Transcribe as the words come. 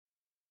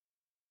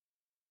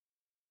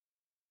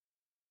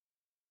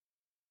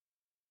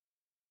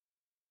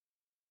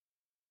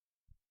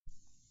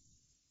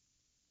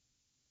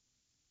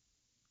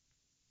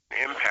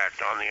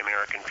impact on the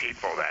American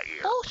people that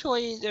year.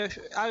 Mostly,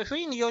 I was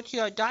reading the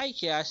OTR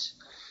Digest.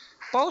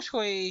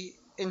 Mostly,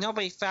 and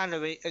nobody found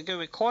a good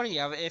recording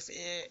of it.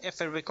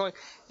 If a recording,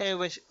 it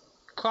was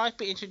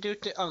Crosby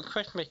introduced it on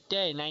Christmas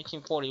Day,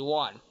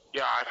 1941.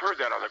 Yeah, I've heard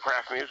that on the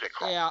Craft Music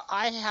Hall. Yeah,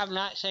 I have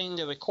not seen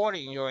the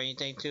recording or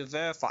anything to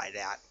verify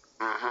that.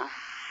 Mm-hmm.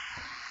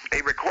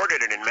 He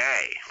recorded it in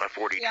May of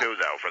 42,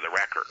 though, for the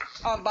record.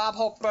 On Bob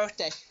Hope's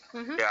birthday.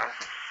 Mm-hmm. Yeah.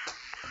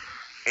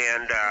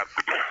 And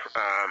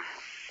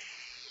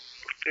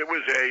it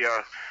was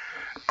a...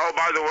 oh,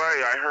 by the way,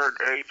 I heard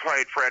he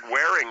played Fred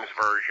Waring's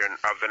version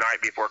of The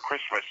Night Before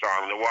Christmas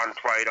song, the one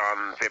played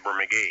on Fibber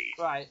McGee.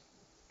 Right.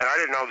 And I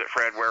didn't know that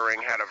Fred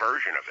Waring had a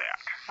version of that.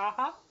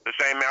 Uh-huh. The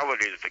same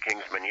melody that the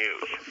Kingsmen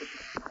used.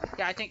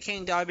 Yeah, I think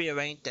King Darby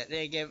arranged it.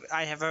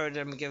 I have heard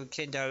them give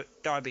King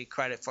Darby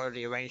credit for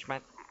the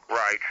arrangement.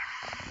 Right.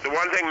 The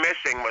one thing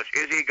missing was,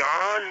 is he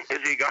gone?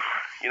 Is he gone?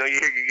 You know, you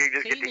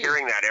just get to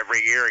hearing that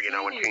every year, you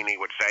know, when Teenie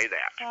would say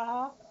that.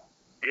 Uh-huh.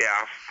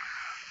 Yeah.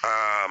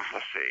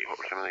 Let's see. What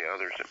were some of the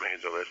others that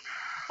made the list?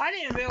 I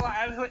didn't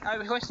realize. I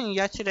was listening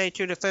yesterday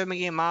to the Fibber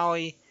McGee and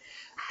Molly,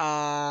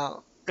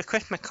 the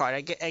Christmas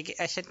card.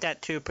 I sent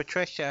that to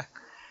Patricia,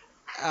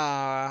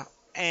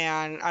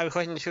 and I was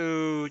listening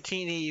to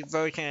Teenie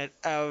version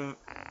of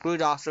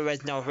Rudolph the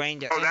Red-Nosed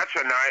Reindeer. Oh, that's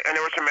a nice. And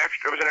there was an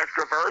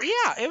extra verse.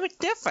 Yeah, it was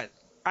different.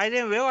 I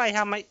didn't realize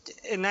how much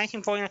in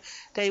 1949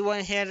 they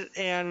went ahead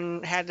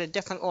and had the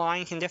different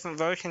lines and different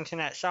versions in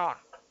that song.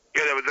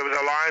 Yeah, there was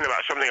a line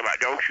about something about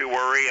don't you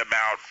worry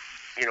about,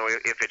 you know,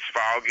 if it's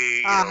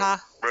foggy, you know,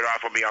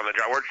 Rudolph will be on the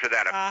job. Words to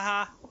that.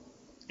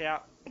 Yeah.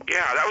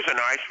 Yeah, that was a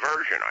nice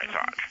version, I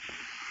thought.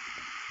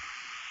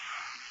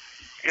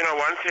 You know,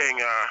 one thing,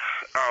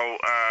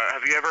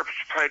 have you ever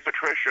played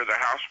Patricia, the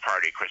House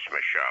Party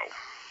Christmas show?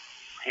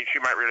 She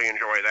might really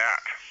enjoy that.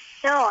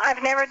 No,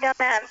 I've never done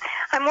that.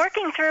 I'm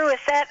working through a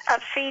set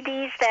of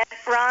CDs that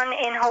Ron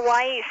in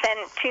Hawaii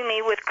sent to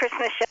me with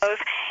Christmas shows,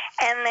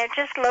 and they're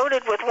just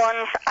loaded with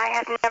ones I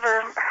have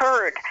never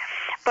heard.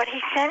 But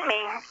he sent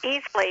me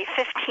easily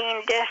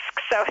 15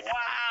 discs, so it's going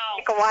to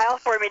take a while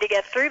for me to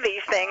get through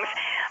these things.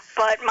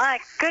 But my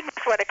goodness,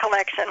 what a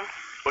collection.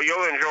 Well,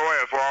 you'll enjoy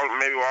it.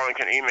 Maybe Walden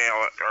can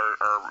email it or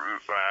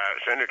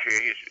send it to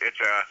you.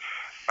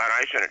 And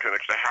I sent it to him.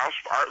 It's the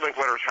Art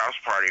Linkletter's House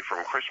Party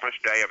from Christmas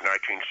Day of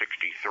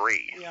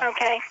 1963. Yeah.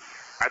 Okay.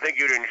 I think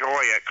you'd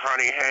enjoy it.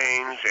 Connie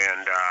Haynes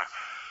and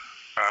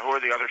who are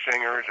the other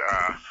singers?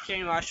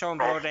 Jane Russell and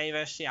Bill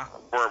Davis, yeah.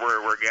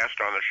 We're guests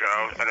on the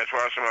show, and as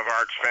well as some of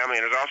Art's family.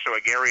 And there's also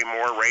a Gary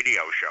Moore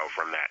radio show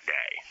from that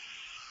day.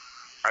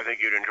 I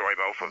think you'd enjoy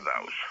both of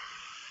those.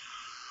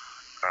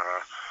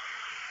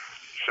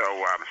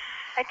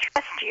 I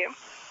trust you.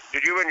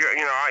 Did you enjoy?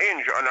 You know, I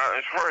enjoy.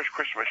 As far as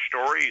Christmas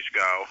stories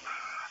go,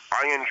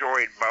 I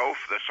enjoyed both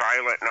the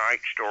Silent Night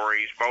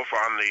stories, both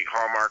on the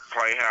Hallmark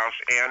Playhouse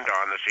and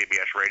on the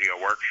CBS Radio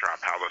Workshop,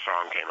 how the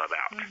song came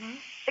about. Mm-hmm.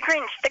 The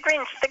Grinch, the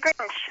Grinch, the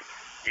Grinch.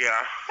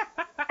 Yeah.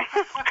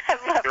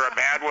 You're a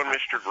bad one,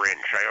 Mr.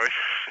 Grinch.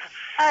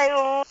 I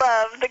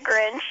love the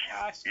Grinch.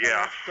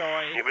 Yeah.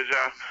 It was,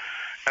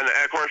 and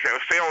of course,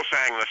 Phil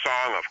sang the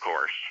song, of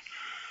course.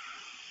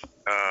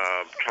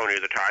 Tony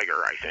the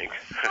Tiger, I think.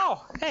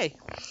 Oh, hey.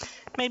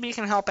 Maybe you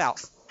can help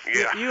out.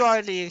 Yeah. You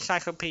are the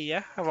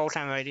encyclopedia of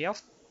old-time radio.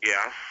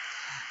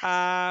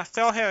 Yeah.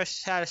 Phil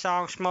Harris had a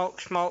song, Smoke,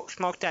 Smoke,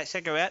 Smoke That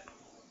Cigarette.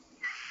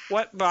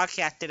 What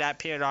broadcast did that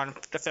appear on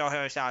the Phil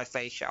Harris Alex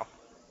Faye show?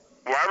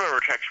 Well, I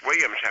remember Tex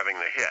Williams having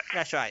the hit.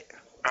 That's right.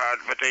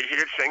 But he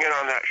did sing it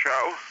on that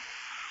show?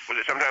 Was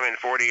it sometime in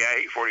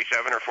 48,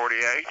 47, or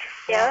 48?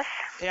 Yes.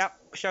 Yep.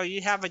 So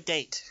you have a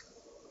date.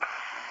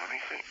 Let me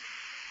think.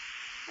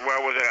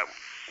 Well, was it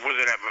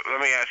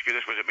let me ask you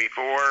this, was it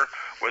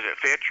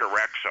Fitch or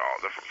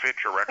Rexall? The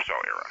Fitch or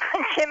Rexall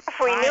era? Jim, if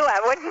we knew, I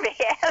wouldn't be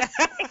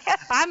asking.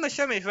 I'm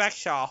assuming it's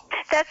Rexall.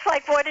 That's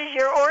like, what is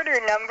your order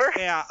number?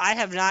 Yeah, I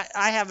have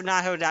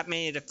not heard that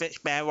many of the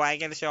Fitch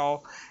bandwagon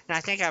show, and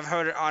I think I've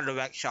heard it on the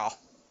Rexall.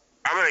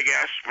 I'm going to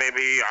guess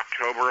maybe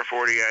October of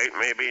 48,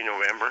 maybe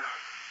November.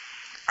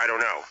 I don't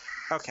know.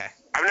 Okay.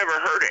 I've never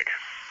heard it,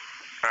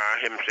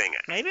 him sing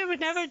it.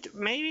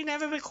 Maybe it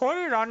never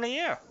recorded on the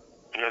air.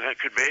 Yeah, that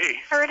could be.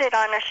 Heard it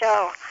on a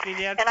show. You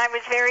did? And I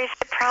was very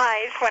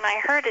surprised when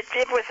I heard it.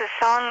 It was a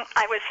song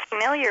I was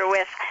familiar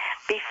with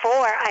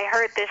before I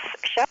heard this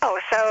show,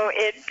 so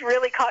it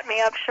really caught me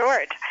up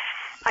short.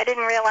 I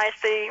didn't realize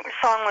the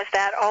song was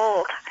that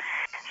old.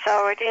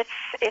 So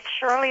it's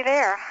surely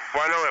there.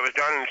 Well, no, it was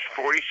done in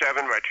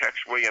 47 by Tex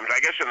Williams.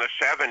 I guess in the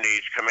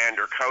 70s,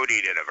 Commander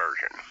Cody did a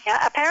version. Yeah,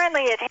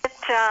 apparently it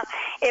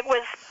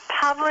was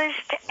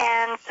published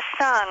and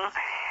sung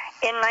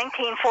in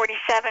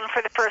 1947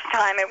 for the first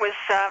time. It was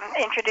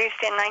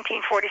introduced in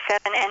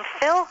 1947, and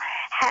Phil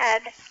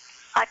had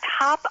a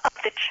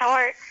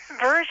top-of-the-chart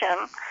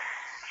version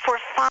for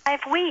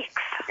 5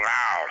 weeks.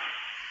 Wow.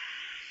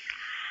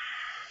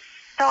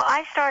 So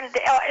I started,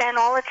 and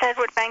all it said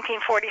was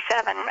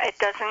 1947. It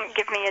doesn't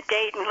give me a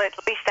date, and at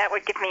least that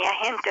would give me a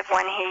hint of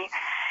when he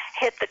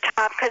hit the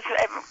top, because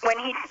when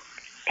he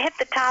hit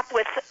the top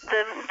with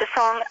the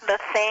song "The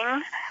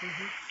Thing."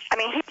 Mm-hmm. I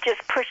mean, he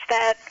just pushed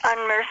that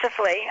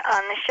unmercifully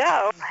on the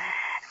show,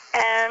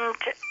 and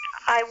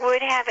I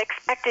would have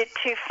expected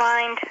to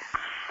find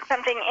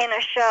something in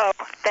a show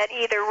that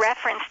either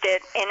referenced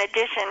it in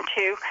addition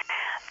to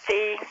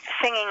the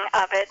singing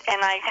of it,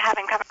 and I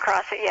haven't come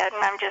across it yet,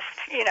 and I'm just,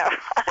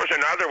 Of course,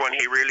 another one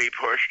he really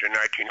pushed in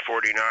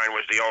 1949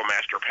 was the Old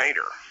Master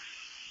Painter.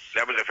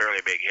 That was a fairly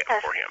big hit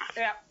for him.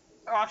 Yeah.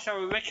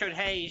 Also, Richard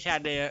Hayes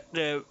had the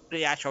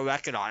actual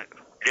record on it.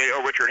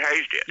 Richard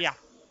Hayes did? Yeah.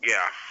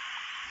 Yeah.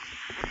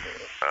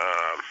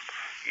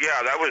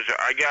 Yeah, that was.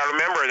 I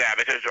remember that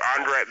because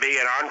Andre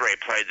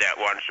played that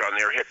once on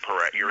their hit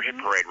parade, your hit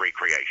parade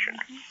recreation,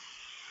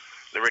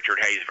 the Richard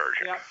Hayes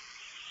version. Yep.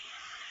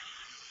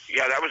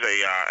 Yeah, that was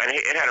and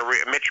it had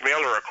Mitch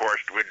Miller, of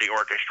course, with the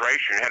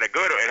orchestration. It had a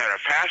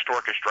fast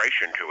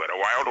orchestration to it, a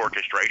wild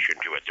orchestration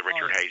to it, the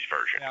Richard Hayes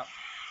version. Yep.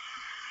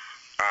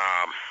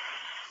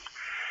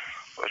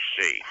 Let's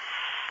see.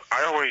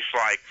 I always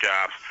liked.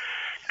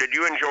 Did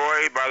you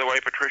enjoy, by the way,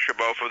 Patricia,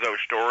 both of those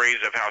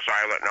stories of how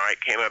Silent Night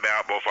came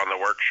about, both on the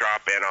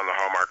workshop and on the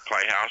Hallmark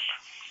Playhouse?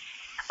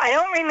 I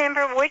don't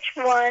remember which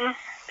one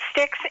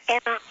sticks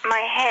in my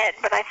head,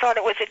 but I thought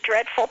it was a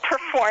dreadful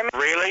performance.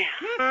 Really?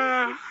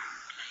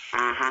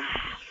 Mm-hmm.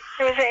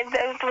 It was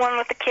the one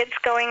with the kids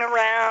going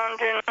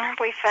around, and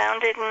we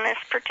found it in this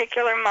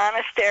particular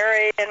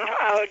monastery, and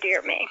oh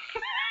dear me.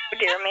 Oh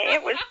dear me,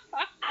 it was...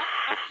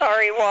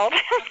 Sorry, Walt.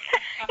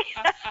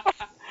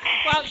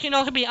 Well,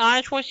 to be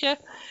honest with you,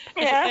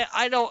 yeah.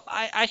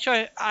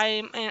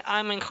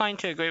 I'm inclined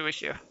to agree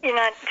with you. You're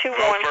not too both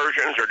warm.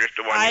 versions, or just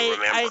the one you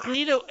remember? I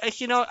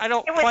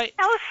don't it was quite.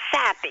 so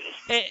sappy.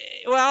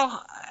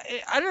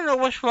 I don't know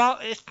what's wrong.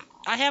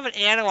 I haven't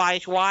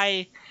analyzed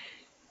why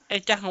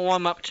it doesn't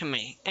warm up to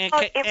me. It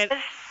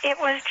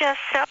was just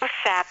so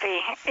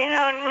sappy.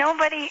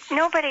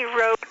 Nobody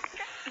wrote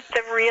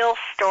the real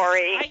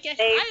story. I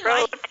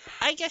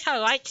guess I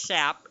like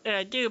sap, and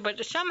I do,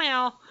 but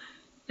somehow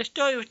the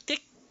story was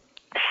thick.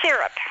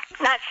 Syrup,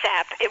 not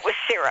sap. It was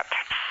syrup.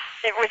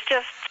 It was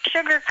just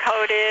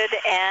sugar-coated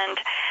and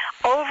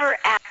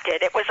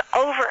overacted. It was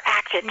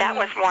overacted. That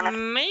was one of...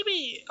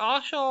 Maybe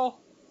also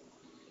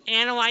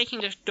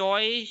analyzing the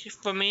stories,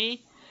 for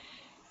me,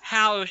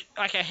 how it was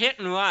like a hit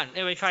and run.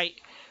 It was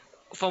like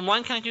from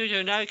one country to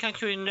another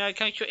country to another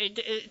country.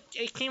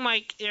 It seemed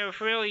like there was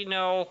really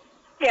no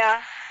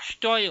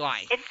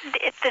storyline.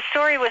 The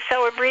story was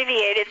so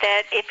abbreviated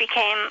that it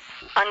became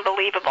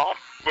unbelievable.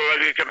 Well,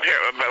 if you compare,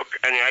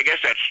 and I guess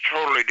that's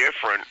totally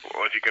different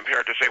if you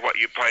compare it to, say, what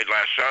you played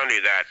last Sunday,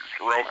 that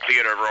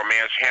Theater of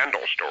Romance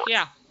Handel story.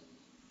 Yeah.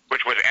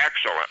 Which was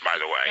excellent, by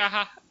the way.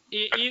 Uh-huh.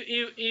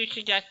 You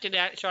suggested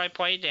that, so I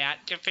played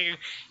that to figure,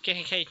 just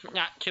in case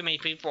not too many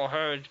people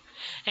heard.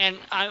 And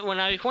when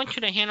I went to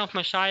the Handel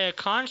Messiah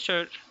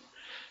concert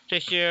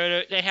this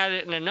year, they had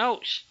it in the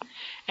notes,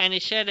 and they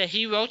said that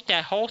he wrote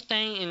that whole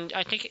thing in,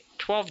 I think,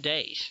 12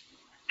 days.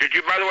 Did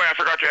you, by the way, I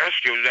forgot to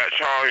ask you, that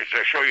show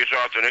you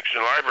saw at the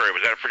Nixon Library,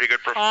 was that a pretty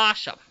good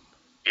performance? Awesome.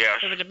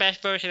 Yes. It was the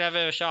best version I've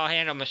ever saw,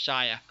 Handel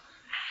Messiah.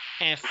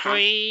 And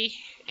free,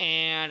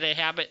 and they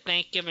have it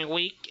Thanksgiving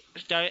week,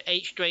 started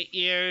 8 straight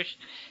years.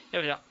 It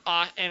was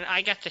and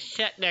I got to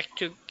sit next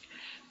to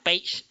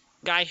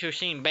guys who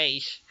sing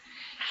bass,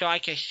 so I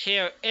could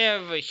hear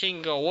every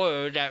single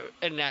word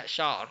in that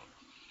song.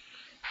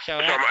 So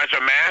it's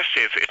a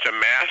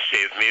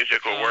massive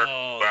musical work.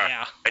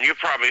 Yeah. And you've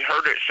probably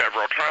heard it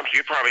several times.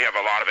 You probably have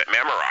a lot of it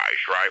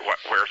memorized, right?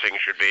 Where things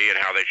should be and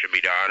how they should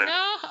be done.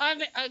 No,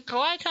 a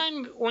lot of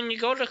times when you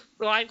go to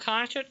live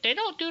concert, they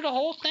don't do the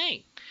whole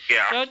thing.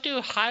 Yeah. They'll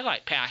do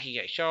highlight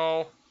passages.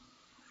 So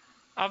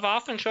I've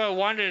often sort of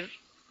wondered,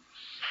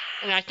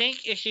 and I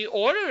think if you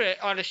order it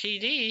on the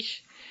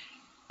CDs,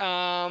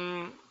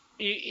 a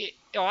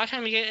lot of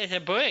times you get it as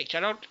a bridge.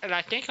 And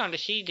I think on the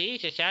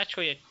CDs it's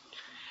actually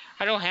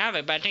I don't have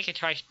it, but I think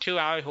it's like 2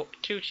 hours,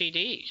 2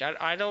 CDs.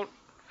 I don't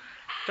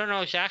know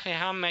exactly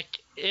how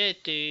much is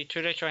the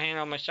traditional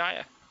Handel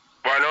Messiah.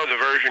 Well, I know the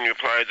version you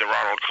played, the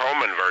Ronald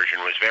Coleman version,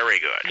 was very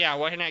good. Yeah,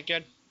 wasn't that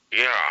good?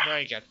 Yeah.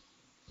 Very good.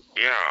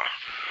 Yeah.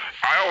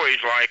 I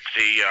always liked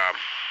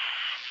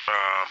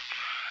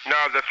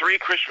now the 3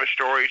 Christmas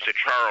stories that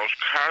Charles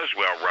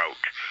Caswell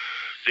wrote.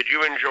 Did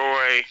you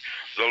enjoy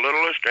The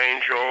Littlest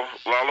Angel,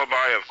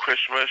 Lullaby of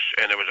Christmas,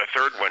 and there was a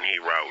third one he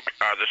wrote,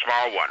 the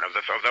small one. Of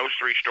those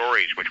 3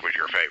 stories, which was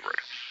your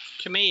favorite?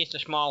 To me, it's the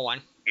small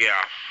one.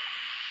 Yeah.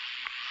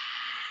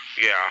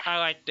 Yeah. I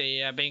like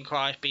the Bing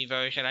Crosby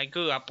version. I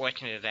grew up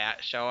listening to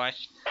that, so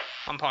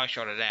I'm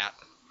partial to that.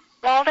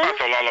 Walden? I thought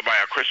the Lullaby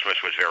of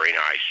Christmas was very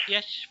nice.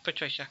 Yes,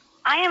 Patricia.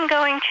 I am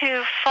going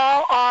to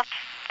fall off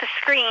the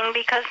screen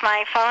because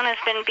my phone has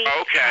been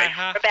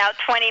beeping for about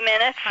 20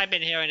 minutes. I've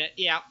been hearing it,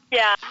 yeah.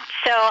 Yeah,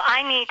 so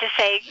I need to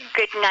say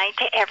good night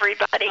to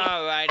everybody.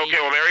 All righty.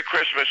 Okay, well, Merry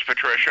Christmas,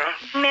 Patricia.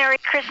 Merry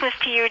Christmas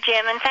to you,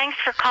 Jim, and thanks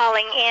for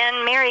calling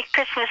in. Merry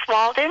Christmas,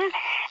 Walden.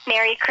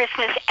 Merry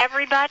Christmas,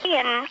 everybody,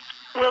 and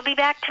we'll be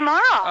back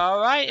tomorrow.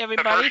 All right,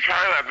 everybody. The first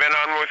time I've been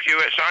on with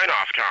you at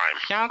sign-off time.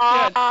 Sounds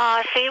good.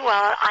 See,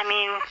 well, I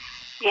mean,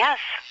 Yes,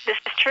 this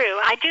is true.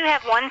 I do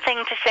have one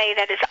thing to say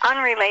that is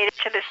unrelated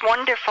to this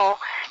wonderful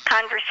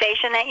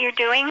conversation that you're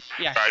doing.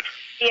 Yes. Right.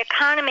 The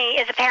economy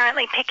is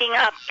apparently picking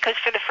up because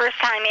for the first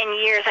time in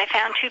years I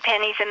found 2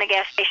 pennies in the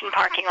gas station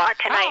parking lot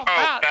tonight.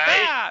 How about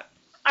Okay. that?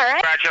 All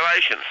right.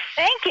 Congratulations.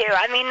 Thank you.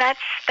 I mean,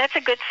 that's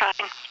a good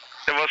sign.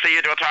 And we'll see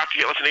you. We'll talk to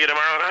you. Listen to you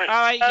tomorrow night.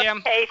 All right, Jim.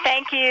 Okay,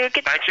 thank you.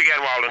 Good. Thanks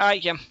again, Walden. All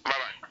right, Jim.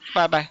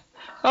 Bye-bye. Bye-bye.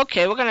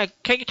 Okay, we're going to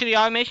take it to the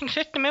automation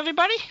system,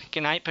 everybody.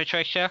 Good night,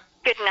 Patricia.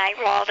 Good night,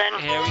 Walden.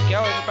 Here we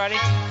go, everybody.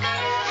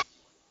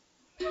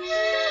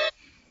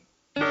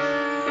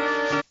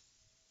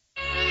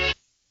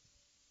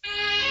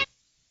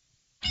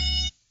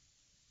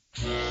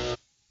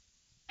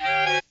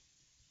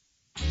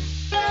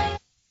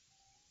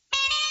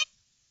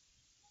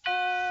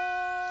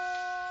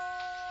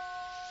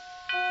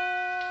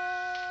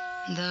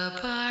 The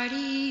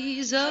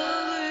party's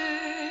over.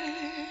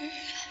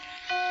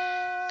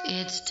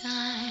 It's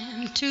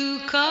time to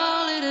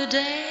call it a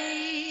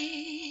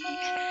day.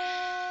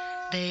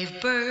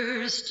 They've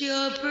burst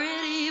your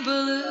pretty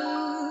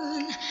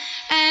balloon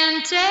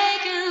and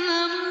taken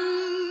the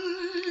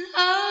moon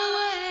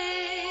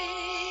away.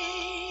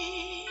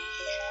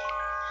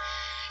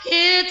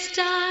 It's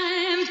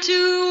time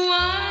to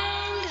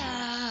wind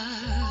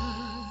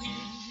up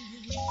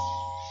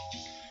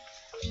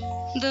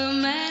the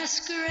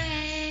masquerade.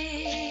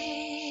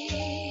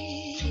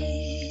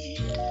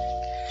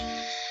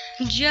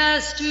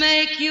 Just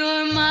make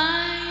your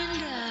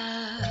mind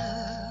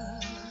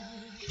up.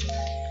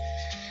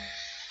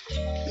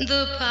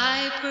 The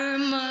piper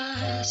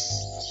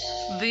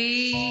must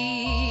be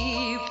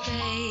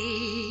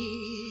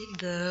paid.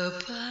 The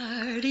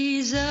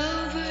party's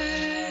over.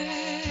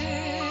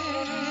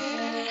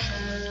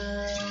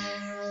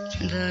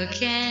 The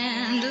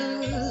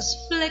candles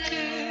flicker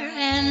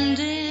and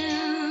dim.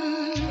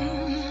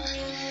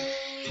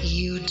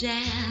 You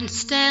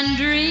danced and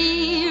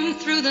dreamed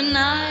through the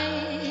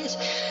night.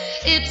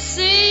 It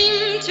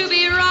seemed to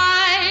be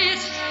right,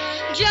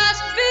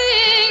 just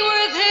being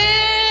with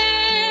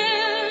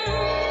him.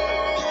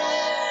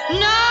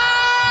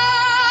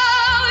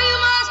 Now you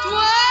must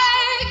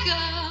wake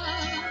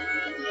up.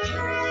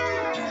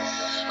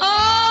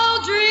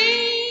 All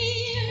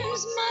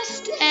dreams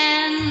must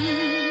end.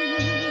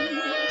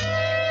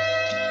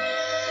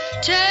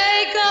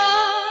 Take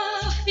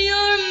off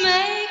your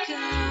makeup.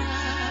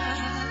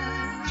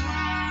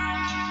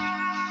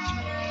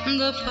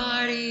 The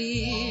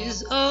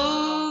party's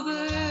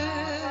over.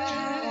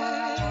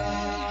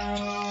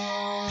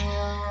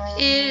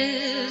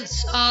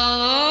 It's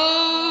all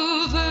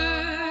over,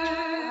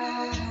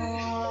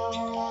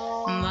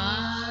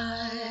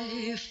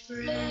 my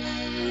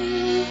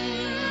friend.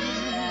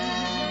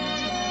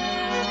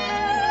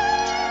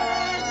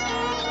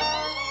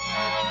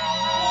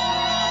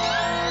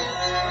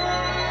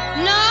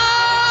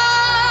 Now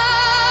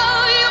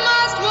you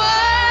must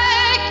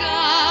wake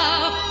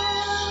up.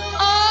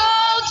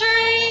 All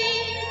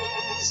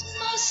dreams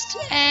must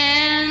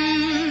end.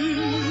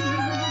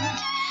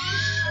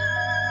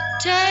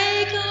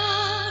 Take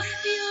off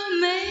your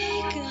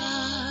makeup.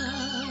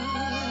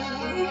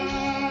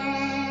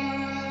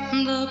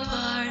 The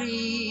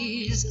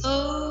party's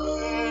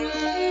over.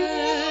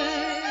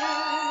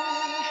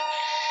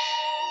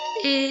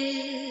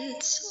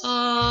 It's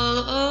all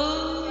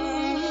over,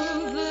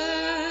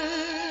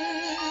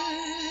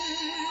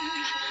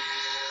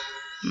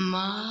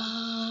 my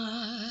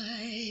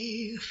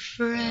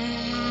friend.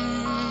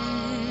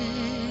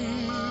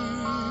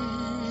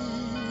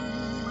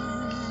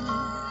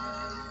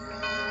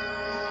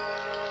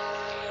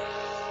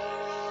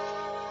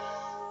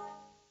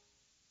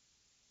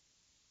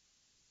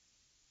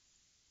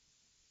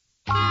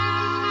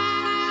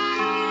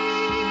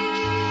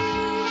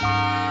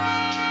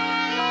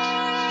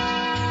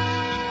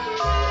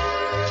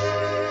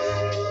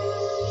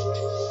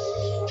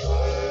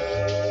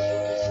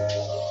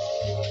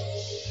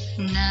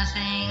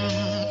 Nothing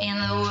in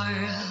the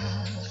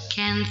world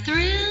can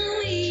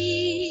thrill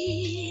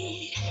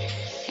me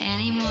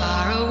anymore.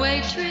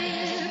 Faraway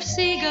trips,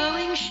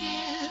 seagoing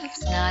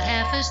ships, not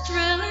half as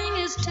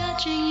thrilling as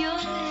touching your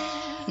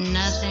lips.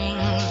 Nothing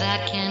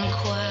that can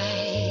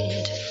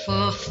quite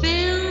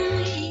fulfill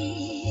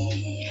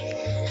me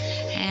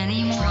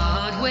anymore.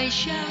 Broadway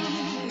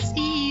shows,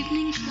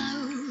 evening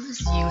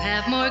clothes, you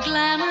have more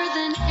glamour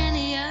than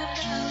any of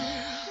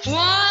those.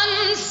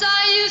 Once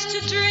I used to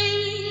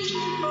dream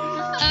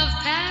of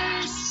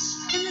Paris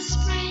in the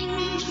spring,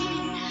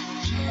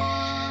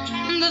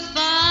 the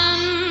fun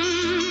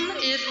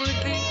it would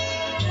be.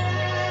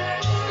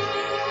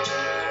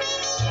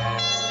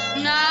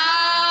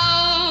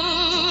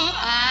 Now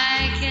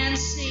I can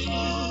see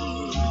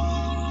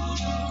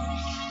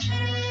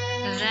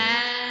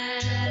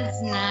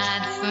that's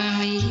not for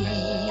me.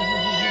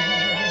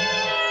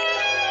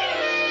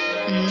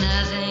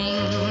 Nothing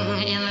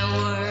in the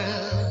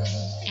world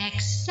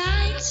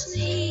excites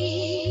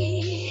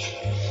me.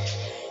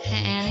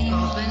 Any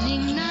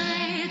opening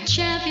night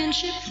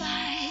championship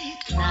fight,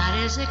 not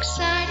as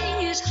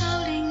exciting as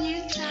holding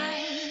you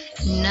tight.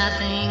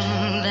 Nothing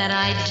that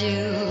I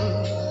do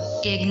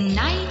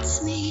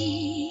ignites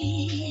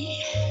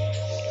me.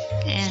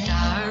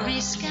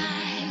 Starry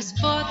skies,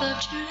 4th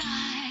of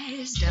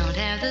July's don't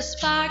have the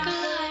sparkle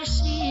I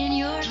see in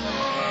your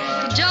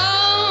eyes.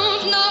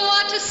 Don't know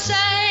what to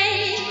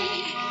say,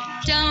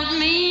 don't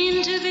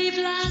mean to be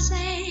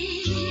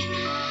blasé,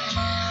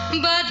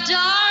 but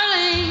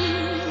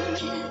darling,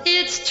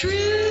 it's true.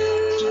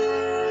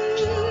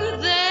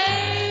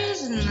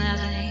 There's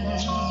nothing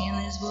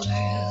in this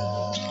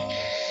world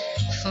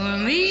for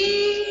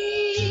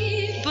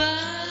me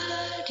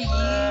but you.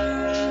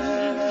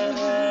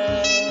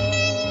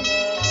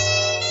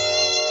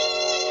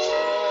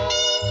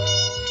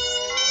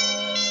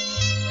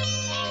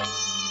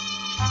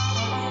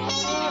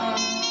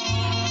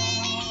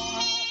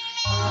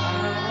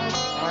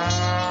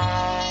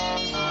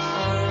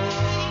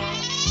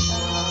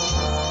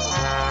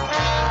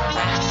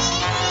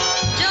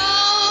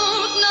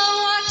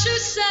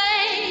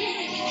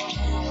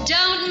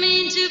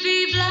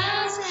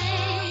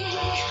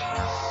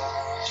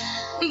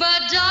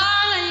 But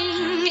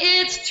darling,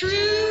 it's true.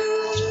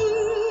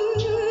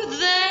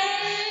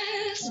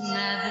 There's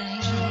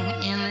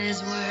nothing in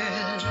this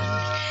world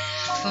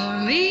for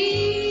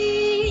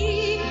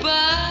me,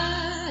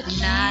 but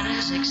not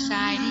as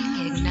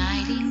exciting,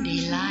 igniting,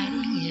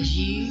 delighting as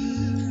you.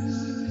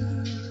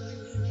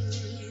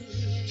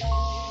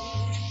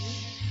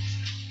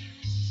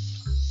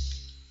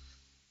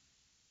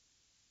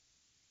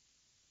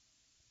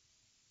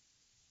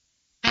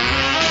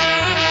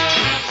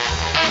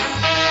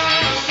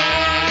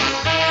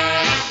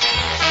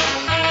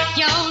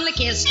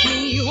 Kissed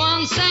me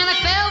once and I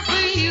fell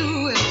for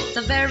you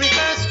the very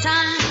first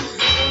time.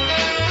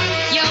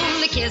 You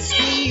only kissed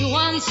me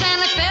once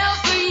and I fell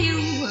for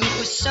you. It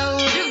was so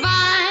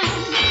divine.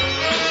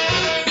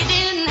 You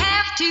didn't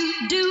have to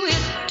do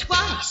it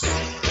twice,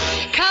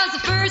 'cause the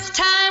first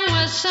time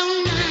was so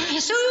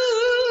nice.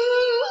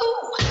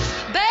 Ooh,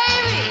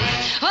 baby,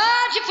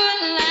 why'd you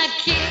put that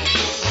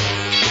kiss?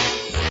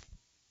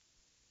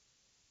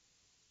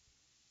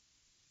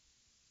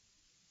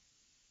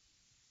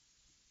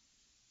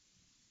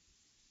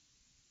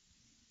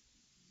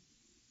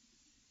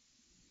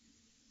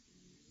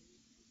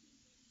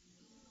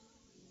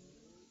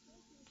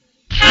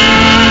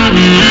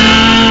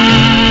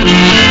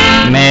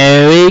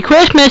 Merry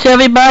Christmas,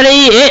 everybody!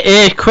 It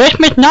is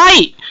Christmas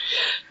night,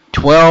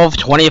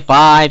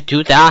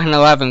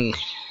 12/25/2011,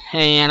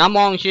 and I'm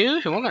Walden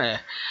Hughes, and we're gonna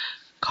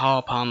call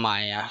upon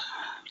my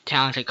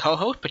talented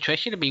co-host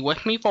Patricia to be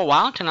with me for a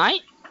while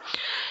tonight.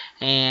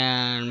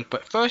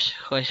 But first,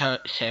 let's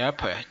say our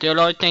prayer. Dear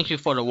Lord, thank you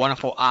for the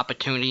wonderful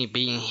opportunity of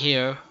being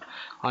here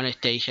on the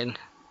station.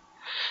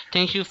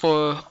 Thank you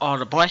for all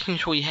the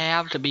blessings we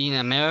have to be in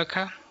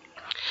America.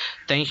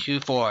 Thank you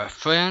for our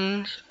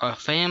friends, our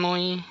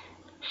family,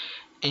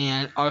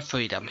 and our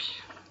freedoms.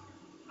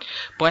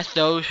 Bless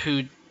those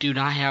who do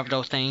not have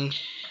those things.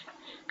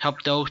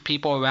 Help those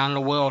people around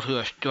the world who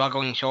are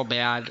struggling so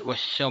bad with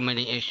so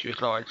many issues,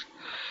 Lord.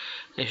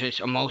 This is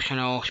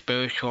emotional,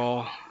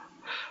 spiritual,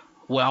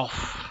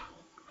 wealth,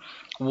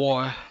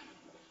 war.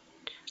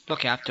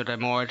 Look after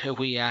them, Lord,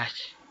 we ask.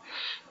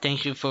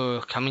 Thank you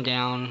for coming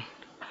down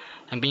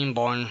and being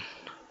born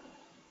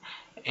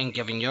and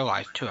giving your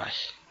life to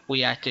us.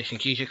 We ask this in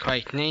Jesus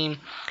Christ's name.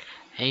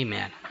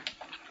 Amen.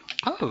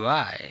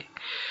 Alright.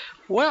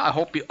 Well, I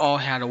hope you all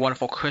had a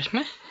wonderful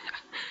Christmas.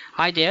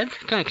 I did.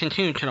 Gonna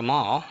continue to the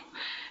mall.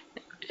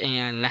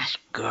 And that's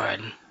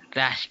good.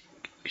 That's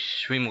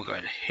extremely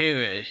good.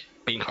 Here is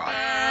Bing Crosby.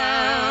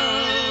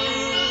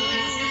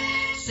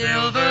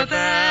 Silver bells,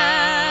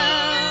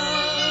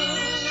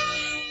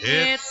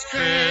 it's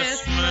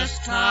Christmas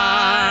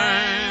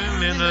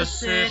time in the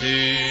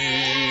city.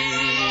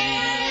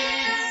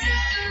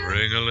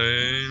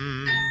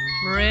 Ring-a-ling,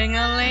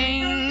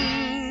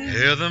 Ring-a-ling,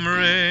 hear them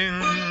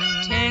ring.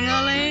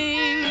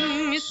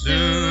 ting-a-ling,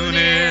 Soon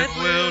it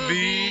will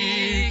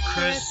be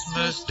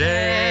Christmas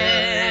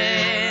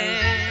Day.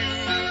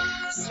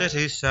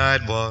 City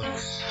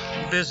sidewalks,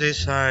 busy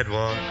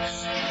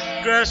sidewalks,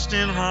 dressed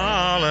in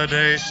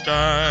holiday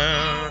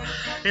style.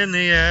 In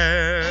the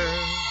air,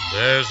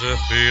 there's a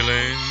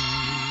feeling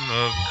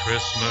of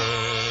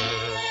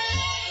Christmas.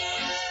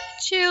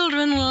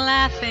 children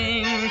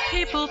laughing,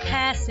 people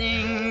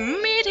passing,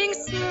 meeting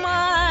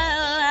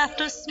smile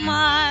after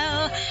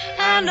smile,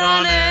 and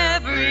on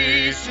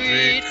every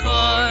street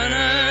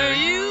corner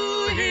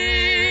you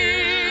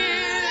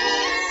hear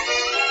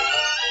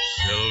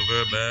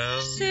Silver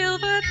bells,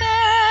 silver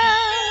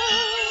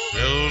bells,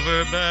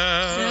 silver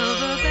bells,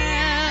 silver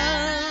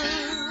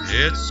bells.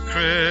 it's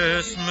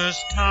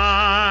Christmas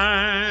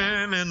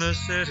time in the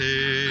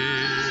city.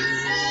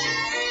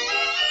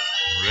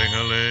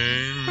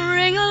 Ring-a-ling,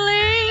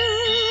 Ring-a-ling,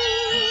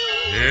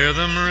 hear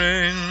them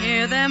ring.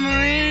 hear them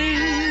ring.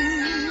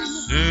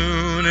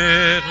 Soon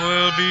it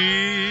will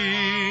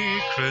be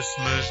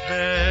Christmas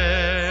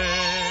Day.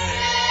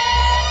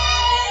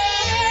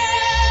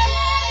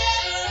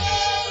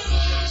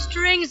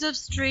 Rings of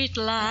street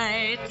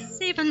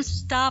lights, even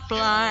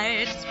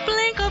stoplights,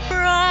 blink a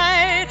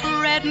bright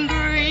red and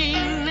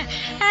green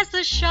as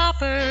the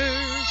shoppers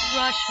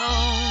rush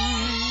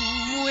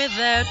home with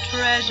their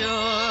treasures.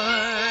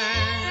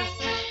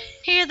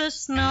 Hear the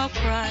snow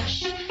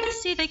crush,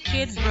 see the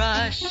kids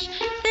rush.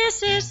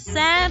 This is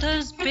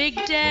Santa's big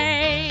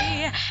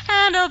day,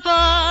 and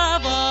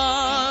above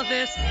all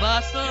this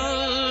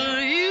bustle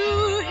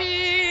you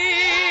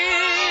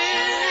hear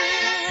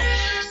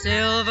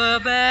silver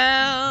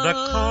bells. The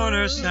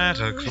corner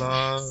Santa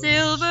Claus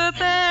Silver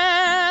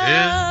bells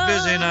is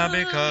busy now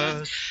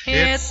because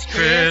it's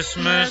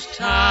Christmas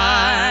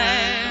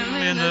time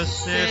in the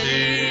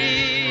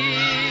city.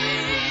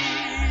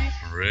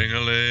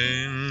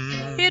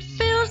 Ring-a-ling, It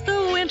fills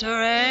the winter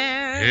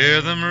air.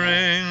 hear them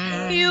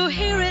ring. You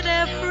hear it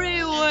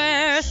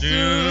everywhere.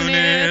 Soon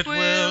it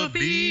will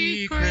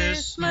be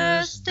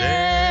Christmas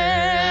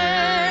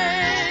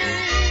Day.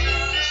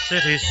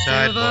 City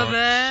sidewalks,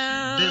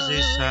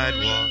 busy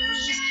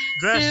sidewalks,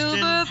 dressed in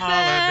Silver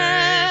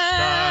holiday bells.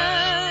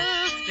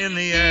 style. In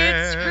the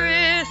It's air,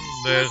 Christmas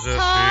there's a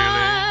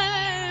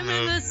time feeling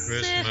in the of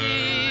Christmas.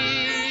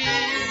 city.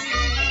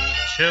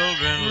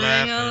 Children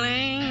laughing,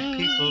 Ring-a-ling.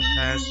 people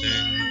passing,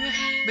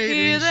 Hear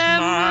babies them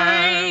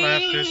smile ring.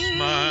 after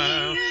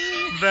smile.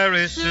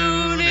 Very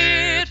soon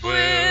it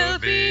will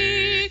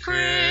be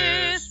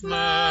Christmas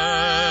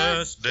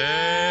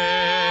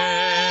Day.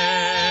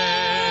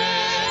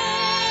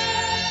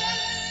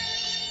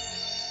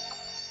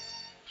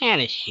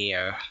 Anna's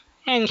here.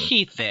 And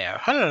she's there.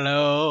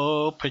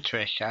 Hello,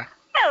 Patricia.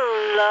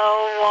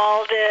 Hello,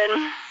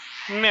 Walden.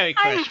 Merry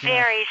I'm Christmas.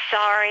 very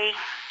sorry.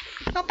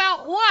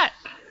 About what?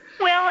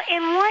 Well,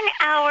 in 1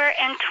 hour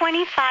and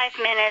 25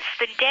 minutes,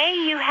 the day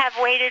you have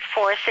waited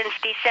for since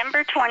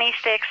December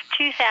 26,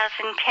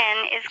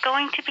 2010 is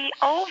going to be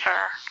over.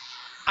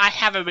 I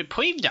have a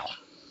reprieve, though.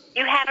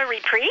 You have a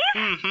reprieve?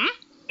 Mm-hmm.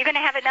 You're going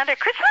to have another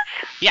Christmas?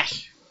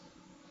 Yes.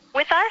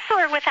 With us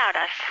or without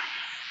us?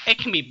 It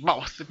can be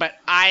both, but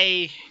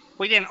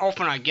we didn't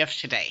open our gifts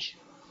today.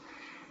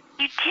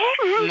 You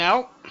didn't?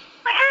 No.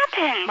 What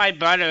happened? My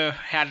brother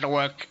had to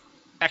work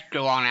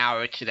extra long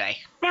hours today.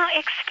 Now,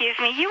 excuse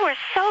me, you were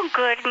so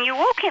good and you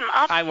woke him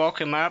up I woke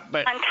him up,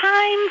 but... on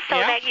time so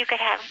Yeah. that you could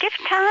have gift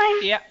time.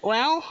 Yeah,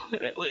 well,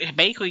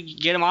 basically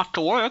get him off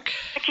to work.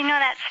 But you know,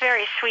 that's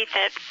very sweet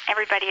that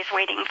everybody is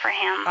waiting for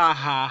him.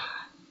 Uh-huh. All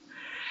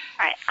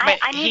right, But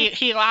I need...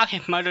 he allowed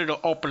his mother to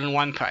open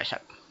one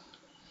present.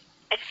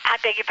 I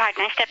beg your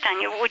pardon, I stepped on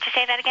you. Would you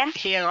say that again?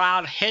 He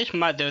allowed his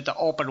mother to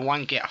open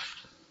one gift.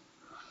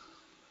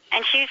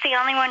 And she's the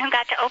only one who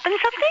got to open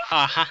something?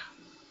 Uh-huh.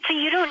 So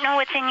you don't know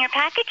what's in your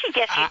package? I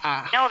guess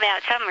you know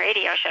about some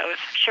radio shows,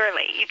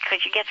 surely,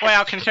 because you get some...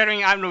 Well,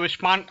 considering I'm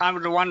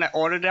the one that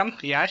ordered them,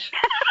 yes.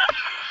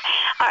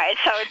 All right,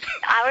 so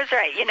I was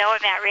right. You know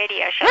about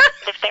radio shows.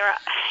 If they were...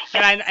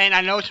 And I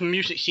know some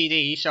music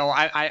CDs, so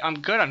I'm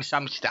good on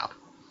some stuff.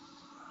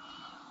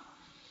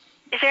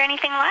 Is there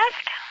anything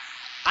left?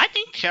 I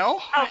think so.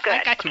 Oh, good.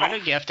 I got some Okay.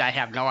 other gift I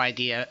have no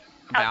idea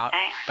about,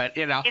 Okay. but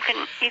you know. You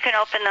can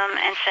open them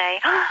and say,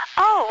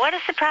 oh, what a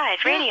surprise,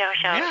 radio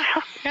shows.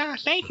 Yeah,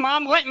 thanks,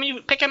 Mom. Let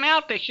me pick them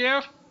out this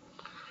year.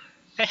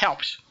 It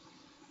helps.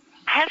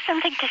 I have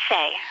something to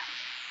say.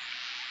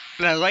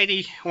 The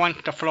lady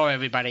wants to floor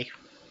everybody.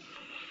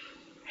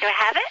 Do I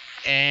have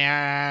it?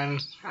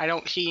 And I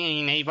don't see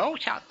any nay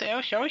votes out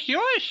there, so it's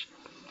yours.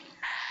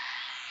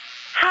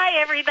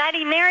 Hi,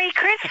 everybody. Merry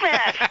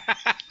Christmas.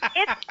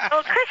 It's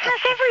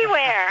Christmas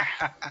everywhere.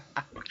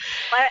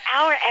 Well,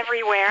 our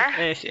everywhere.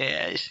 It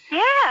is.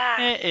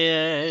 Yeah. It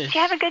is. Did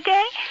you have a good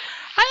day?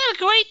 I had a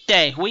great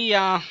day. We,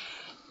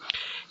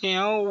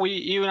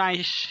 you and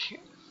I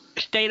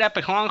stayed up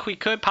as long as we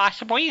could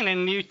possibly, and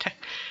then you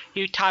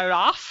tired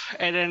off,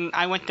 and then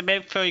I went to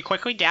bed fairly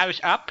quickly. Dad was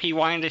up. He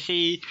wanted to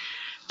see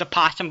the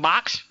possum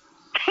box.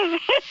 I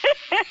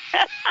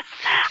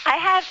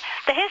have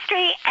the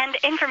history and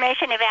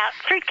information about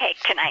fruitcake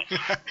tonight.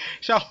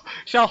 So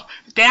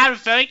Dad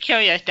was very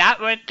curious. That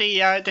was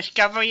the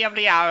discovery of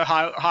the hour.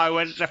 How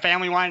the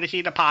family wanted to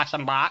see the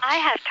possum box. I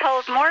have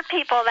told more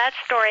people that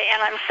story,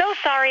 and I'm so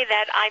sorry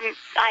that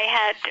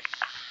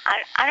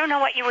I don't know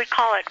what you would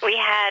call it. We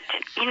had,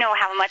 you know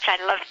how much I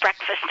love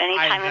breakfast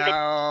anytime I in the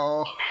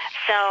know.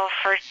 So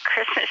for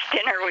Christmas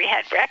dinner, we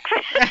had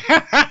breakfast.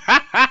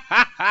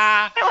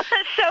 It was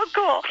so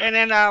cool. And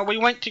then we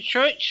went to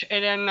church,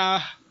 and then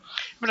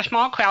with a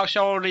small crowd,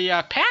 so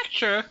the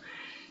pastor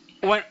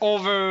went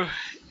over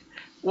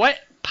what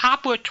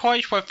popular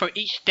toys were for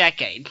each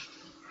decade,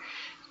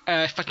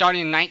 for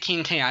starting in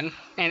 1910,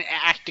 and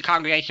asked the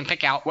congregation to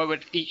pick out what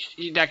would each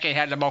decade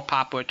had the most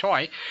popular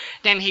toy.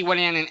 Then he went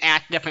in and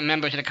asked different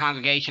members of the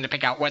congregation to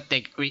pick out what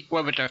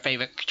was their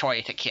favorite toy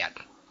as a kid.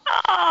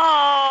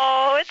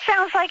 Oh, it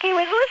sounds like he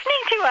was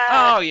listening to us.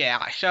 Oh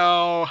yeah,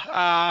 so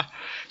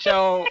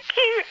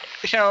Cute.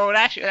 So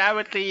that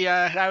was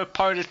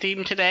part of the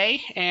theme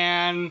today,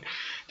 and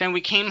then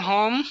we came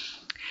home,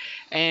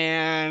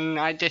 and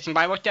I did some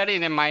Bible study,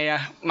 and then my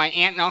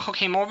aunt and uncle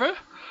came over,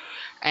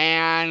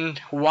 and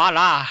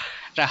voila,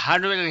 the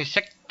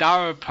 106th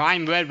 $6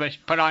 prime rib was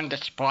put on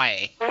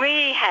display.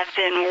 We have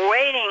been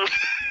waiting.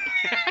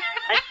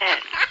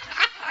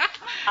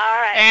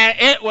 All right. And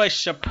it was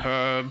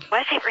superb.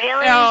 Was it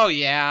really? Oh,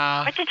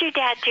 yeah. What did your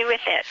dad do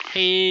with it?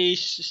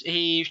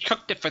 He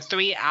cooked it for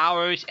 3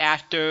 hours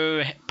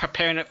after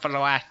preparing it for the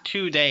last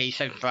 2 days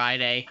since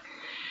Friday.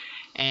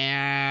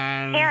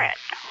 And Carrot.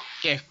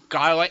 just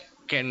garlic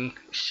and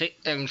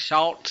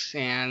salt,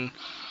 and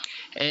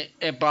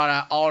it brought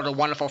out all the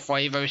wonderful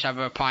flavors of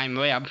a prime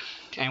rib,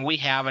 and we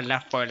have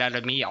enough for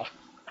another meal.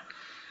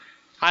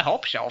 I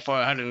hope so, for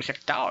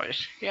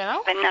 $106, you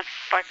know? Enough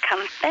for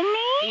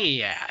company?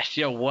 Yes,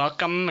 you're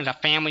welcome, the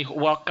family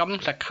welcome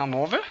to come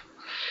over.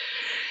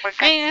 We're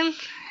good.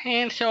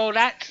 And so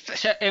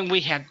and we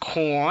had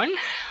corn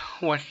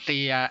with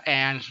the,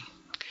 and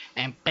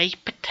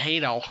baked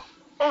potato.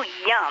 Oh,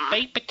 yum.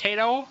 Baked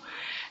potato,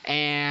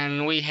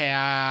 and we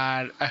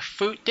had a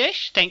fruit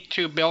dish, thanks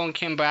to Bill and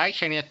Kim Bragg,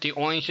 sending us the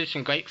oranges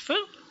and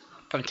grapefruit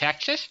from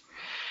Texas.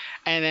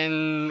 And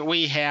then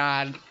we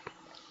had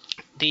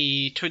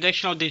the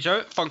traditional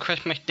dessert for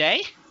Christmas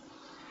Day,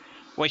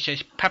 which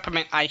is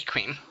peppermint ice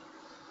cream.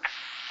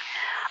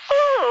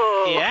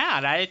 Ooh.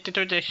 Yeah, that is the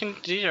traditional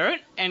dessert.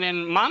 And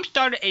then Mom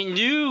started a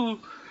new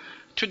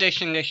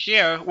tradition this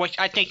year, which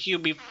I think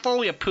you'll be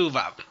fully approve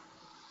of.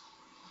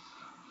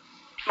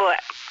 What?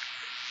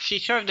 She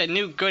served a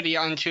new goodie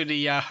onto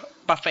the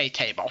buffet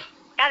table.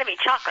 Gotta be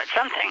chocolate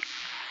something.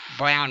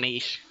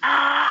 Brownies.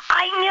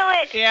 I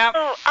knew it. Yep.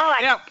 Oh, I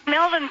Yep.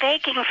 smell them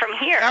baking from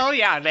here. Oh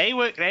yeah, they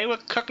were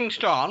cooking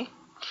strong.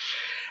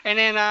 And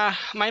then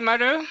my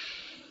mother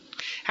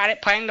had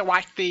it planned to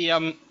watch the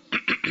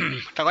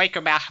the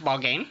Laker basketball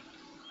game.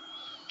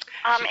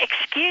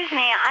 Excuse me,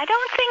 I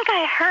don't think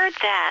I heard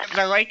that.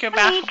 The Laker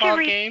No need to basketball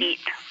game. repeat.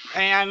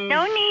 And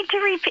No need to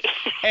repeat.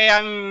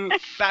 and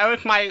that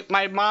was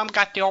my mom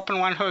got to open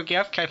one of her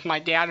gifts because my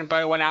dad and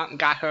brother went out and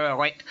got her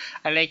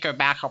a Laker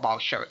basketball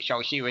shirt.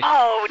 So she was.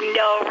 Oh,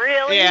 no,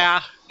 really?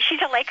 Yeah. She's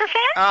a Laker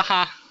fan?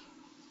 Uh-huh.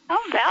 How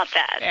about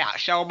that? Yeah,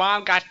 so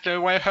Mom got to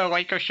wear her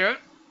Laker shirt,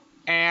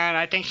 and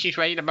I think she's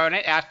ready to burn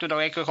it after the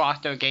Lakers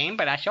lost their game,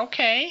 but that's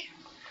okay.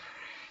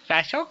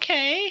 That's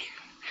okay.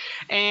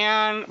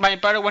 And my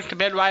brother went to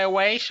bed right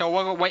away, so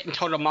we're going to wait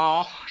until the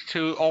mall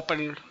to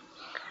open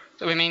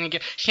the remaining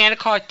gifts. Santa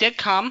Claus did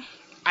come.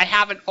 I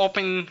haven't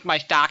opened my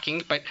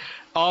stockings, but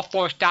all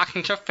 4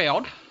 stockings are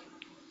filled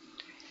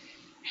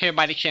here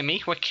by the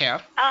chimney with care.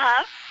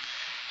 Uh-huh.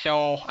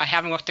 So I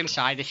haven't looked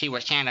inside to see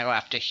what Santa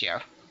left this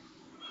year.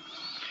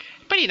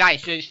 Pretty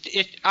nice.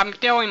 I'm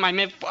still in my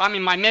mid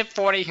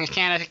 40s, and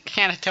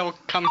Santa still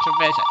comes to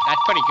visit.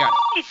 That's pretty good.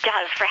 He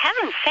does, for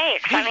heaven's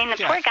sakes. I mean, the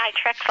Yeah. poor guy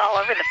treks all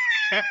over the...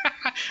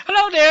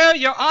 Hello there.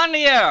 You're on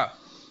the air.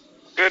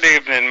 Good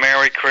evening.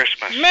 Merry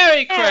Christmas.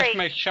 Merry Merry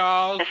Christmas,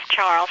 Charles. Miss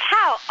Charles,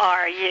 how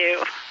are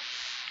you?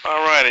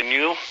 All right, and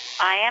you?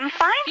 I am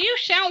fine. You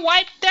sound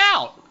wiped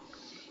out.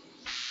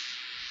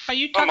 Are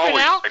you I'm tucking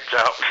always out? wiped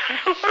out.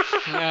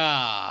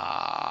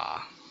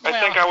 Ah. I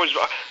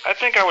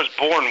think I was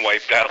born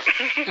wiped out. What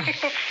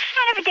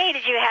kind of a day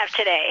did you have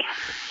today?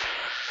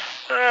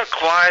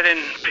 Quiet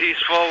and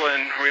peaceful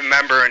and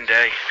remembering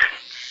day.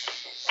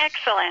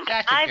 Excellent.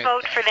 That's a I good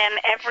vote day. for them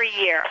every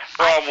year.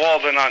 Well,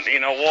 Walden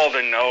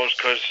knows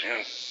because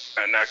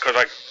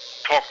I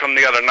talked to him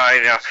the other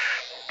night.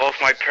 Both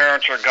my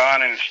parents are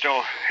gone, and it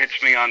still hits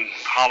me on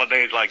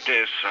holidays like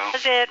this. So.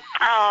 Is it?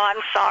 Oh,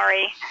 I'm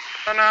sorry.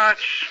 No,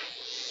 it's.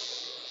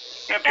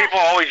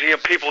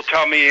 People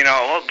tell me,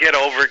 well, get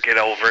over it, but.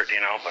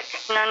 No.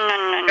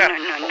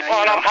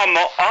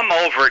 Well, I'm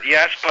over it,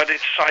 yes, but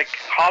it's like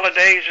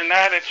holidays and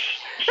that. It's.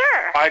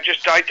 Sure. I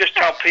just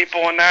tell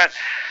people and that.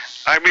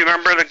 I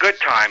remember the good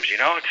times,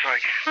 It's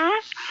like.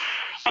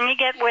 And you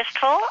get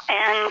wistful,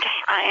 and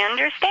I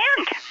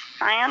understand.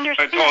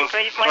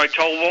 I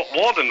told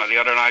Walden the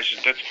other night. I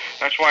said,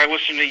 that's why I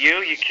listen to you.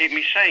 You keep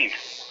me sane.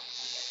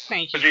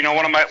 Thank you. Because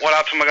what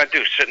else am I gonna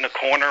do? Sit in the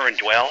corner and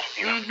dwell?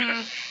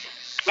 Mm-hmm.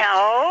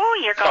 No,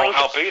 you're going Don't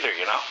help either,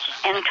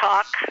 and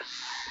talk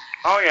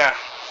Oh yeah.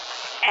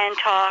 and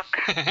talk.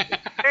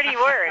 Dirty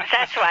words,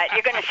 that's what.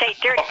 You're going to say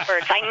dirty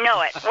words. I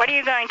know it. What are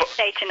you going to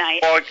say tonight?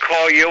 Well, I'd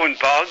call you and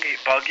bug you,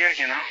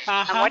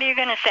 And what are you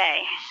going to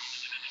say?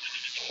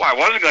 Well, I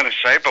wasn't gonna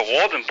say, but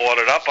Walden brought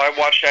it up. I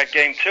watched that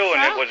game too,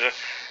 and it was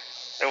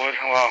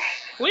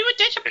We were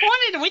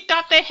disappointed. We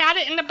thought they had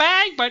it in the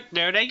bag, but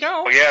there they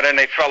go. Well, yeah, then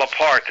they fell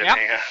apart, didn't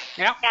Yep.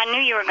 they? Yep. I knew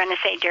you were going to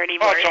say dirty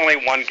Well, words. it's only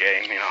one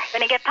game,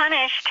 Going to get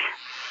punished.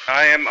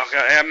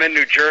 I'm in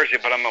New Jersey,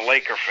 but I'm a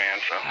Laker fan,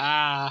 so.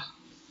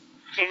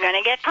 You're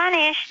going to get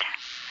punished.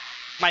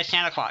 My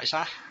Santa Claus,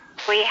 huh?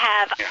 We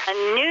have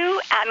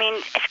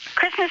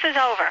Christmas is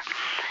over.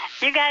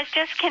 You guys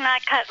just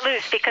cannot cut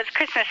loose because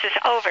Christmas is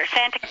over.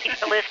 Santa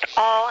keeps the list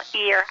all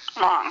year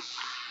long.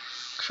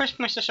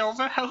 Christmas is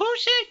over? Who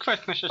said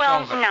Christmas is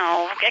Well, over?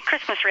 no,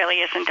 Christmas really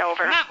isn't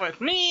over. Not with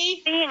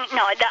me.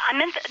 I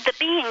meant the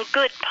being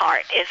good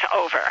part is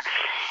over.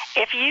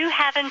 If you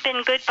haven't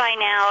been good by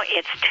now,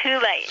 it's too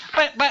late.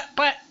 But,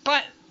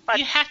 What?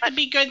 You have to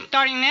be good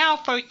starting now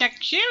for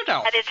next year,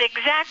 though. That is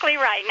exactly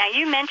right. Now,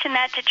 you mentioned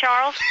that to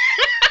Charles.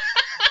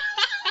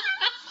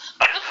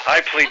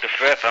 I plead the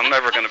fifth. I'm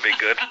never going to be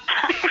good.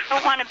 I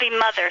don't want to be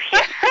mother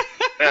here.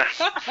 Yeah.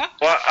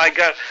 Well, I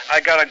got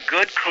a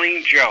good,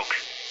 clean joke.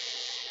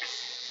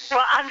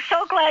 Well, I'm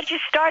so glad you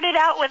started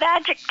out with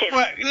adjectives.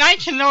 Well,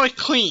 nice to know it's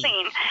clean.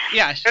 Clean.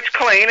 Yes. It's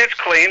clean. It's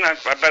clean. I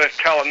better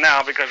tell it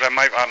now because I'm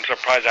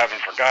surprised I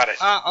haven't forgot it.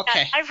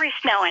 Okay. Ivory's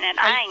knowing it.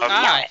 I know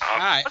Alright, it.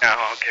 alright.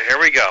 Now, okay, here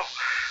we go.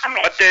 I'm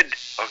ready.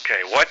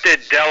 What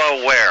did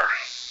Della wear?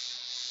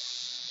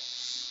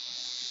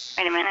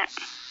 Wait a minute.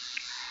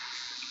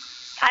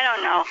 I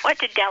don't know. What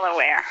did Della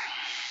wear?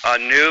 A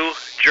new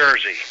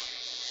jersey.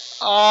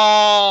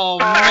 Oh,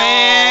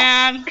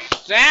 man.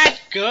 That's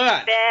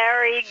good.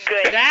 Very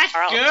good. That's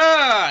Charles.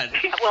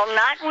 good. It will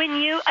not win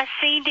you a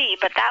CD,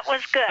 but that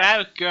was good. That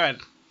was good.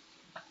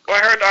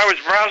 Well, I was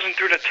browsing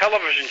through the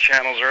television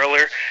channels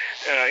earlier.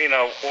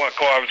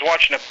 I was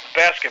watching a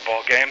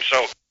basketball game,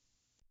 so.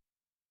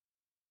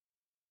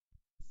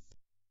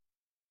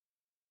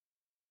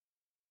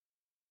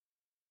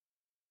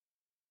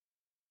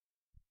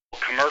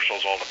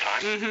 Commercials all the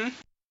time. Mm-hmm.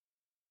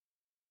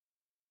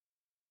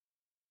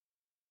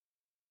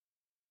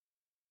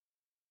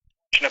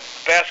 Watching a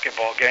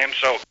basketball game,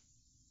 so.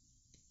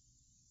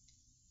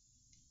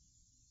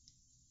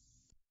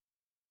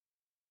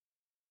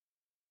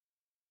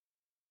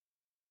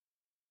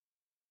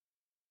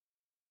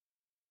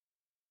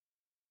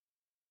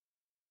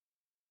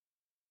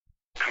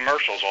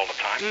 Commercials all the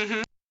time.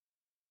 Mm-hmm.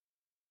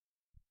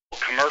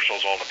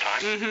 Commercials all the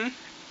time. Mm-hmm.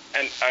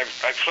 And I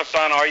flipped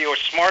on Are You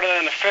Smarter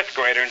Than a Fifth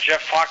Grader, and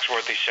Jeff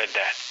Foxworthy said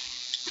that.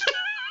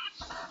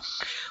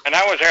 And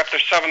that was after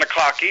 7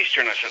 o'clock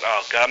Eastern. I said,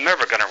 oh, God, I'm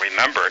never going to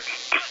remember it.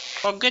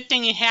 Well, good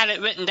thing you had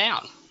it written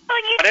down. Well,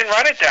 I didn't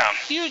write it down.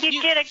 you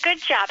did a good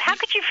job. How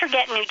could you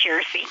forget New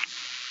Jersey?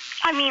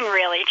 I mean,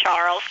 really,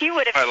 Charles. You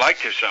would I like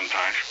to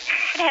sometimes.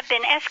 have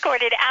been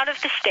escorted out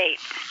of the state.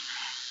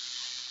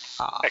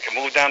 I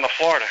can move down to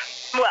Florida.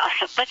 Well,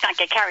 let's not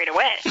get carried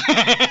away.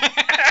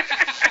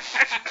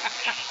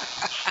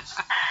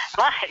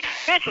 My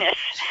goodness.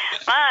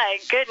 My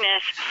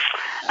goodness.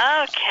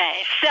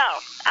 Okay, so,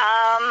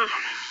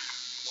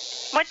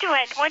 what do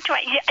I,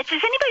 does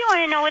anybody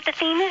want to know what the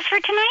theme is for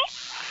tonight?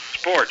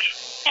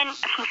 Sports. And,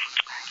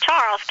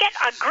 Charles, get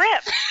a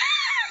grip.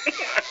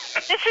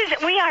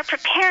 We are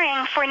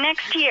preparing for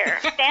next year.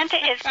 Santa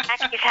is back.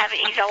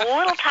 He's a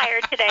little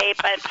tired today,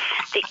 but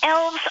the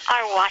elves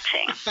are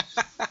watching.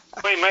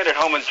 We made it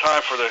home in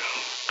time for the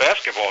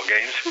basketball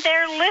games.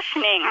 They're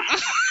listening.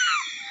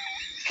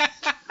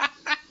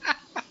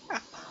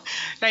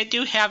 They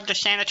do have the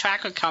Santa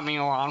tracker coming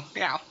along.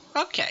 Yeah.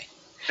 Okay.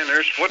 And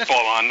there's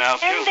football on now,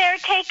 too. And they're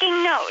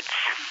taking notes.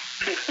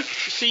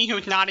 See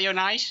who's naughty or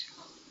nice?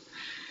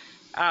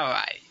 All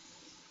right.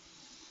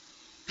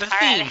 The All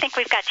right, theme. I think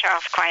we've got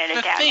Charles quieted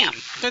The down theme. now.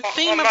 The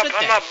theme I'm of the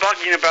day. not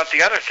bugging you about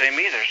the other theme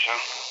either, so.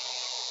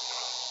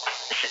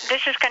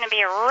 This is going to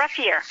be a rough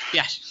year.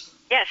 Yes.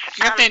 Yes.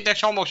 Good thing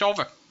that's almost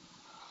over.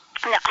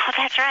 No, oh,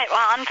 that's right.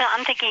 Well, I'm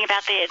thinking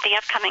about the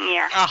upcoming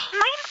year. Oh.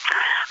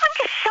 I'm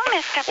just so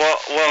messed up.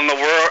 Well, in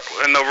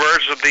the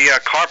words of the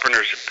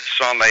Carpenters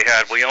song they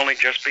had, we only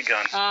just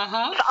begun.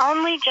 Uh-huh. It's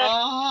only just.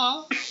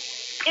 Uh-huh.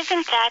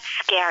 Isn't that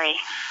scary?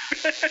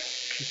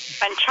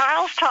 When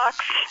Charles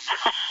talks,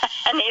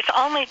 and he's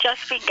only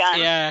just begun.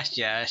 Yes.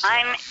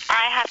 I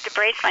have to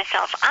brace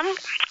myself. All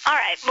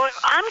right. Well,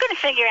 I'm going to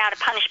figure out a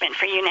punishment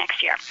for you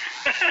next year.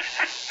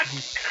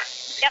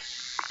 Yep,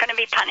 going to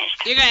be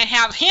punished. You're going to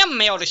have him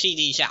mail the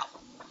CDs out.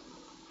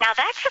 Now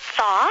that's a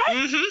thought.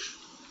 Mm-hmm.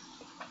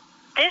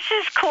 This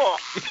is cool.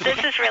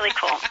 This is really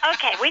cool.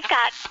 Okay, we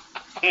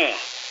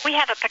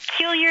have a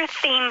peculiar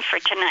theme for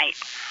tonight.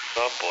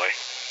 Oh boy.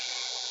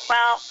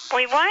 Well,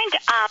 we wind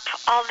up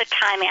all the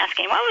time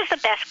asking, what was the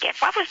best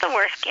gift? What was the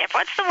worst gift?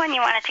 What's the one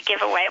you wanted to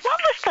give away? What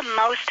was the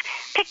most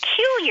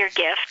peculiar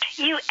gift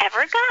you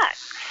ever got?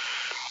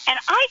 And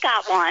I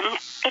got one.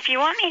 If you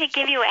want me to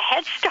give you a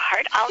head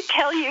start, I'll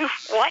tell you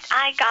what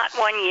I got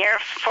one year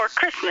for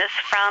Christmas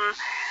from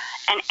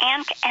an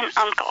aunt and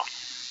uncle.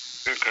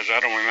 Because I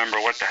don't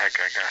remember what the heck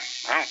I got.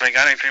 I don't think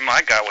anything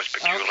I got was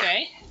peculiar.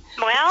 Okay.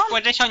 Well,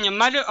 Was this on your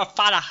mother or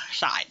father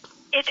side?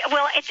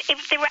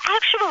 They were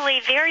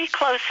actually very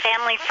close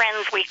family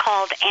friends we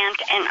called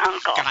aunt and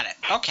uncle. Got it.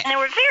 Okay. And they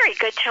were very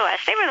good to us.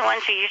 They were the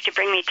ones who used to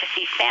bring me to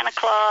see Santa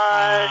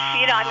Claus.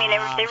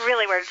 They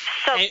really were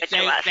so good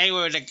to us.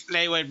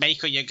 They were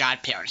basically your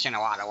godparents in a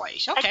lot of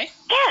ways. Okay.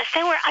 Yes,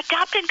 they were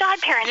adopted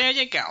godparents. There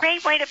you go.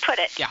 Great way to put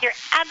it. Yeah. You're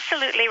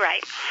absolutely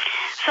right.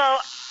 So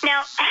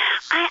now,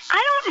 I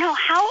don't know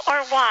how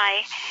or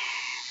why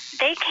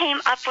they came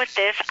up with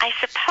this. I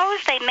suppose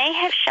they may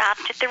have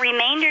shopped at the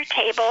remainder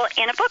table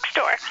in a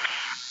bookstore,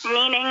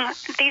 meaning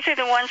these are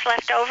the ones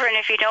left over, and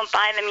if you don't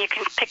buy them, you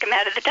can pick them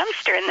out of the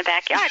dumpster in the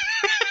backyard.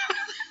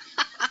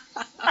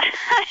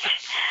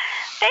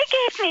 They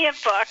gave me a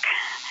book,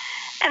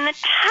 and the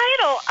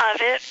title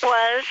of it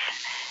was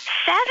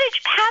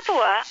Savage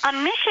Papua, a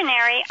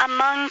Missionary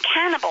Among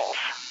Cannibals.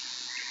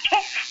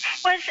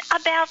 was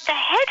about the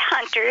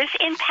headhunters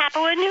in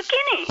Papua New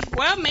Guinea.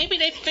 Well, maybe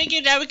they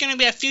figured that was going to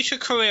be a future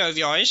career of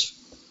yours.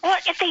 Well,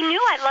 if they knew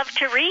I loved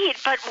to read,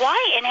 but why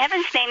in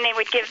heaven's name they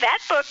would give that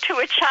book to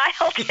a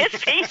child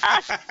is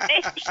beyond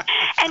me.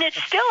 And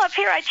it's still up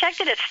here. I checked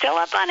it. It's still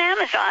up on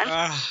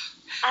Amazon.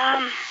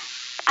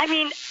 I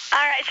mean, all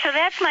right, so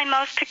that's my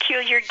most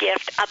peculiar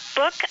gift, a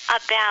book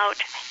about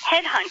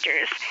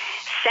headhunters,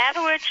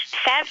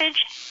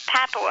 savage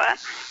Papua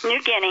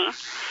New Guinea,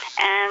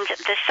 and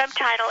the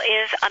subtitle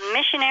is A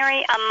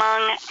Missionary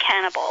Among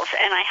Cannibals.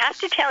 And I have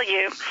to tell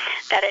you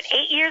that at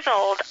 8 years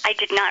old, I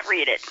did not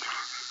read it.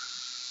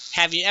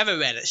 Have you ever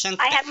read it?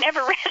 I have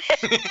never read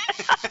it.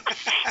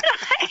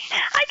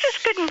 I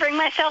just couldn't bring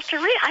myself to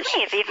read. I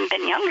may have even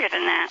been younger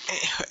than that.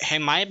 It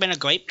might have been a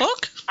great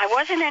book. I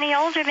wasn't any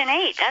older than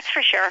 8, that's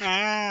for sure.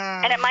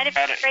 And it might have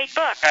been a great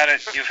book.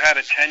 You've had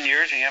it 10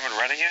 years and you haven't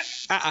read it yet?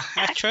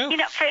 That's true. You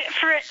know,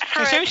 for an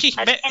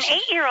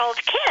 8-year-old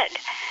kid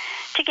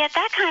to get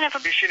that kind of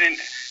a... She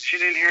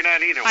didn't hear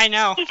that either. I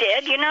know. He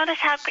did. You notice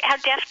how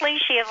deftly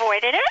she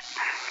avoided it?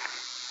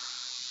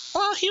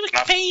 Well, he was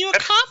paying you a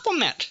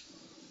compliment.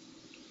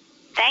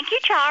 Thank you,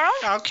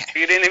 Charles. Okay.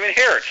 You didn't even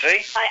hear it,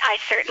 see? I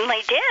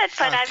certainly did,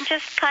 but I'm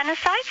just kind of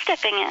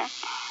sidestepping it.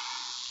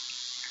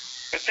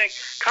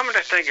 Coming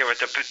to think of it,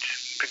 the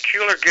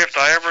peculiar gift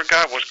I ever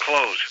got was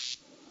clothes.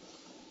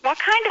 What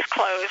kind of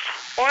clothes?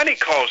 Well, any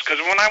clothes, because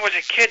when I was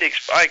a kid,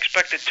 I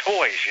expected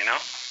toys, you know?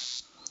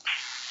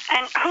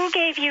 And who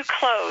gave you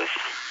clothes?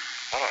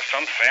 Oh,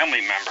 some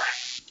family member.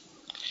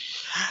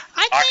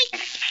 I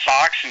think...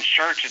 Socks and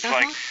shirts, it's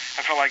like,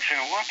 I feel like saying,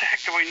 what the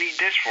heck do I need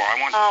this for? I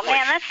want toys.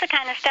 Man, that's the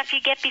kind of stuff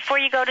you get before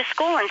you go to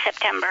school in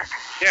September.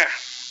 Yeah.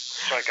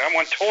 It's like, I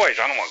want toys,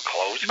 I don't want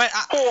clothes. But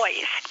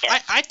toys.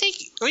 Yes. I think,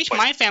 at least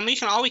my family, you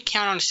can always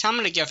count on some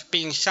of the gifts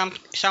being some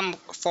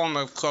form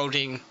of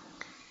clothing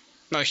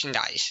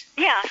merchandise.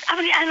 Yeah, I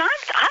mean, and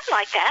I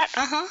like that.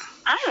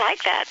 I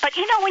like that. But,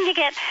 you know, when you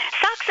get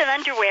socks and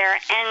underwear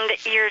and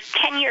you're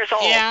 10 years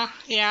old... Yeah,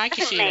 I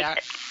can see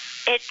that.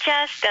 It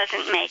just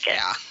doesn't make it.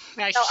 Yeah.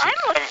 So I'm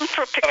looking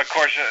for... But of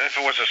course, if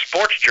it was a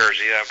sports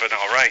jersey, that would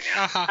have been all right.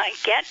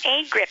 Get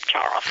a grip,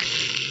 Charles.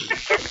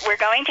 We're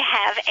going to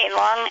have a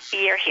long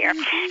year here.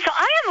 So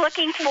I am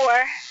looking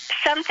for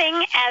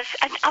something as...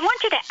 I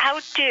want you to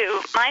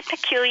outdo my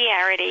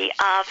peculiarity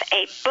of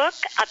a book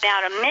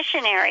about a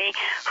missionary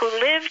who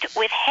lived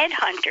with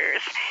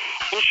headhunters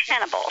and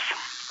cannibals.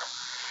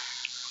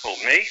 Oh,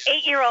 me?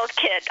 8-year-old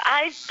kid.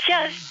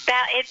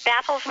 It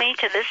baffles me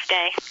to this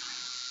day.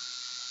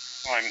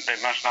 Well,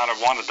 they must not have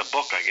wanted the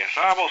book, I guess.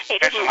 They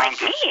didn't like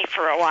me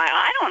for a while.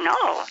 I don't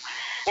know.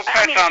 We'll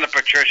pass it on to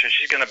Patricia.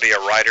 She's going to be a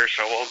writer,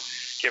 so we'll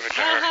give it to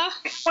her.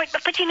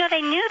 But you know,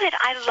 they knew that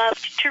I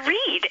loved to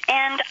read,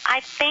 and I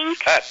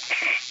think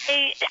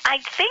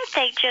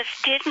they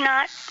just did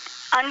not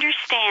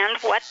understand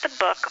what the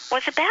book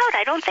was about.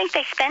 I don't think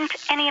they spent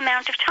any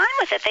amount of time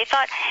with it. They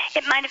thought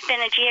it might have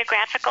been a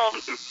geographical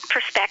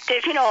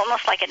perspective, you know,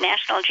 almost like a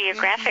National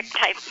Geographic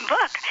type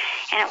book.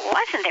 And it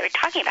wasn't. They were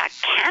talking about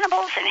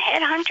cannibals and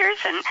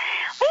headhunters and,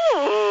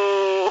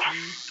 ooh.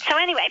 So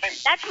anyway,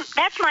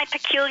 that's my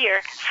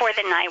peculiar for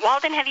the night.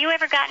 Walden, have you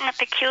ever gotten a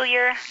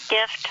peculiar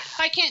gift?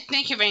 I can't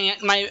think of any.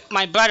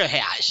 My brother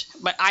has,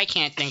 but I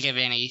can't think of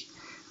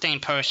anything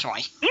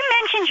personally. You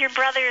mentioned your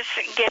brother's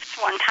gifts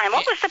one time.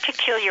 What was the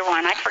peculiar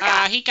one? I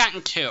forgot. He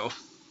gotten 2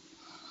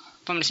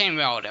 from the same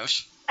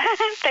relatives.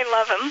 They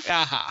love him.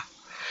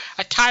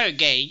 A tire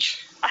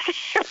gauge.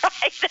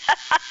 Right.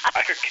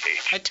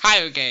 A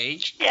tire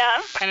gauge.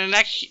 Yeah. And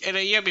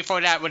the year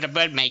before that was a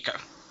bread maker.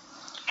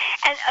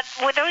 And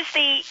were those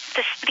the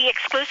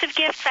exclusive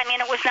gifts? I mean,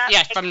 it was not.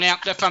 Yes, from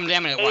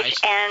them it was.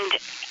 And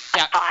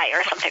a pie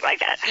or something like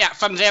that. Yeah,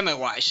 from them it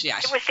was.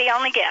 Yes. It was the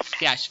only gift.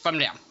 Yes, from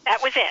them.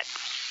 That was it.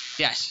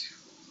 Yes.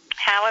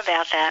 How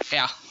about that?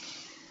 Yeah.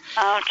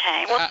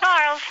 Okay. Well,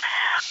 Charles,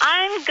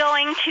 I'm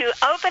going to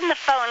open the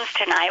phones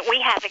tonight. We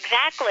have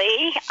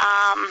exactly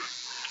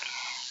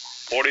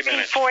 40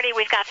 minutes.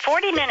 We've got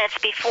 40 minutes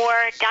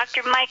before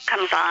Dr. Mike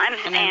comes on,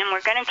 and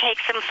we're going to take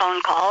some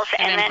phone calls.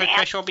 And then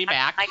Patricia will be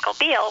back. Michael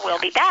Beale will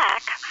be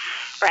back,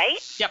 right?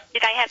 Yep.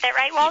 Did I have that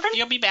right, Walden?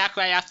 You'll be back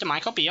right after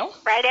Michael Beale.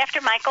 Right after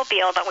Michael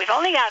Beale, but we've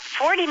only got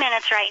 40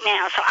 minutes right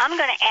now, so I'm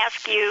going to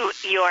ask you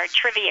your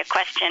trivia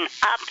question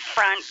up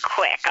front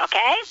quick,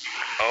 okay?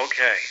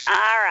 Okay.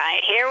 All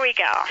right, here we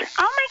go.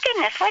 Oh, my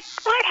goodness,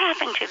 what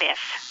happened to this?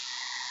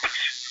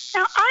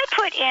 Now, I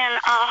put in a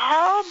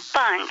whole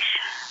bunch.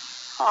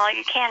 Well,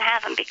 you can't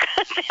have them because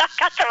I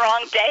got the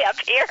wrong day up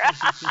here.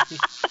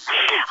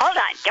 Hold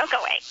on. Don't go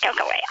away.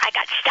 I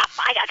got stuff.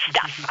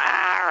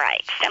 All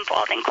right. Simple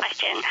Walden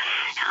question.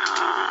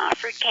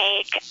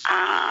 Fruitcake.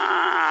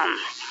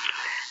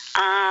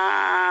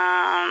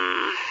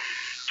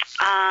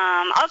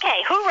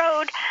 Okay. Who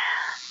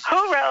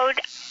rode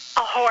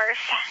a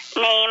horse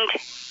named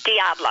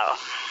Diablo?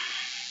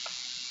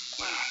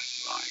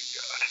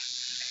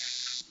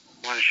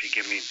 Why does she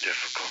give me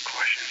difficult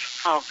questions?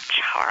 Oh,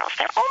 Charles,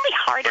 they're only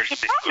hard if you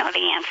don't know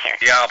the answer.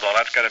 Diablo,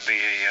 that's got to be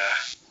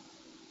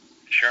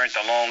Sure ain't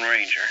the Lone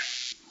Ranger.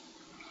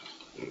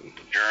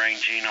 during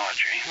Gene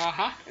Autry.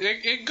 Uh-huh. You're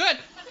good.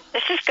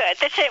 This is good.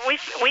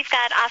 We've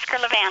got Oscar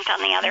Levant on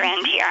the other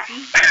end here.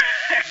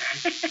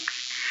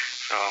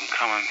 So I'm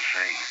coming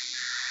through.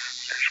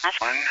 There's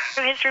one.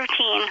 Through his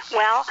routine.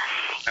 Well,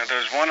 Now,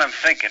 there's one I'm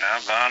thinking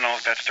of, but I don't know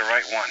if that's the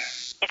right one.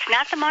 it's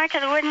not the March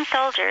of the Wooden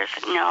Soldiers.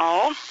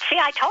 No. See,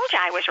 I told you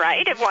I was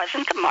right. It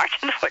wasn't the March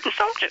of the Wooden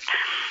Soldiers.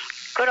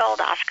 Good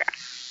old Oscar.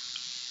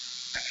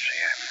 Let's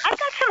see. I've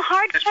got some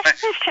hard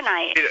questions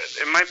tonight.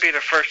 It might be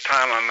the first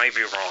time I may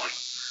be wrong.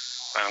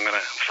 But I'm going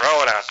to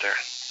throw it out there.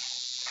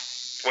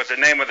 What the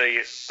name of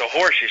the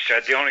horse you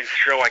said, the only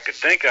show I could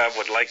think of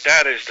would like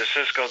that is the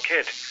Cisco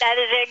Kid. That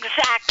is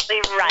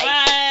exactly right.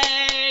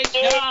 Right.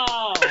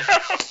 No.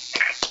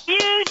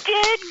 You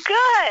did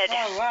good.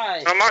 All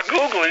right. I'm not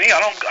Googling it.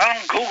 I don't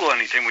Google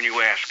anything when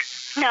you ask.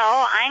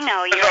 No, I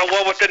know you.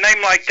 Well, with the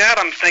name like that,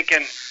 I'm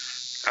thinking,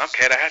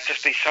 okay, that has to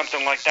be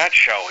something like that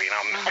show, you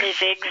know. That is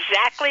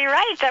exactly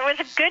right. That was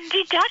a good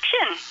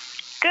deduction.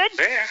 Good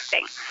Yeah.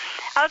 thing.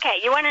 Okay,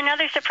 you want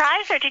another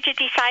surprise, or did you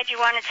decide you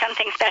wanted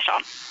something special?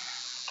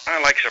 I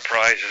like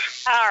surprises.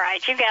 All right,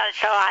 you got it.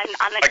 So I'm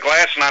on the. Like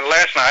last night,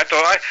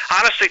 I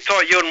honestly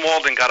thought you and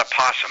Walden got a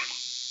possum.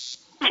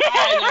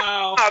 I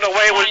know. Oh, the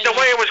way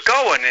it was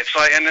going. It's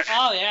like, and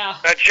Oh, yeah.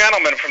 that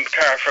gentleman from the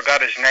car, I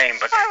forgot his name,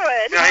 but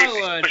Harwood. you know, he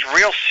Harwood. was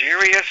real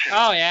serious. And,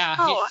 Oh, yeah.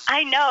 Oh,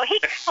 I know. He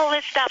can pull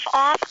this stuff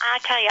off. I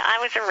tell you, I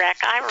was a wreck.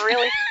 I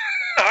really.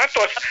 I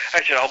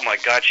said, oh my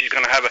God, she's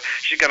gonna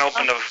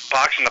open the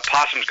box and the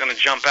possum's gonna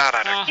jump out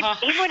at her. Uh-huh.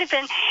 He would have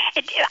been.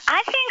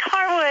 I think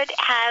Harwood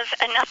has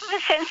enough of a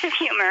sense of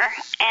humor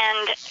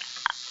and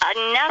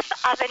enough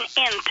of an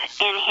imp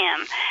in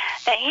him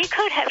that he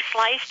could have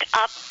sliced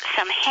up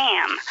some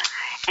ham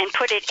and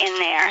put it in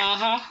there.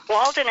 Uh-huh.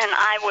 Walden and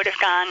I would have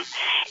gone, ew,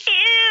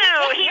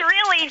 he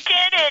really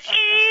did it.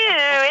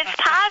 Ew, it's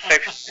possum.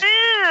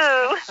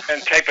 Ew.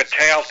 And tape a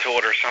tail to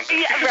it or something.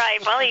 Yeah,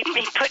 right. Well, he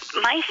put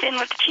mice in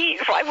with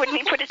cheese. Why wouldn't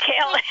he put a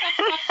tail in?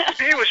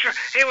 He was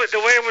the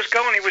way it was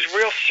going. He was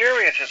real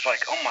serious. It's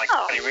like, oh my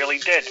God, he really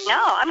did.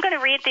 No, I'm going to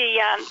read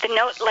the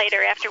note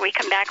later after we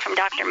come back from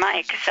Dr.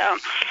 Mike. So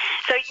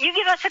you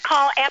give us a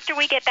call after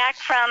we get back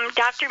from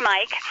Dr.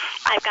 Mike.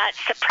 I've got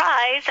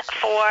surprise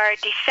for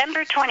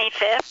December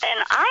 25th,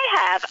 and I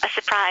have a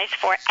surprise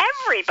for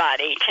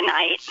everybody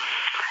tonight.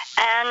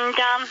 And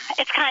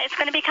it's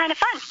going to be kind of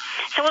fun.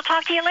 So we'll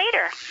talk to you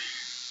later.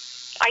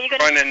 Are you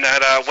going to? Running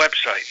that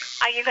website.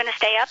 Are you going to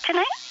stay up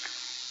tonight?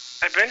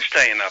 I've been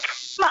staying up.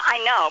 Well, I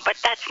know, but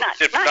that's not.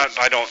 Just because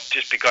I don't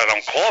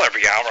call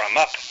every hour, I'm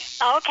up.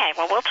 Okay,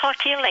 well, we'll talk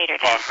to you later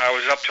then. Well, I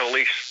was up till at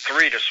least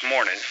 3 this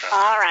morning. So.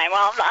 All right,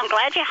 well, I'm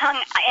glad you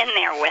hung in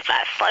there with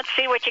us. Let's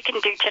see what you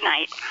can do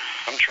tonight.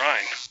 I'm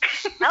trying.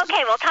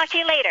 Okay, we'll talk to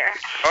you later.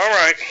 All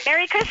right.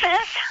 Merry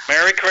Christmas.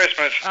 Merry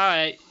Christmas. All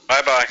right.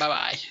 Bye-bye.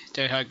 Bye-bye.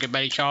 There's our good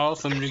buddy Charles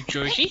from New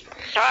Jersey.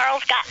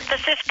 Charles got the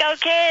Cisco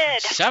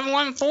Kid.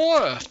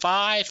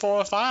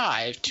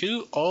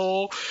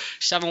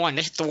 714-545-2071.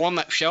 This is the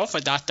warm-up show for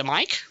Dr.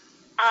 Mike.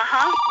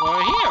 Uh-huh.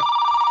 We're here.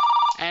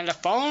 And the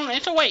phone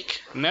is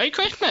awake. Merry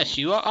Christmas.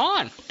 You are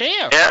on.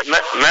 There. Yeah,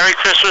 Merry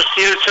Christmas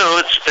to you,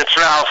 too. It's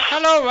Ralph.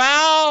 Hello,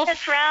 Ralph.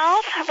 It's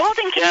Ralph.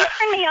 Walden, can you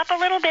turn me up a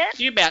little bit?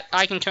 You bet.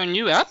 I can turn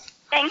you up.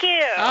 Thank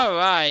you. All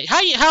right.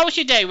 How was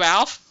your day,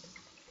 Ralph?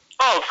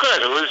 Oh,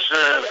 good. It was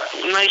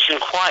nice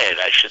and quiet,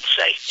 I should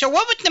say. So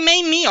what was the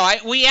main meal?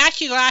 We asked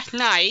you last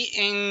night,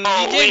 and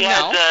you didn't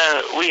know.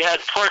 We had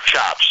pork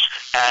chops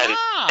and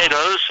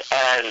potatoes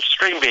and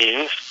string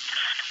beans.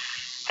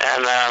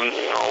 And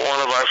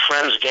one of our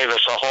friends gave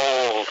us a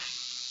whole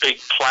big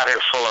platter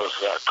full of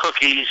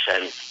cookies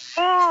and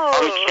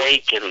plum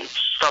cake and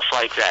stuff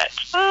like that.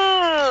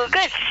 Ooh,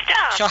 good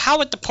stuff. So how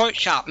was the pork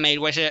chop made?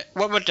 What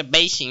was the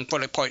basing for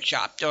the pork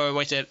chop, or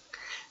was it?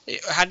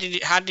 How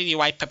did your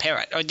wife prepare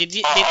it? Or did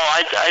you?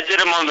 I did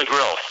them on the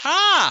grill.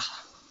 Ah,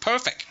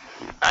 perfect.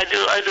 I do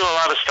a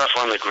lot of stuff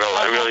on the grill.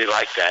 I really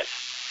like that.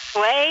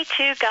 Way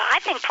to go. I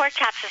think pork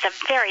chops is a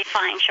very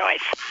fine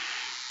choice.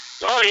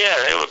 Oh yeah,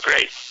 they were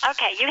great.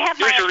 Okay, you have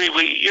usually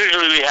we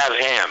have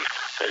ham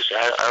because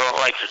I don't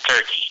like the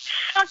turkey.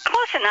 Well,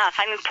 close enough.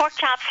 I mean, pork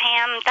chops,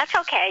 ham. That's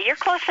okay. You're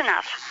close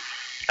enough.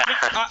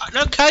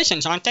 They're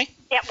cousins, aren't they?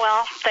 Yeah.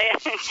 Well, they're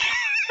some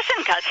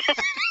cousins.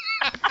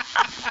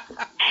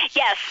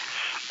 Yes,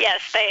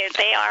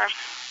 they are.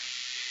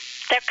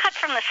 They're cut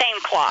from the same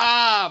cloth.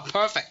 Ah,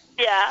 perfect.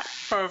 Yeah.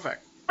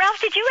 Perfect. Ralph,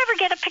 did you ever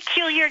get a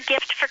peculiar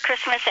gift for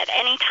Christmas at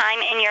any time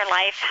in your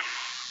life?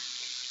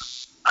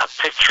 A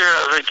picture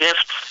of a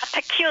gift? A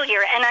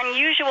peculiar, an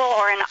unusual,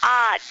 or an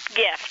odd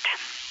gift.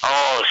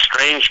 Oh, a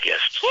strange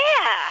gift.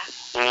 Yeah.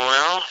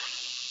 Well,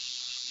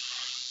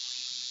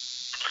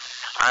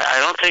 I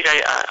don't think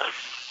I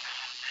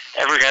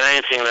ever got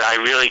anything that I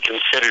really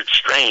considered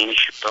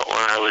strange. But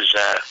when I was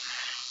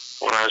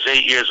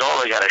 8 years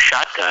old, I got a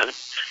shotgun,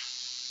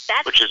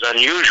 which is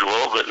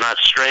unusual but not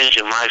strange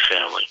in my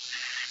family.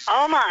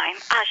 Oh my!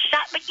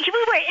 But you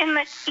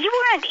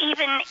weren't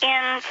even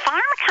in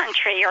farm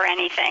country or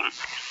anything.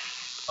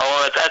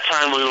 Oh, at that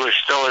time we were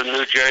still in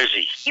New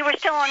Jersey. You were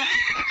still in the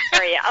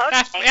area.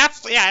 Okay.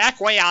 That's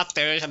way out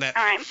there, isn't it?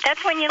 All right.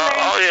 That's when you learned.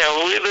 Yeah.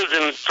 Well, we lived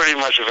in pretty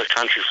much of a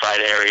countrified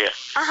area.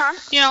 Uh-huh.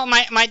 You know,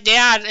 my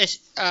dad is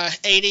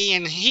 80,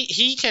 and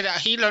he said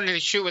he learned to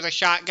shoot with a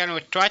shotgun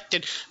with trust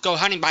and go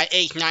hunting by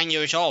 8, 9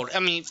 years old. I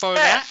mean, for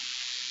that,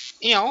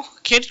 you know,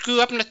 kids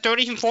grew up in the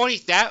 30s and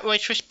 40s. That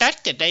was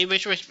respected. They were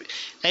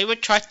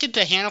trusted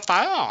to handle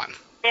firearms.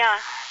 Yeah.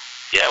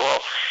 Yeah,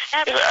 well,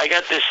 I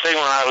got this thing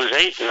when I was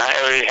 8, and I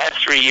already had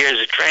 3 years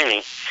of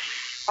training.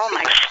 Oh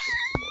my God.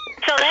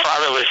 So my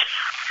father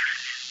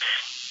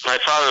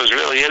was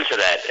really into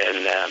that,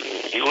 and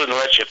he wouldn't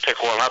let you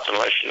pick one up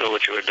unless you knew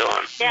what you were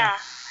doing. Yeah.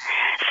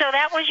 So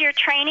that was your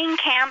training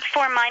camp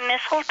for my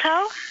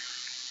mistletoe?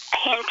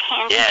 Hint,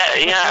 hint.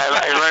 Yeah.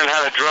 I learned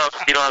how to draw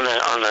feet on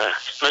the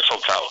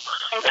mistletoe.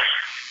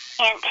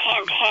 Hint,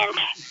 hint, hint.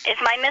 Is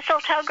my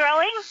mistletoe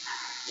growing?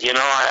 You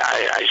know,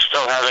 I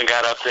still haven't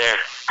got up there.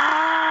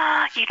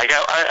 I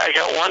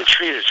got one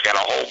tree that's got a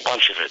whole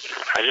bunch of it.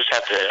 I just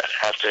have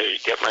to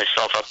get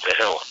myself up the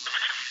hill.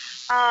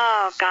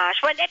 Oh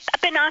gosh, what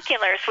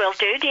binoculars will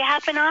do? Do you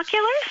have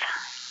binoculars?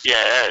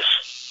 Yes.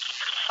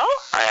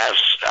 Oh. I have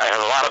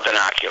a lot of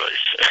binoculars.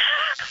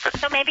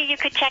 So maybe you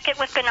could check it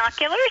with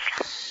binoculars?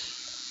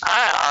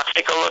 I'll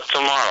take a look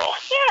tomorrow.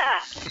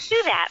 Yeah,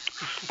 do that.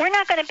 We're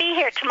not going to be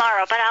here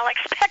tomorrow, but I'll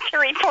expect a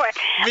report.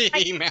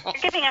 Email.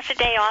 You're giving us a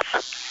day off.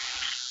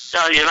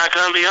 No, you're not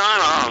going to be on?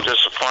 Oh, I'm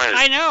disappointed.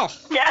 I know.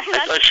 Yeah,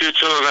 I thought you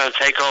two were going to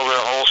take over the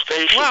whole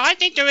station. Well, I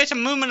think there is a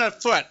movement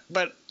afoot,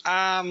 but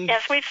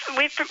yes,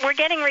 we're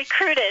getting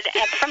recruited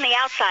from the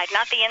outside,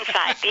 not the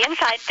inside. The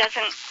inside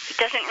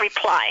doesn't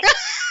reply.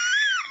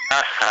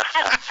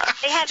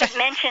 They haven't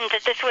mentioned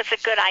that this was a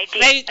good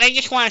idea. They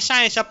just want to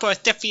sign us up for a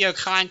 50-year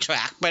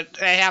contract, but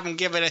they haven't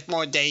given us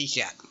more days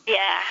yet.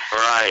 Yeah.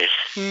 Right.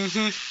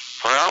 Mm-hmm.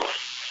 Well,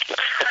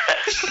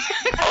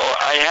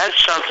 I had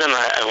something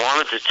I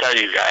wanted to tell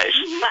you guys.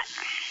 What?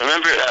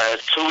 Remember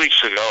 2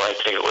 weeks ago, I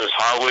think it was,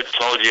 Harwood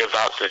told you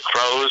about the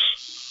crows?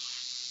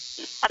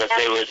 That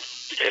they would,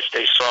 if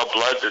they saw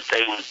blood, that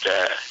they would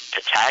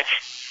attack?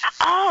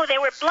 Oh, they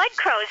were blood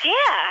crows,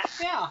 yeah.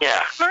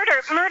 Yeah.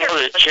 Murder. Well,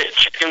 the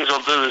chickens will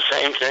do the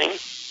same thing.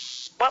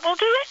 What will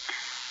do it?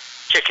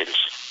 Chickens.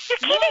 You're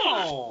kidding.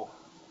 No.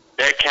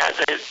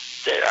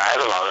 I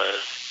don't know, the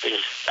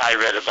things I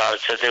read about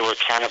it said they were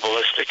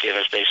cannibalistic, and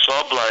if they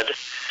saw blood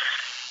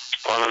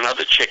on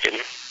another chicken,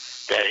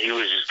 that he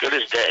was as good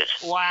as dead.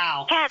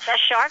 Wow. Cats, a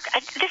shark?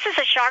 This is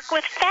a shark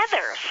with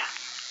feathers.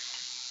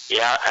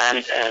 Yeah,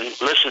 and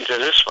listen to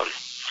this one.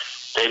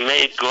 They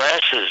made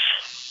glasses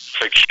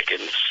for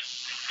chickens,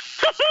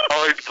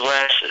 colored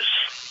glasses,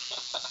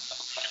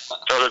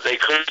 so that they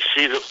couldn't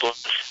see the blood.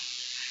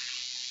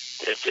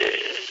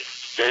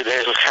 They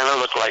kind of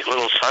look like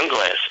little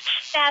sunglasses.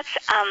 That's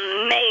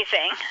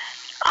amazing.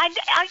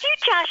 Are you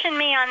joshing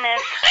me on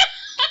this?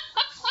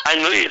 I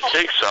knew you'd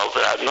think so,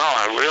 but no,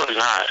 I'm really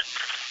not.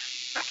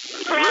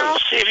 Well,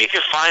 See if you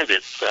can find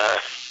it. You're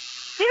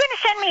going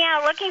to send me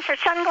out looking for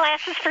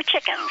sunglasses for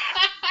chickens.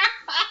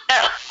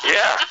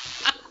 Yeah.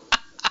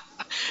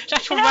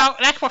 That's what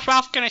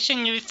Ralph's going to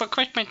send you for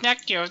Christmas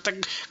next year,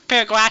 the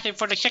pair of glasses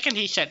for the chicken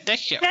he said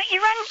this year. Now,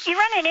 you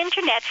run an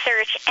internet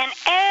search, and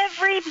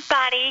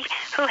everybody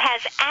who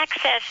has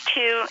access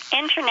to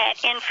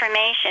internet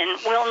information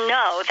will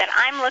know that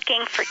I'm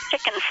looking for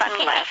chicken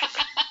sunglasses.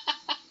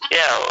 Yeah,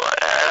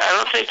 I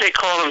don't think they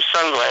call them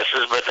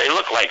sunglasses, but they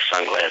look like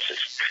sunglasses.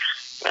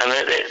 And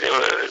they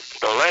were,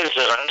 the lens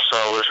that I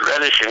saw was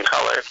reddish in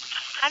color.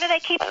 How do they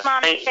keep them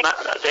on the chicken?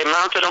 They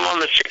mounted them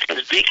on the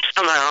chicken's beak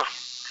somehow.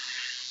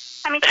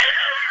 I mean,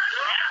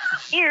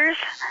 ears?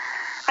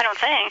 I don't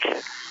think.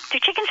 Do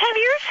chickens have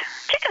ears?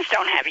 Chickens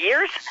don't have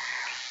ears.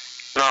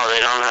 No,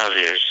 they don't have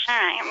ears. All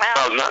right,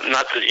 well.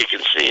 Not that you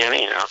can see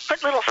anyhow. For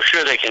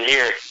sure they can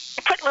hear.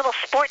 They put little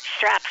sports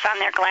straps on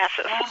their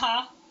glasses.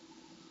 Uh-huh.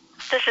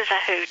 This is a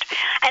hoot.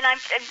 And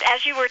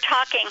as you were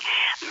talking,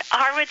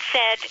 Harwood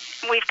said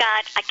we've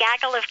got a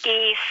gaggle of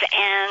geese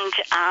and,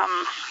 a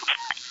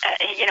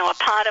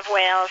pod of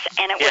whales,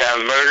 and it was a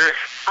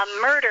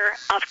murder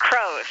of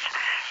crows.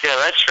 Yeah,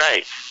 that's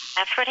right.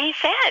 That's what he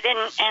said,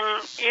 and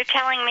you're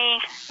telling me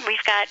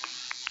we've got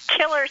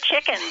killer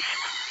chickens.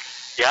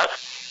 Yep,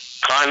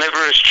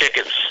 carnivorous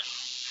chickens,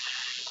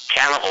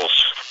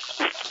 cannibals.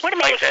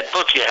 Like that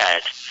book you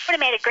had. Would have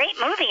made a great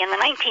movie in the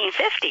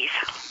 1950s.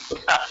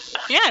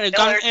 Yeah,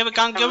 it would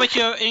gone good with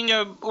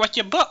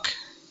your book.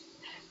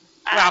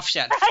 Ralph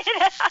said.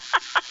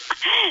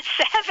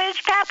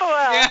 Savage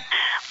Papua,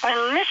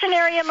 a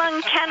missionary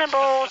among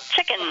cannibal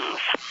chickens.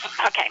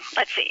 Okay,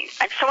 let's see.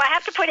 So I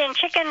have to put in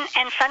chicken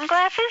and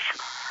sunglasses?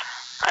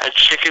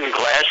 Chicken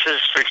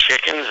glasses for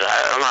chickens?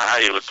 I don't know how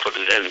you would put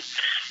it in.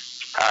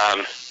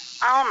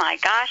 Oh my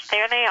gosh,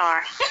 there they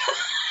are.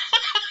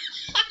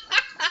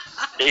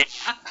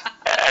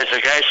 As the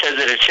guy said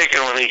to the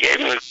chicken when he gave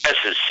him the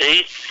glasses,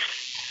 see?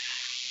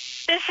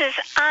 This is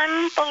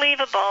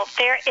unbelievable.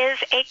 There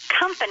is a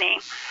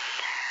company.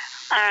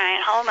 All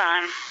right, hold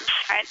on.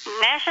 All right,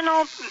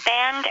 National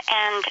Band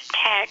and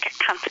Tag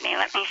Company.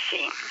 Let me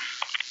see.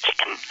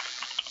 chicken.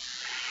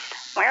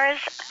 Where is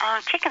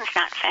chicken's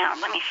not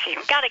found? Let me see.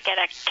 We've got to get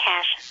a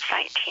cache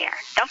site here.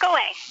 Don't go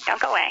away. Don't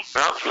go away.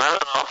 No,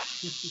 not at all.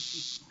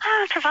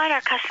 Provide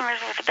our customers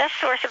with the best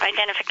source of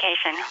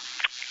identification.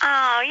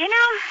 Oh, you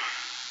know,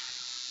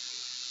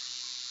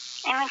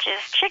 images.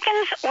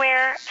 Chickens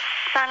wear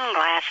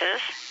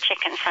sunglasses.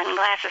 Chicken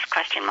sunglasses,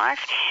 question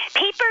marks.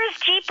 Peepers,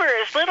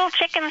 jeepers, little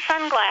chicken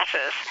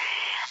sunglasses.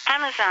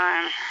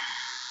 Amazon.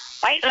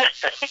 White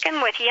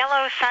chicken with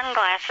yellow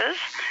sunglasses.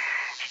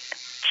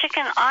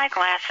 Chicken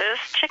eyeglasses,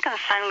 chicken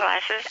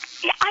sunglasses.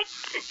 Yeah,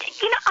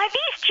 are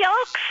these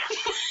jokes?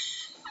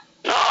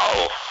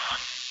 No.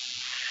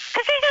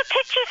 Because they got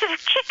pictures of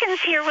chickens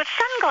here with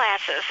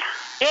sunglasses.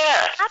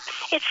 Yeah.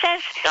 It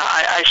says...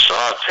 I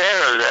saw a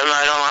pair of them.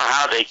 I don't know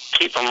how they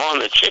keep them on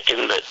the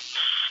chicken, but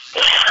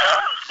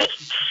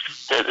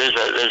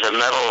there's a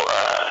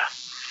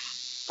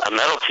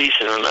metal piece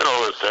in the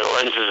middle that the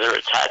lenses are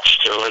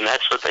attached to, and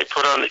that's what they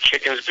put on the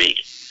chicken's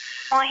beak.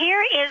 Well,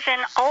 here is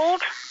an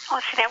old... Oh,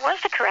 see, that was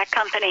the correct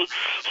company.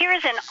 Here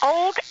is an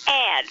old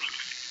ad.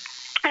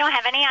 I don't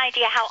have any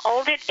idea how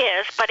old it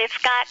is, but it's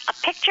got a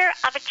picture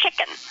of a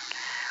chicken.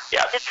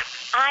 Yeah. It's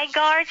eye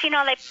guards,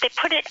 they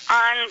put it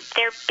on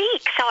their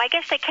beak, so I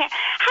guess they can't.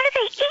 How do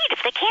they eat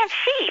if they can't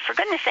see? For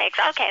goodness sakes.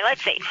 Okay,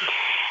 let's see.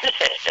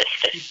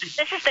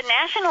 This is the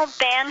National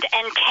Band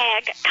and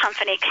Tag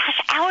Company.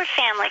 Gosh, our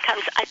family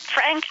comes.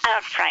 Frank,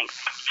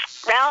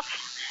 Ralph,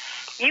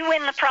 you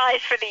win the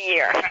prize for the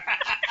year.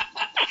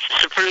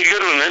 It's a pretty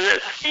good one, isn't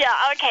it?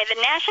 Yeah, okay.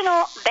 The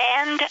National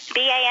Band,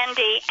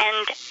 B-A-N-D,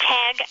 and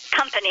Tag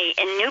Company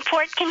in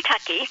Newport,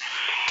 Kentucky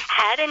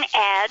had an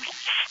ad,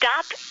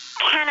 Stop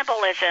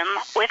Cannibalism,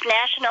 with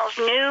National's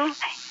new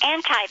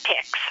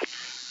anti-picks.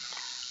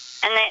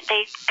 And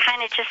they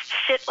kind of just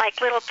sit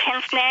like little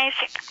pince nez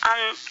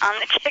on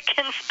the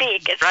chicken's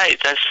beak. Right,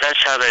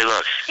 that's how they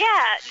look.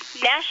 Yeah,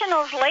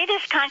 National's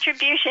latest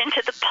contribution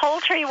to the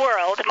poultry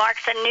world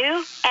marks a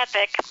new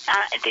epic.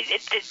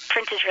 The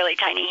print is really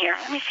tiny here.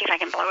 Let me see if I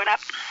can blow it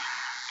up.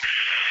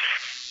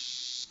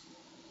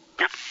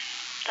 No,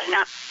 does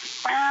not.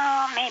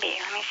 Well, maybe.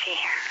 Let me see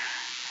here.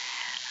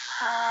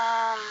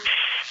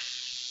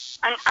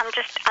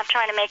 I'm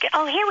trying to make it.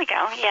 Oh, here we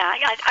go. Yeah,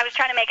 I was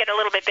trying to make it a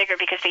little bit bigger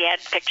because the ad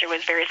picture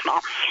was very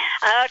small.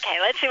 Okay,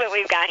 let's see what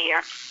we've got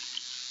here.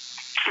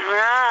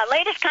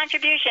 Latest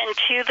contribution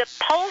to the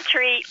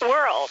poultry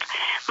world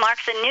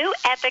marks a new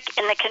epoch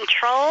in the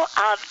control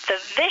of the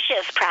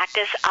vicious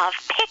practice of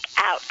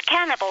pick-out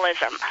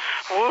cannibalism.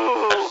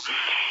 Ooh.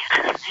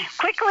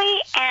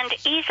 Quickly and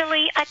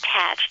easily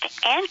attached,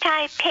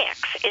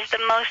 anti-picks is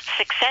the most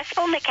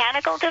successful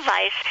mechanical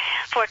device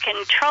for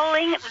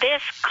controlling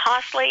this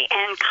costly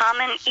and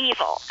common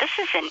evil. This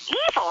is an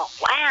evil.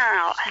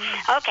 Wow.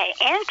 Okay,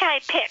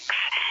 anti-picks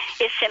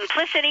is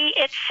simplicity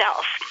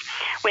itself.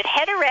 With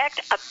head erect,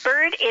 a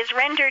bird is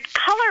rendered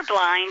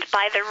colorblind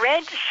by the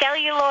red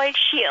celluloid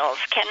shields,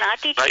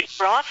 cannot detect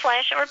raw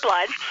flesh or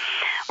blood.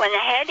 When the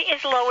head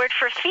is lowered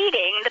for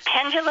feeding, the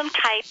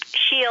pendulum-type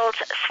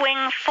shields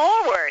swing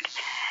forward.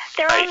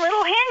 They're on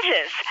little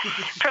hinges.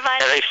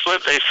 They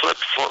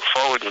flip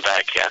forward and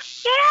back, yeah.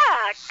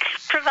 Yeah,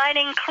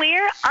 providing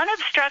clear,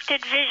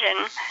 unobstructed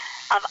vision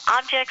of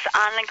objects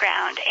on the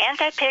ground.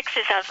 Anti-picks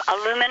is of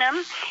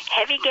aluminum,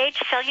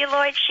 heavy-gauge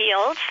celluloid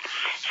shields,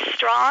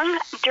 strong,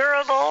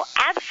 durable,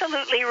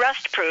 absolutely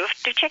rust-proof.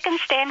 Do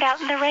chickens stand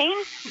out in the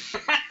rain?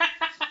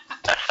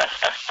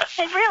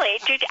 Really,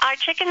 are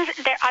chickens,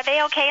 are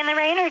they okay in the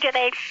rain, or do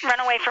they run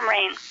away from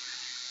rain?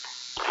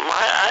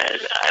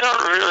 I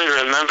don't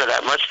really remember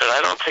that much, but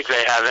I don't think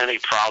they have any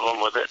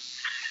problem with it.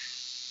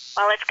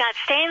 Well, it's got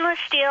stainless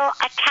steel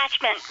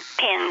attachment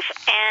pins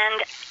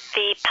and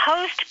the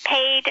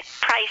post-paid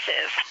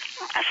prices.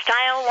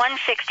 Style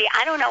 160.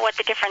 I don't know what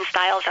the different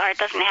styles are. It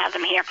doesn't have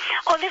them here.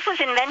 Oh, this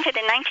was invented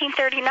in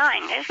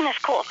 1939. Isn't this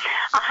cool?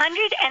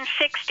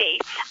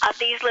 160 of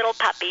these little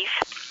puppies.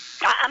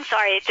 I'm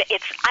sorry,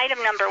 it's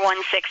item number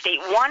 160.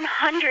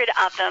 100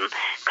 of them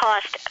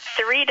cost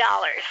 $3.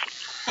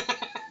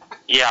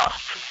 Yeah,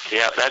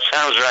 that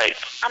sounds right.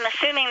 I'm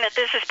assuming that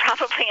this is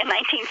probably a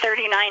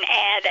 1939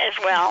 ad as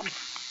well.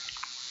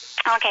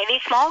 Okay,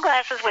 these small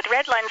glasses with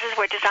red lenses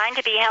were designed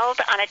to be held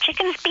on a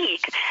chicken's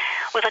beak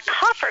with a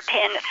coffer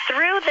pin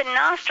through the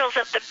nostrils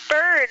of the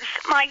birds.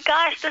 My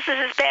gosh, this is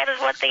as bad as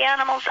what the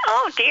animals...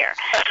 Oh, dear.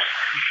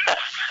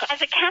 As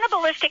a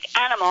cannibalistic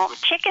animal,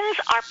 chickens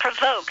are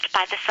provoked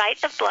by the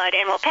sight of blood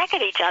and will peck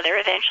at each other,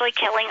 eventually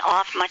killing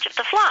off much of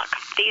the flock.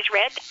 These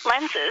red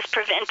lenses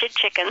prevented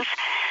chickens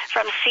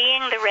from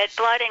seeing the red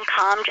blood and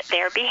calmed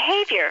their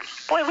behavior.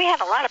 Boy, we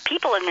have a lot of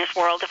people in this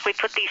world if we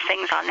put these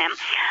things on them.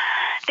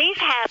 These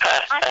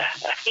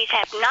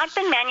have not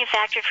been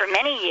manufactured for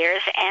many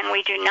years, and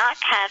we do not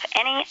have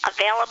any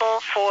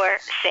available for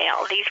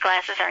sale. These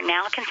glasses are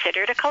now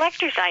considered a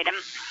collector's item.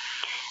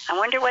 I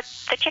wonder what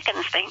the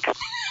chickens think.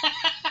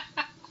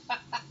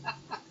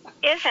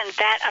 Isn't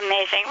that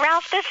amazing?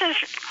 Ralph, this is...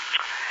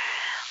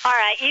 All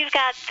right, you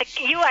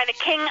are the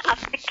king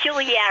of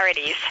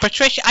peculiarities.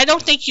 Patricia, I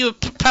don't think you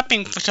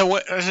prepping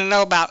to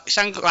know about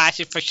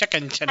sunglasses for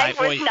chicken tonight.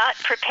 I was not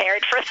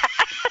prepared for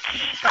that.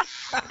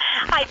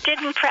 I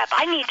didn't prep.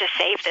 I need to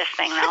save this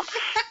thing, though.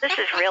 This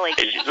is really...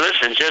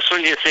 Listen, just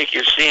when you think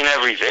you've seen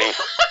everything,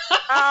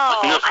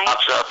 new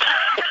pops up.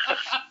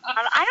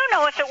 I don't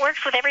know if it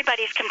works with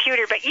everybody's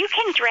computer, but you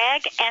can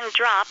drag and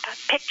drop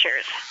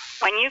pictures.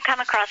 When you come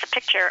across a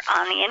picture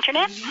on the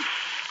internet,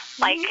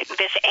 like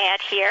this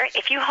ad here,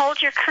 if you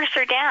hold your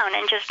cursor down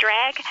and just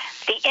drag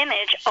the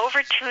image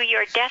over to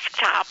your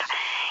desktop,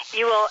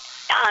 you will,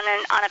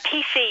 on a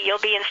PC, you'll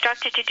be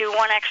instructed to do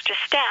one extra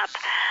step.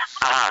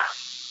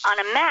 On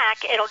a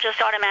Mac, it'll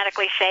just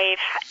automatically save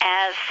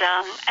as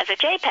a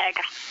JPEG.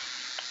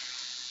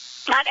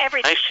 Not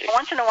everything.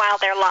 Once in a while,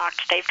 they're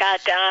locked. They've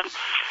got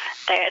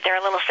they're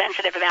a little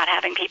sensitive about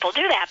having people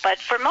do that. But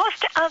for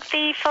most of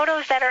the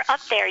photos that are up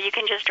there, you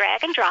can just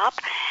drag and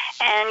drop,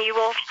 and you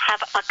will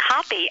have a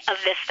copy of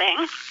this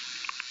thing.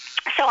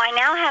 So I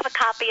now have a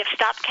copy of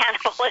Stop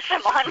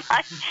Cannibalism on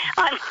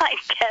my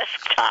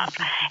desktop.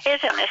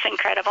 Isn't this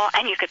incredible?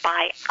 And you could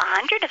buy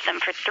 100 of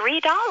them for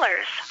 $3.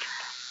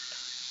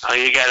 Oh,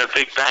 you got a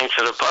big bang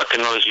for the buck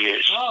in those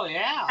years. Oh,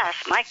 yeah. Yes,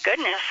 my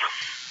goodness.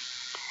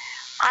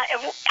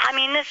 I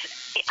mean,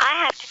 I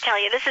have to tell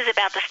you, this is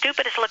about the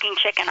stupidest looking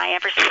chicken I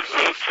ever seen.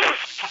 It's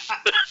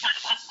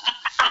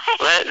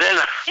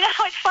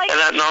like...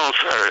 They're not known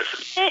for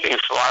being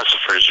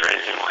philosophers or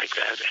anything like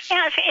that.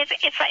 Yeah,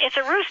 it's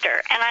a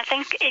rooster, and I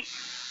think it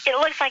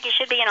looks like you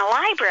should be in a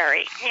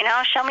library. You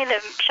know, show me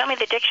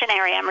the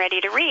dictionary. I'm ready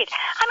to read.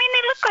 I mean,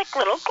 they look like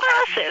little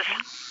glasses.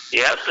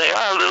 Yep, they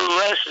are little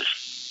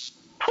glasses.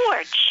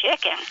 Poor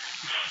chicken.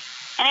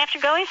 And after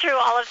going through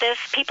all of this,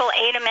 people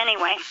ate them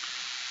anyway.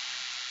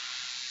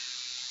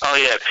 Oh,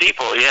 yeah,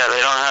 people. Yeah,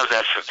 they don't have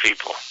that for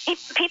people.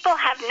 People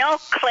have no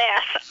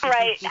class,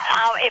 right?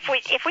 If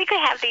we could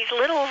have these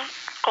little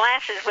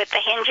glasses with the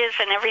hinges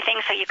and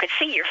everything so you could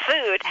see your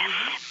food,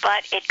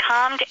 but it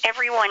calmed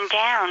everyone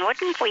down,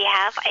 wouldn't we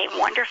have a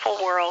wonderful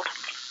world?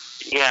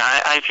 Yeah,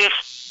 I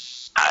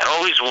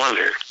always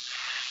wonder,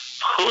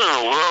 who in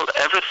the world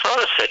ever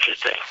thought of such a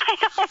thing? I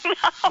don't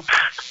know.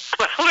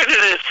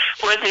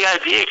 Where did the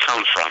idea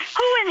come from?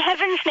 Who in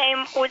heaven's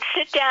name would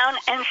sit down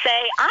and say,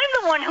 I'm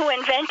the one who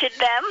invented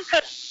them?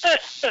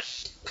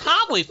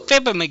 Probably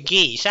Fibber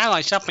McGee. Sounds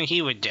like something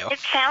he would do. It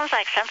sounds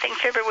like something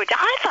Fibber would do.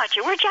 I thought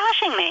you were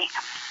joshing me.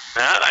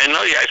 I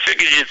know you. I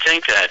figured you'd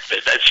think that,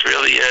 but that's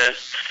really,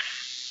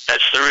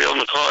 that's the real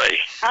McCoy.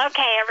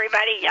 Okay,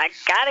 everybody, you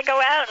gotta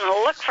go out and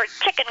look for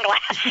chicken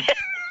glasses.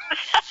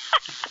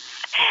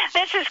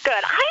 This is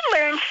good. I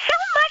learned so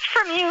much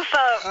from you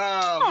folks.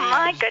 Oh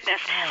my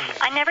goodness.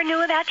 I never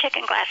knew about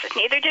chicken glasses.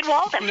 Neither did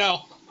Walden.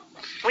 No.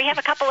 We have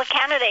a couple of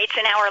candidates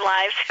in our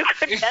lives who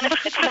could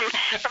benefit from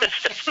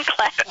chicken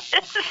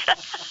glasses.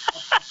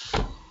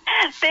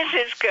 This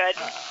is good.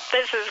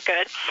 This is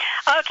good.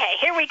 Okay,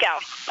 here we go.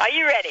 Are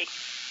you ready?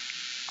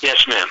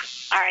 Yes, ma'am.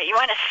 All right. You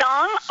want a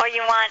song or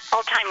you want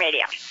old-time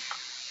radio?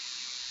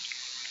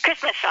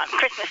 Christmas song,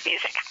 Christmas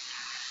music.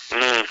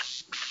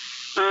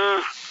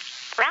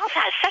 Ralph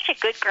has such a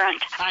good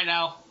grunt. I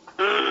know.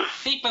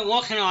 He's been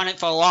working on it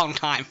for a long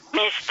time.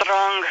 He's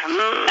strong.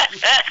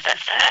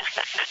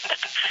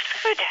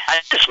 Good.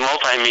 It's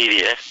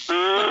multimedia.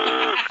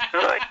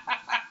 Good.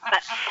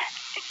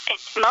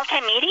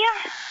 Multimedia?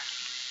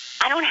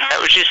 I don't have... Is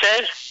that what you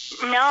said?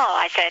 No,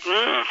 I said,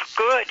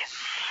 good.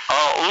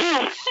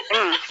 Oh,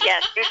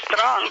 Yes, you're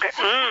strong.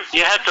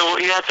 You have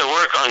to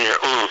work on your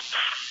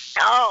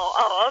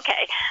Oh,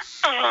 okay.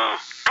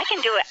 I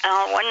can do it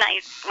one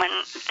night when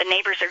the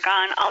neighbors are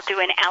gone. I'll do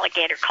an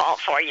alligator call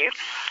for you.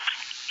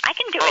 I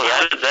can do it.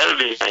 Oh, that'd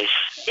be nice.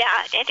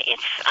 Yeah,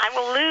 it's. I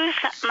will lose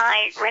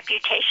my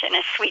reputation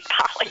as Sweet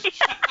Polly.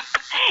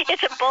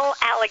 It's a bull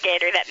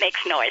alligator that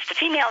makes noise. The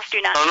females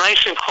do not. Oh,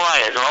 nice and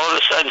quiet. And all of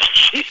a sudden,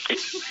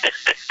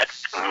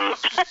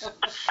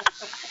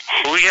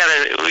 we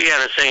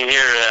got a thing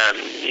here.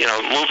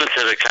 Moving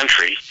to the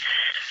country.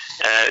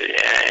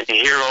 And you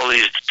hear all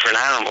these different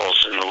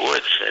animals in the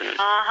woods, and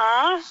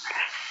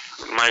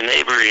my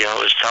neighbor,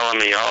 was telling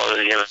me,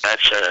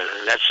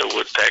 that's a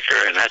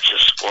woodpecker, and that's a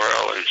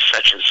squirrel, and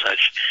such,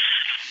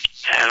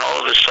 and all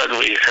of a sudden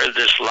we heard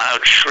this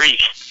loud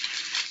shriek,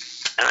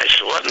 and I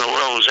said, what in the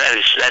world was that?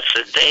 He said, that's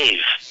a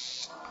Dave.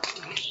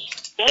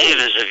 Dave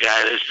is a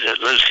guy that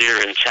lives here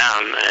in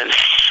town, and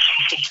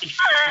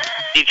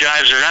he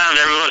drives around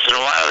every once in a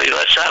while, he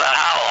lets out a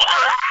howl.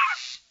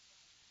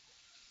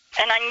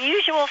 An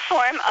unusual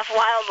form of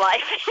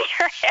wildlife in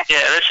your area.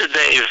 Yeah, that's a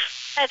Dave.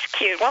 That's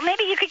cute. Well,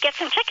 maybe you could get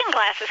some chicken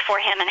glasses for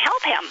him and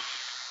help him.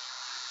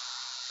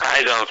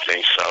 I don't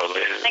think so.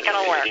 I think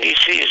it'll work. He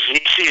sees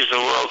the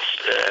world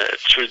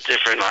through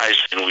different eyes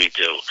than we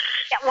do.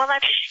 Yeah, well,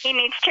 he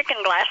needs chicken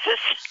glasses.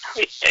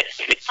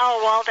 Oh,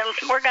 Walden,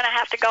 we're going to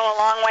have to go a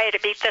long way to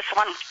beat this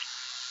one.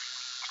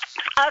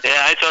 Okay.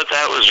 Yeah, I thought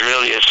that was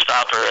really a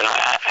stopper, and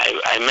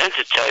I meant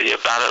to tell you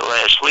about it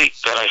last week,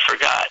 but I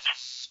forgot.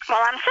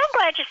 Well, I'm so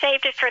glad you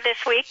saved it for this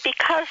week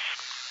because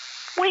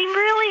we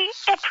really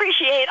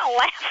appreciate a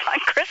laugh on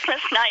Christmas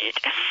night.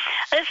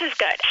 This is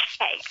good.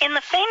 Okay, in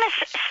the famous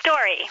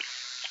story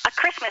A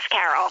Christmas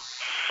Carol.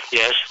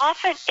 Yes.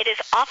 It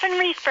is often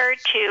referred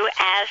to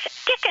as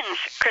Dickens'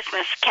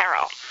 Christmas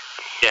Carol.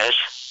 Yes.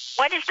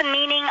 What is the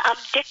meaning of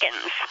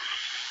Dickens?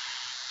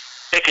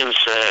 Dickens,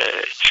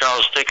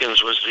 Charles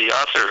Dickens was the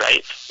author,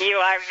 right? You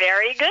are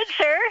very good,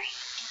 sir.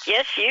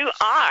 Yes, you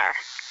are.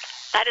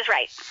 That is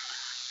right.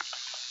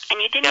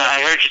 And you didn't... Yeah,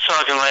 I heard you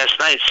talking last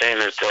night saying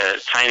that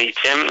Tiny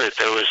Tim, that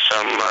there was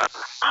some...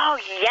 Oh,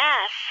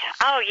 yes.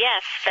 Oh,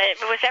 yes.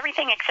 It was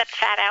everything except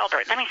Fat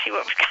Albert. Let me see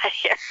what we've got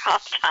here.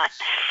 Hold on.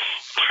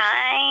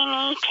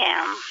 Tiny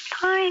Tim.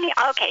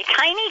 Okay,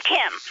 Tiny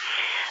Tim.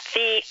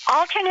 The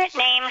alternate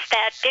names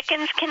that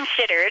Dickens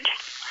considered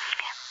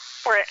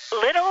were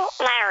Little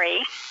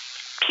Larry,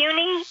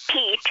 Puny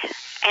Pete,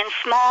 and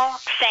Small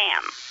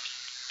Sam.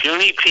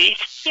 Puny Pete?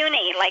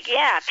 Puny, like,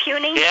 yeah,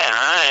 puny. Yeah,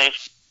 all right.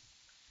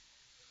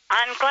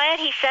 I'm glad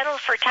he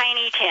settled for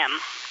Tiny Tim.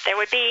 There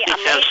would be a...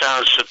 That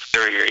sounds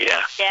superior,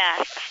 yeah.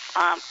 Yeah,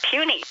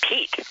 Puny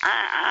Pete.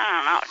 I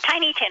don't know.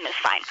 Tiny Tim is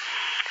fine.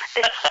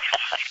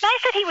 It's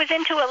nice that he was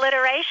into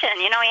alliteration.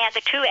 You know, he had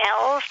the 2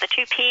 L's, the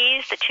 2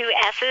 P's, the 2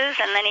 S's,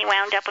 and then he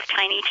wound up with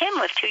Tiny Tim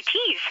with 2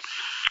 T's.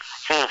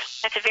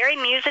 That's a very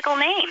musical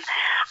name.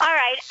 All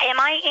right, am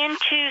I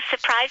into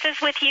surprises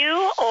with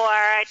you,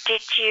 or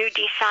did you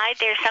decide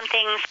there's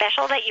something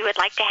special that you would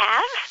like to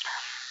have?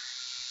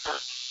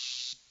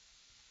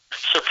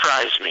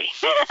 Surprise me.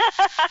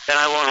 Then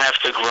I won't have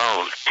to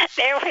groan.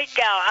 There we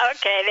go.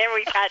 Okay, there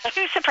we got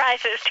 2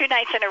 surprises 2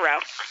 nights in a row.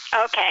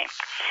 Okay.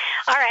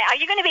 All right, are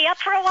you going to be up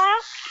for a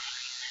while?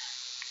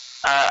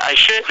 I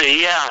should be,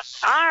 yeah.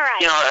 All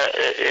right. You know,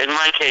 in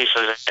my case,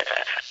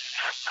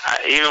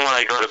 even when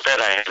I go to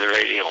bed, I have the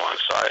radio on,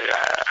 so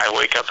I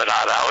wake up at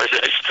odd hours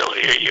and I still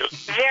hear you.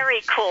 Very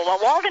cool. Well,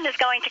 Walden is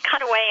going to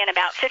cut away in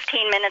about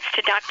 15 minutes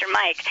to Dr.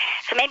 Mike,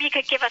 so maybe you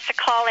could give us a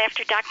call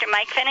after Dr.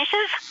 Mike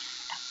finishes?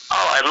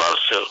 Oh, I'd love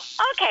to.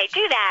 Okay,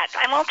 do that,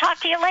 and we'll talk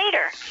to you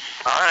later.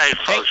 All right,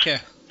 folks. Take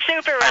care.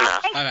 Super,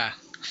 Ralph. Bye-bye.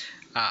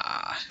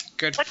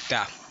 Good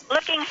stuff.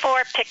 Looking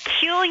for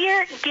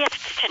peculiar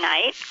gifts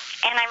tonight,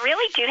 and I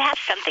really do have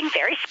something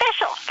very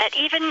special that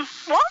even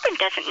Walden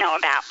doesn't know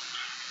about.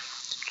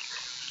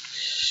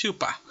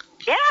 Super.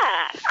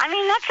 Yeah, I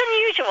mean, that's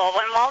unusual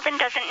when Walden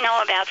doesn't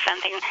know about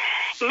something.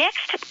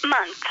 Next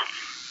month,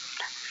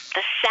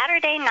 the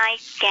Saturday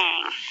Night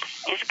Gang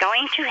is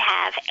going to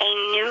have a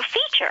new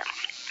feature.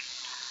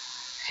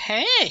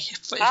 Hey,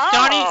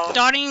 Oh.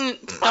 starting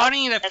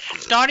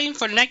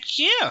for next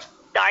year.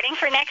 Starting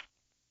for next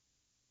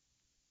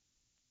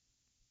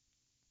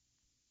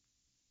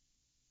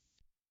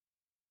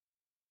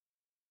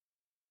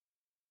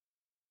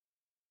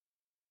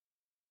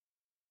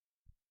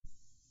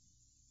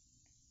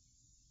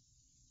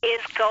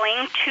is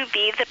going to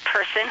be the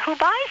person who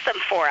buys them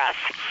for us.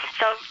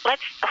 So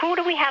who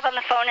do we have on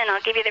the phone, and I'll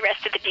give you the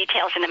rest of the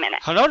details in a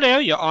minute. Hello there,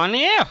 you're on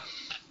the air.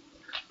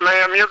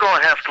 Ma'am, you're going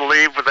to have to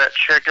leave with that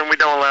chicken. We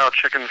don't allow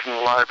chickens in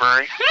the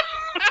library.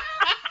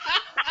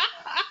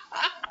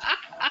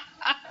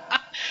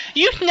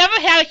 You've never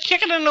had a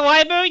chicken in the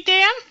library,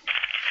 Dan?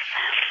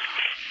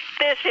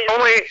 This is...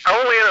 Only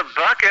in a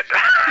bucket.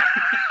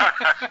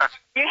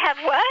 You have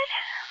what?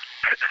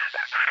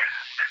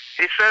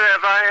 He said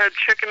if I had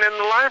chicken in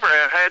the library,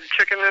 I had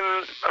chicken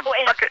in a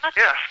bucket.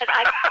 Yes.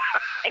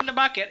 In the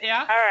bucket,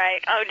 yeah. All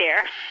right. Oh,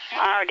 dear.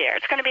 Oh, dear.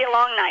 It's going to be a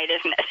long night,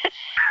 isn't it?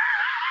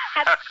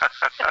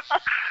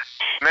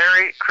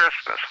 Merry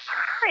Christmas.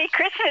 Merry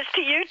Christmas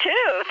to you,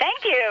 too.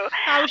 Thank you.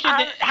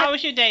 How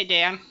was your day,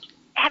 Dan?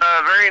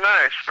 Very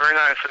nice. Very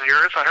nice. And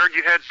yours? I heard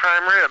you had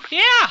prime rib.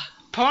 Yeah.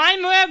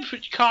 Prime rib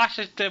costs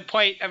us the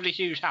plate of the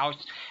Hughes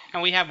house,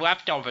 and we have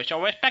leftovers, so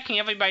we're expecting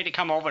everybody to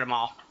come over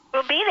tomorrow.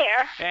 We'll be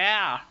there.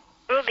 Yeah.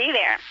 We'll be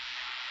there.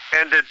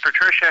 And did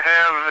Patricia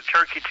have a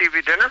turkey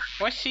TV dinner?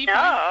 What's she?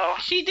 No.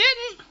 She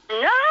didn't?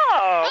 No.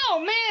 Oh,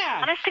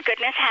 man. Honest to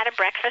goodness, had a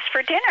breakfast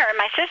for dinner.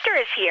 My sister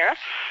is here,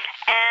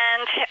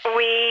 and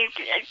we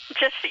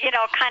just,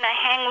 kind of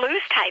hang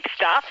loose type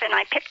stuff, and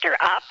I picked her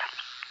up.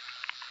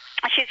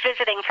 She's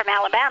visiting from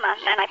Alabama,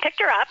 and I picked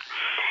her up,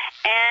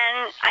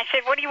 and I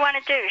said, what do you want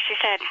to do? She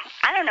said,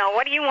 I don't know,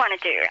 what do you want to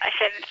do? I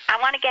said, I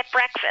want to get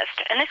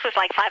breakfast, and this was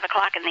like 5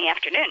 o'clock in the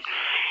afternoon.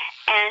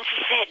 And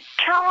she said,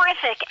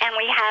 terrific, and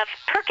we have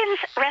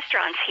Perkins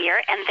restaurants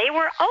here, and they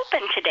were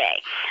open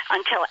today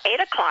until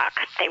 8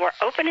 o'clock. They were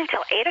open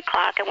until 8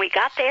 o'clock, and we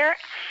got there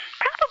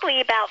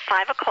probably about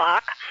 5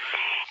 o'clock.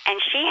 And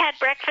she had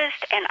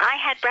breakfast, and I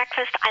had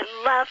breakfast. I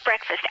love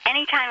breakfast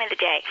any time of the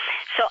day.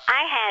 So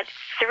I had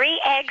 3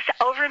 eggs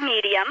over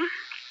medium,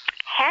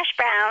 hash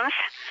browns,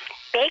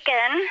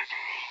 bacon,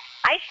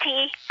 iced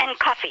tea, and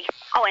coffee.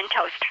 Oh, and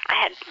toast.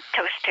 I had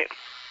toast, too.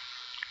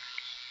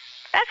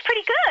 That's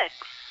pretty good.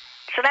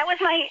 So that was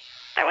my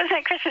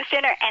Christmas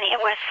dinner, and it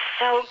was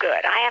so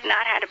good. I have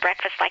not had a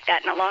breakfast like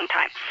that in a long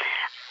time.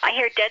 I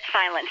hear dead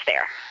silence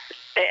there.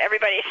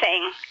 Everybody's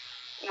saying,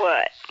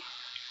 what?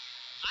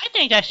 I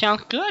think that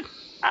sounds good.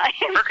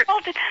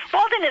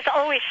 Walden is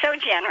always so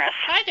generous.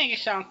 I think it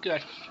sounds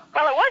good.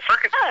 Well, it was for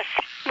us.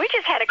 We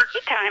just had a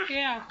great time.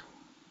 Yeah.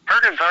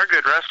 Perkins are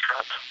good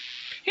restaurants.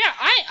 Yeah,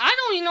 I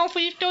don't even know if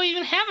we still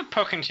even have a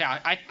Perkins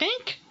out. I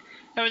think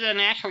there was a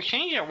national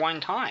change at one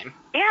time.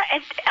 Yeah,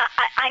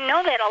 I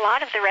know that a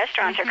lot of the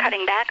restaurants are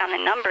cutting back on the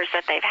numbers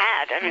that they've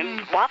had. I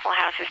mean, Waffle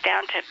House is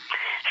down to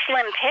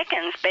slim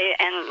pickings,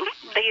 and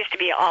they used to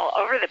be all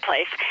over the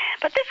place.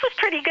 But this was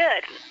pretty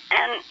good,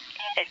 and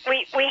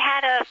we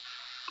had a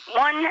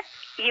one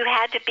you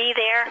had to be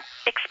there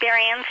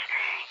experience.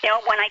 You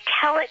know, when I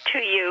tell it to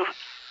you,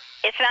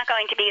 it's not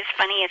going to be as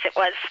funny as it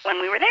was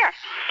when we were there.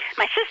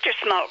 My sister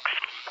smokes,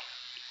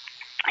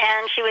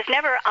 and she was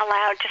never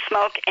allowed to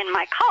smoke in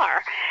my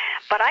car.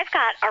 But I've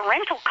got a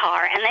rental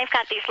car, and they've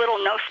got these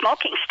little no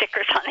smoking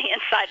stickers on the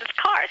inside of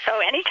the car. So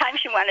anytime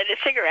she wanted a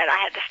cigarette,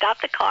 I had to stop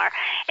the car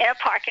in a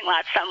parking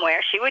lot somewhere.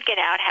 She would get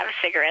out, have a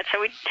cigarette.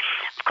 So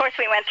of course,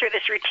 we went through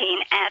this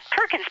routine at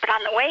Perkins. But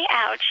on the way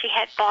out, she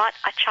had bought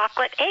a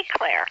chocolate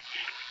eclair.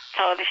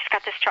 So she's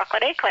got this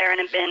chocolate eclair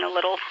in a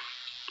little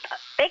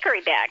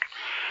bakery bag.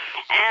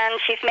 And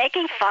she's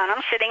making fun.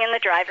 I'm sitting in the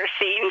driver's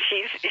seat, and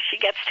she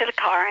gets to the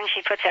car, and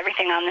she puts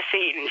everything on the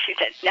seat. And she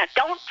said, "Now,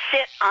 don't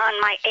sit on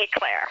my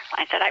eclair."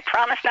 I said, "I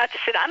promise not to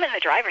sit. I'm in the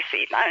driver's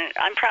seat. I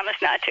promise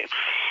not to."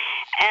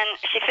 And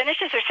she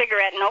finishes her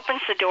cigarette and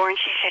opens the door, and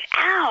she said,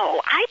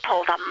 "Ow, I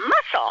pulled a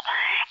muscle."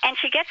 And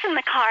she gets in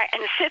the car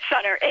and sits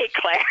on her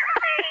eclair.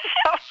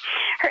 So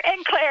her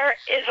eclair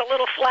is a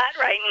little flat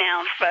right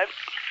now, but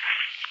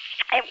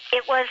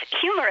it was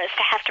humorous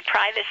to have to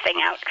pry this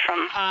thing out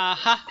from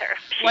her.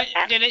 Wait,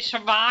 did it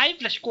survive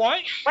the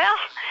squelch? Well,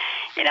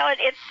 you know,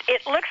 it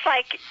looks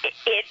like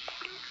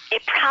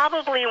it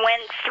probably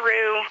went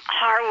through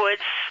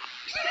Harwood's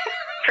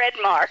tread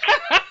mark.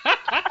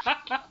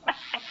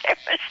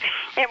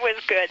 It was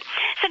good.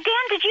 So,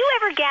 Dan, did you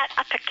ever get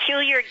a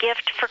peculiar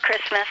gift for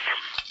Christmas?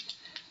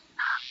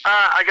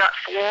 I got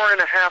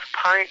 4.5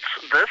 pints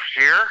this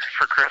year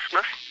for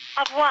Christmas.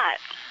 Of what?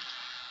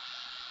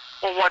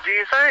 Well, what do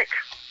you think?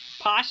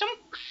 Possum?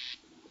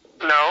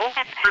 No,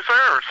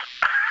 preserves.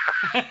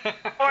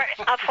 Or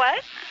of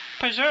what?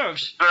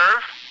 Preserves.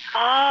 Preserves.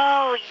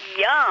 Oh,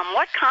 yum.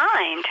 What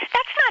kind?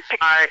 That's not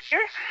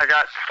peculiar. I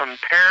got some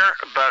pear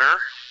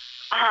butter,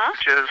 Uh-huh.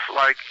 which is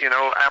like, you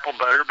know, apple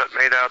butter, but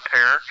made out of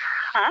pear.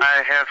 Huh?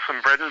 I have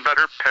some bread and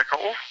butter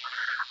pickles.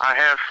 I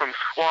have some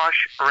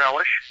squash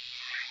relish.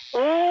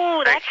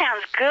 Ooh, that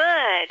sounds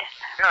good.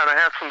 Yeah, and I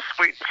have some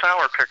sweet and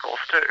sour pickles,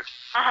 too.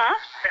 Uh-huh.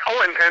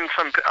 Oh, and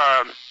some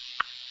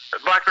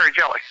blackberry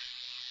jelly.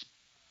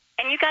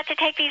 And you got to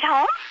take these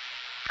home?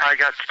 I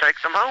got to take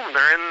them home.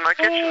 They're in my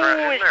kitchen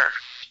right in there.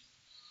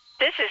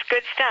 This is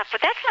good stuff,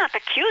 but that's not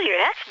peculiar.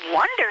 That's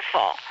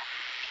wonderful.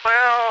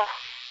 Well,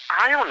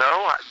 I don't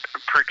know.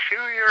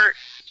 Peculiar,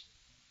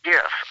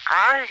 yes.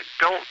 I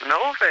don't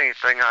know of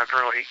anything I've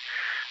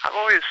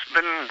always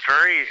been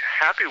very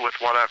happy with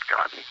what I've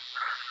gotten.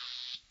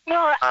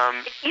 Well,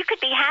 you could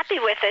be happy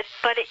with it,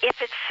 but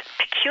if it's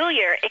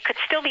peculiar, it could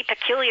still be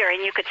peculiar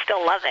and you could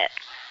still love it.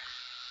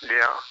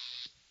 Yeah,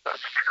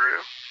 that's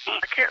true. I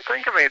can't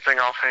think of anything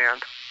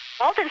offhand.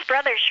 Walden's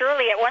brother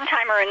surely at one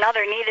time or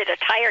another needed a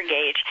tire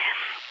gauge,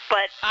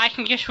 but... I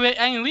can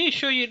really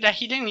assure you that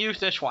he didn't use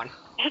this one.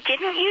 He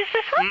didn't use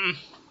this one? Mm-mm.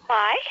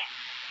 Why?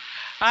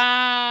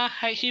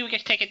 He would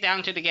just take it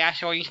down to the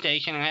gasoline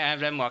station and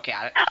have them look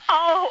at it.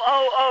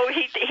 Oh,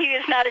 he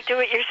is not a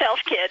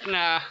do-it-yourself kid.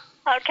 Nah.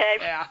 Okay.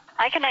 Yeah.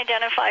 I can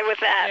identify with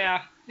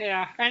that.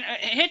 Yeah. And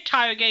his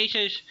tire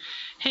gauges,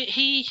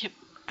 he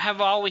have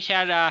always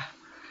had a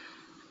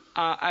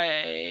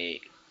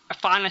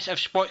fondness of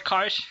sport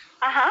cars.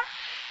 Uh-huh.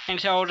 And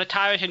so the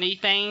tires in these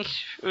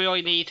things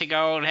really need to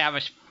go and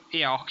have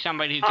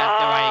somebody who's got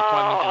the right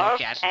equipment to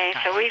look at. Okay,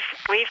 so we've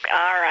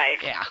all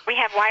right. Yeah. We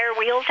have wire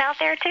wheels out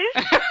there too?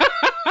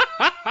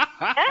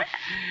 Huh?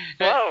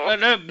 Whoa.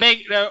 They're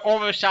big, they're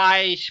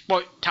oversized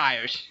sport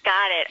tires.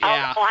 Got it.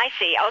 Yeah. Oh, I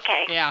see.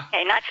 Okay. Yeah.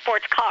 Okay, not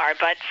sports car,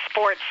 but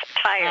sports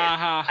tires.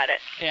 Uh-huh. Got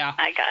it. Yeah.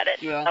 I got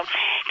it. Yeah. So,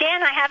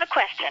 Dan, I have a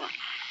question.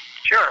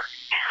 Sure.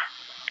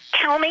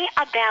 Tell me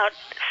about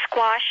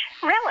squash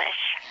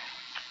relish.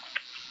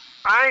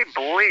 I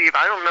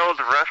don't know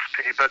the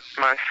recipe, but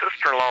my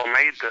sister-in-law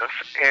made this,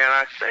 and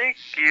I think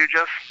you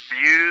just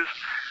use,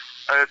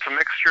 it's a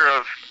mixture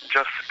of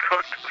just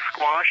cooked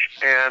squash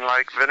and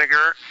like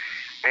vinegar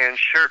and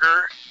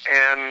sugar,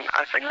 and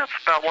I think that's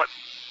about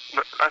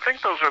I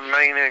think those are the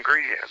main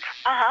ingredients.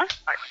 Uh-huh.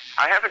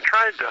 I haven't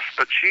tried this,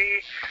 but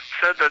she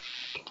said that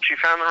she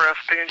found the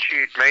recipe and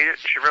she made it,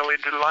 and she really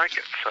did like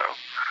it, so.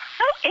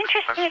 Oh,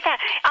 interesting is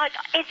that.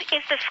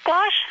 Is the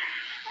squash...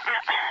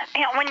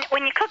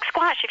 when you cook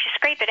squash, if you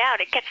scrape it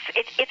out,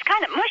 it's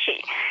kind of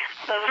mushy.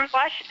 So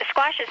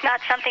squash is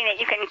not something that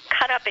you can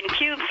cut up in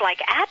cubes like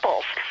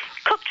apples.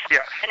 Cooked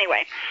squash,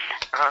 anyway.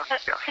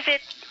 Yes.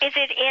 Is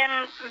it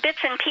in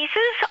bits and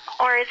pieces,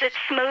 or is it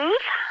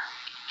smooth?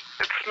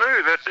 It's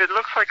smooth. It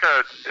looks like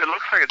a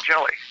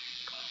jelly.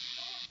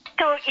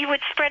 So you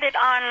would spread it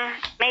on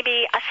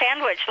maybe a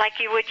sandwich, like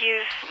you would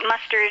use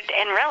mustard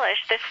and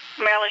relish. This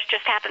relish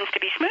just happens to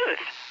be smooth.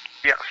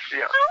 Yes.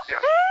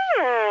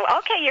 Ooh,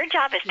 okay, your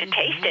job is to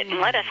taste it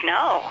and let us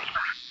know.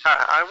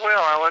 I will.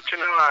 I'll let you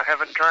know. I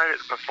haven't tried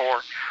it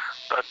before,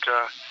 but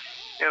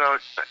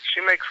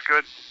she makes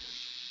good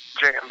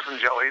jams and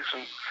jellies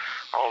and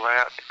all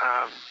that.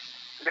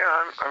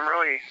 I'm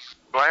really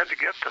glad to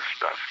get this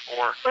stuff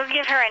for. We'll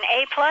give her an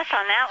A+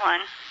 on that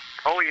one.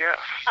 Oh yes.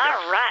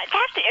 All right,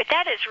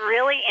 that is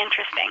really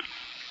interesting.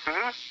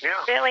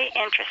 Yeah. Really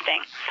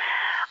interesting.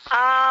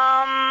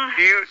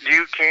 Do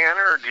you can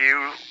or do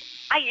you?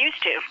 I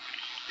used to.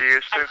 You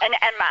used to? And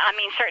I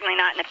mean, certainly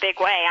not in a big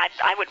way.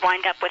 I would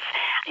wind up with,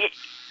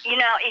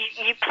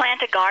 you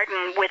plant a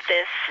garden with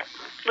this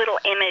little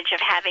image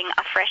of having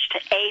a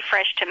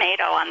fresh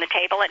tomato on the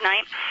table at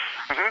night.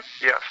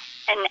 Yes.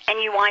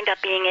 And you wind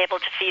up being able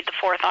to feed the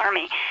Fourth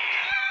Army.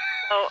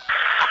 So.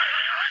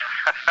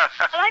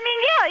 Well, I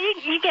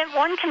mean, you get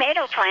one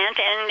tomato plant,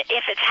 and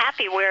if it's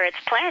happy where it's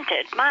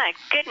planted, my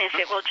goodness,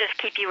 it will just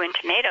keep you in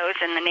tomatoes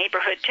in the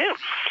neighborhood too.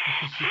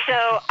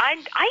 So I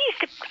used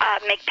to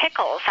make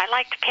pickles. I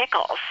liked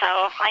pickles,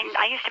 so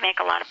I used to make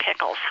a lot of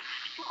pickles.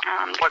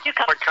 What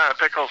kind of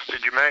pickles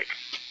did you make?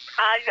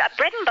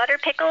 Bread and butter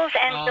pickles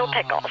and dill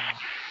pickles.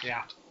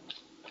 Yeah.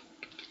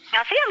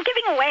 Now, see, I'm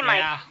giving away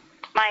my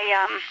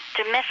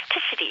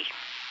domesticity.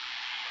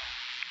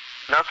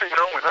 Nothing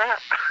wrong with that.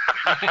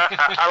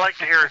 I like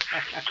to hear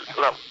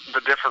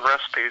the different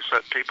recipes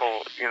that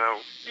people,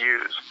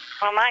 use.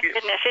 Well, my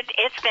goodness,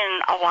 it's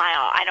been a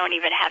while. I don't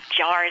even have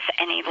jars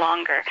any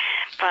longer.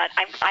 But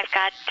I've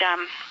got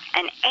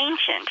an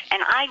ancient,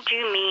 and I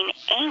do mean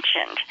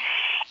ancient,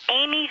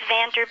 Amy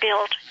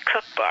Vanderbilt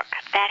cookbook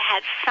that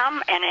had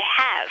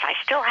I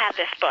still have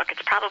this book.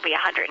 It's probably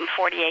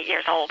 148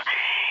 years old.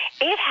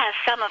 It has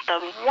some of the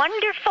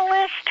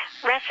wonderfulest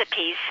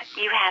recipes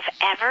you have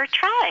ever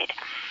tried.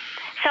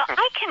 So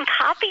I can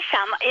copy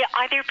some.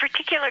 Are there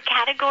particular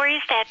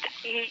categories that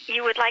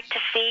you would like to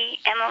see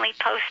Emily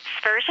Post's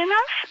version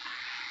of?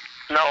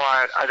 No,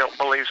 I don't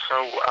believe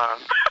so.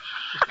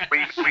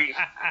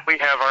 We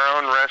have our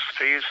own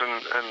recipes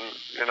and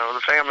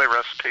the family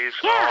recipes.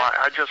 Yeah.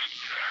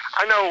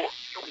 I know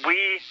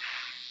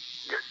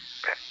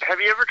have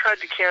you ever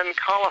tried to can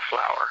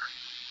cauliflower?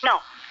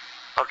 No.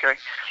 Okay.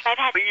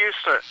 We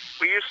used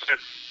to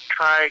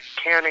try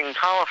canning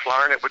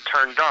cauliflower and it would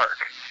turn dark.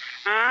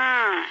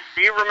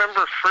 Do you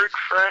remember Fruit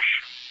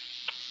Fresh?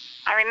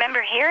 I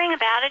remember hearing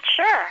about it,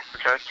 sure.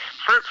 Okay.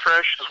 Fruit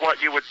Fresh is what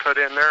you would put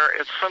in there.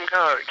 It's some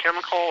kind of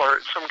chemical or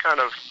it's some kind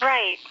of...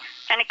 Right.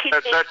 And it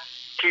keeps... That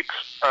keeps,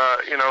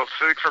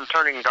 food from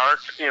turning dark,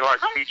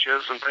 like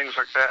peaches and things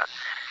like that.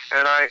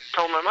 And I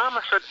told my mom,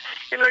 I said,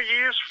 you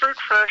use Fruit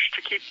Fresh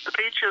to keep the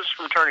peaches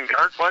from turning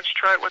dark. Why don't you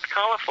try it with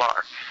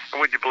cauliflower? And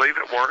would you believe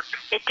it worked?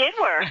 It did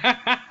work.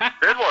 It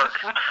did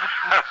work.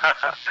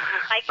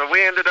 So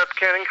we ended up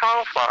canning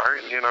cauliflower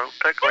and,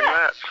 pickling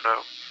that.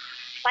 So.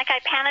 Like I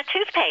pan a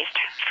toothpaste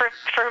for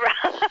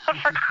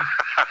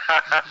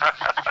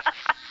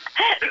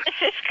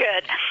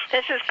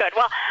This is good.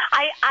 Well,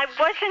 I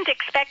wasn't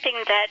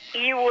expecting that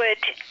you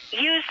would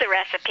use the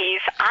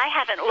recipes. I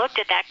haven't looked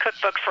at that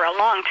cookbook for a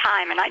long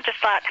time, and I just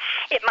thought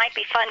it might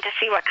be fun to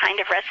see what kind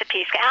of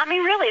recipes. I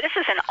mean, really, this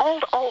is an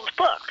old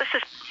book. This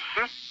is,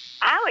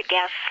 I would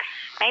guess,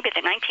 maybe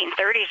the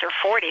 1930s or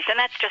 40s, and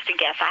that's just a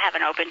guess. I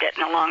haven't opened it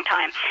in a long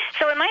time.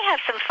 So it might have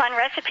some fun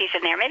recipes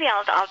in there. Maybe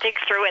I'll dig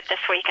through it this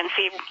week and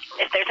see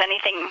if there's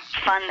anything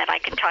fun that I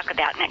can talk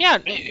about next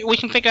week. Yeah, we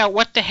can figure out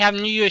what to have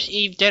New Year's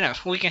Eve dinner.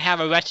 We can have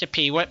a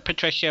recipe, what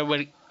Patricia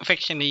would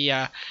fix in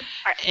the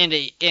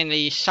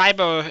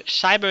cyber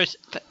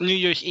New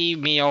Year's Eve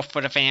meal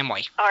for the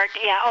family. Or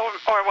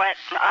what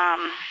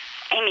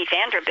Amy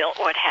Vanderbilt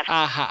would have.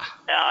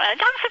 So, I'm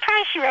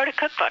surprised she wrote a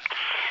cookbook.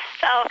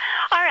 So,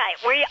 all right,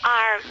 we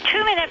are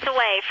 2 minutes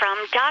away from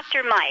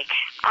Dr. Mike.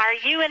 Are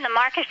you in the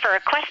market for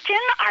a question?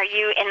 Are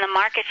you in the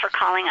market for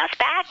calling us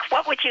back?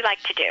 What would you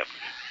like to do?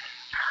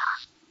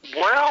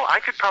 Well,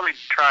 I could probably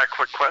try a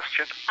quick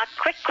question. A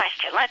quick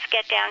question. Let's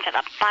get down to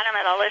the bottom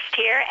of the list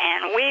here,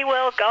 and we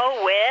will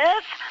go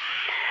with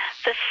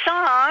the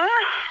song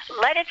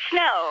Let It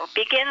Snow.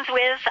 Begins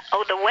with,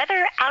 oh, the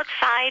weather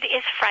outside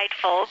is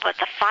frightful, but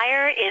the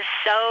fire is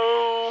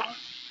so...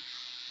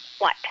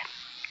 what?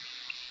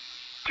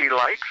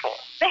 Delightful.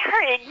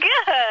 Very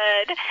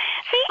good.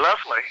 See?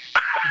 Lovely.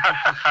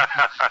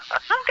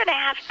 I'm going to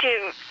have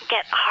to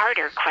get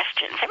harder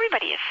questions.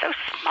 Everybody is so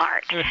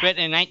smart. It was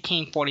written in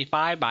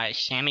 1945 by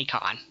Sammy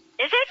Kahn.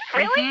 Is it?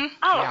 Really? Mm-hmm.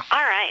 Oh, yeah.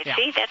 All right. Yeah.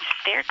 See,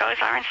 there goes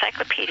our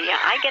encyclopedia.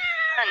 I get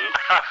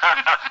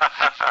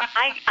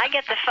I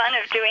get the fun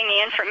of doing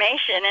the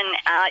information and,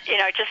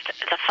 just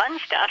the fun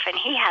stuff, and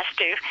he has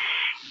to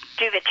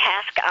do the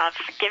task of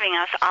giving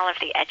us all of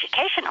the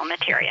educational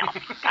material.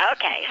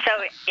 Okay, so,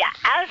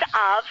 as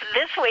of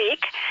this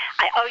week,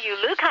 I owe you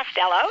Lou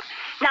Costello.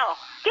 No,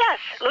 yes,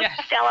 Lou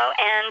Costello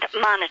and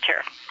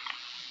Monitor.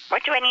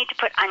 What do I need to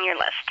put on your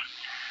list?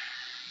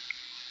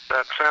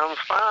 That sounds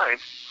fine.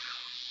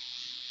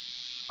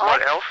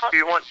 What else do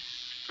you want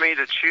me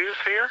to choose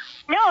here?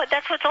 No,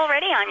 that's what's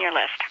already on your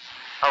list.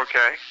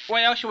 Okay.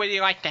 What else would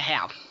you like to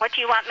have? What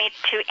do you want me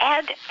to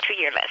add to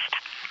your list?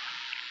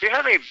 Do you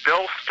have any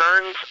Bill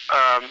Stearns?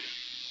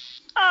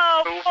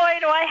 Oh boy,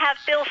 do I have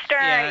Bill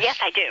Stern! Yes,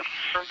 I do.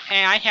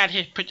 And I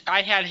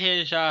had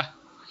his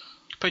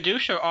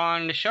producer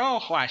on the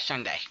show last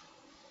Sunday.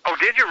 Oh,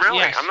 did you really?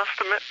 Yes. I must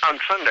admit, on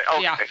Sunday.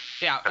 Okay.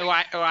 Yeah,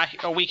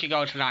 a week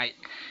ago tonight.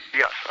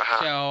 Yes.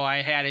 So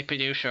I had a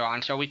producer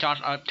on. So we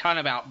talked a ton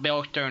about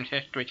Bill Stern's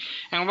history,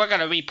 and we're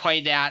gonna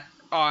replay that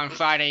on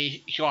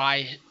Friday,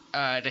 July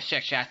the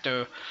 6th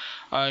after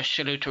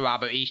Salute to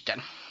Robert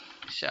Easton.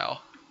 So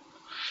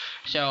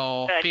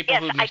Good. people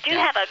Yes, who I missed do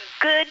that. have a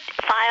good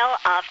file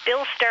of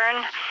Bill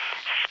Stern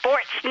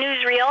sports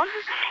newsreel,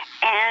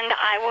 and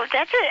I will.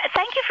 That's it.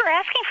 Thank you for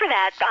asking for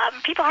that.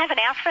 People haven't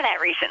asked for that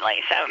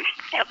recently, so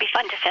it'll be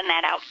fun to send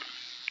that out.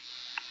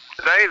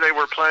 Today they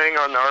were playing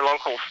on our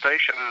local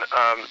station.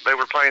 They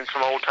were playing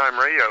some old-time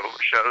radio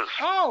shows.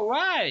 Oh,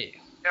 right.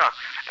 Yeah,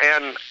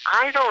 and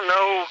I don't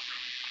know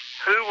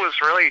who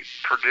was really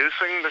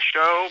producing the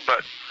show,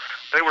 but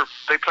they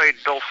played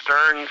Bill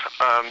Stern's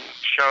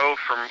show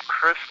from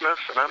Christmas,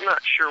 and I'm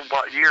not sure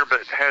what year,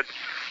 but it had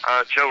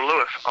Joe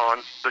Lewis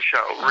on the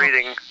show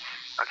reading,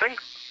 I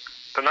think,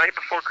 the night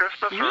before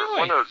Christmas, or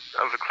one of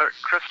the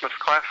Christmas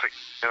classic,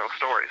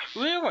 stories.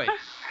 Really?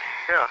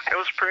 Yeah, it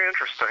was pretty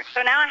interesting.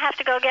 So now I have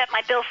to go get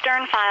my Bill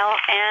Stern file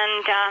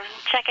and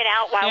check it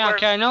out while we're...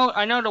 Okay, I know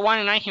the one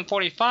in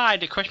 1945,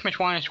 the Christmas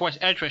one was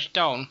Ezra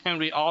Stone,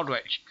 Henry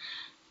Aldrich,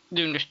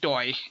 doing the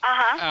story.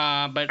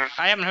 But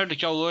I haven't heard the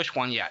Joe Lewis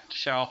one yet,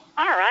 so... All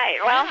right.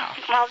 Well,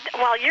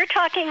 while you're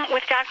talking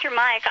with Dr.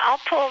 Mike, I'll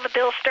pull the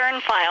Bill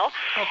Stern file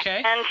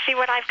and see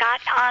what I've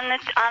got on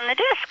the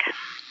disc.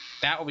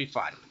 That will be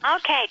fun.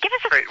 Okay. Give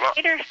us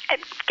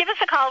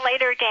a call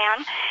later,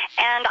 Dan,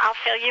 and I'll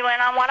fill you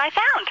in on what I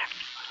found.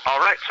 All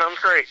right. Sounds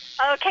great.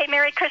 Okay.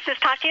 Merry Christmas.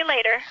 Talk to you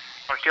later.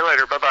 Talk to you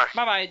later. Bye-bye.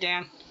 Bye-bye,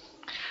 Dan.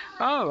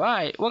 All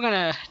right. We're going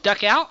to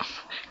duck out.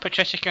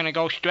 Patricia's going to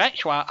go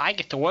stretch while I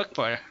get to work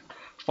for a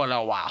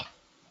little while.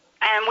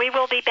 And we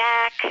will be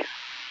back...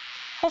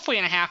 Hopefully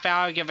in a half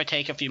hour, give or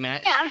take a few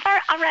minutes. Yeah,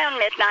 around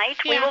midnight.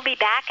 Yeah. We will be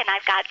back, and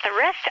I've got the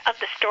rest of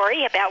the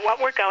story about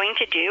what we're going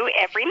to do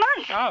every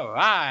month. All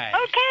right.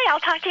 Okay, I'll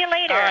talk to you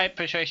later. All right,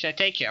 Patricia,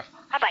 take care.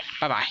 Bye-bye.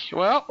 Bye-bye.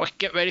 Well, let's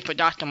get ready for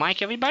Dr.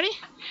 Mike, everybody.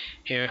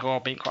 Here's Lil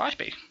Bing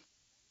Crosby.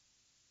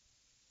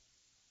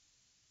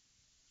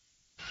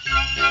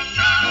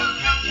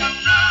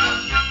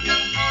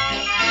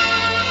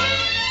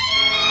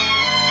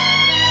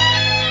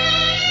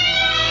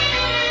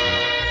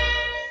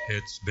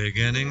 It's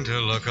beginning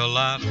to look a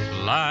lot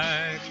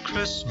like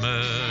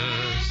Christmas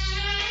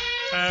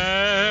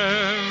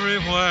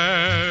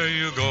everywhere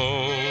you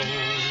go.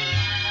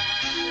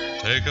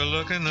 Take a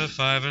look in the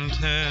 5 and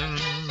 10,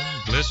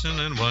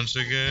 glistening once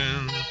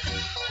again,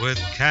 with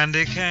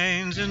candy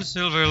canes and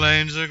silver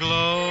lanes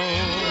aglow.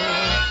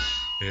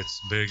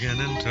 It's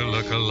beginning to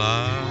look a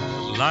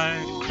lot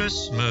like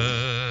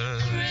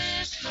Christmas.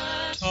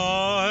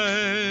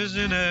 Toys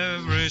in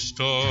every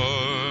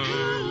store.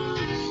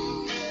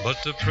 But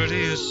the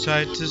prettiest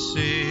sight to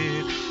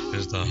see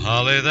is the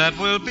holly that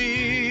will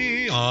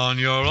be on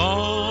your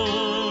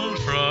own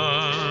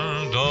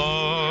front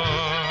door.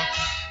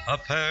 A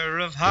pair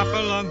of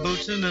hop-along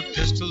boots and a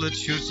pistol that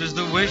shoots is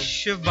the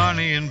wish of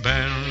Barney and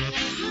Ben.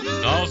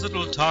 Dolls that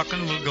will talk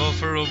and will go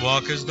for a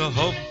walk is the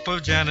hope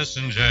of Janice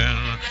and Jen.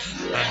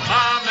 And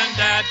Mom and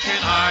Dad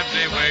can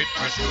hardly wait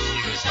for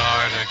school to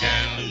start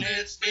again.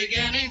 It's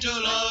beginning to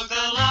look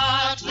a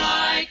lot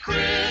like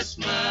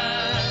Christmas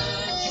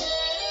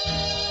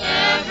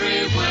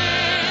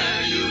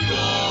everywhere you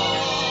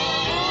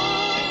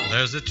go.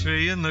 There's a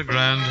tree in the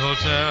Grand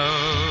Hotel,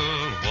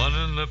 one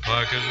in the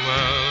park as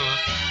well,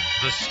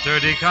 the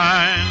sturdy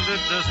kind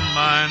that doesn't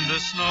mind the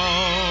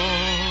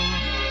snow.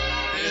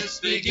 It's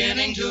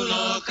beginning to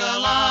look a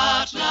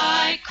lot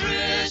like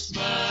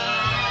Christmas.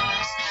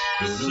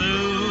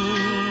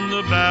 Soon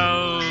the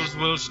bells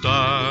will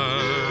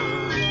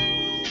start,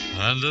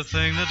 and the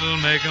thing that'll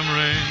make 'em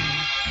ring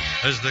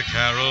is the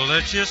carol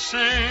that you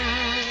sing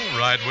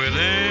right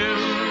within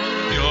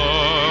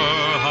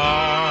your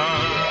heart.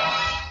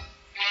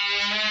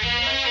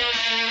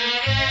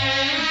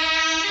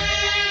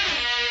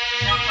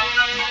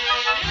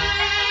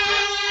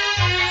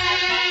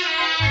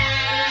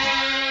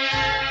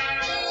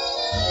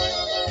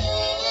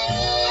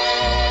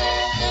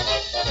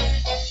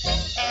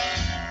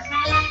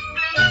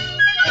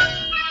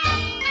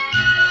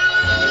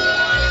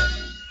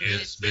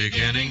 It's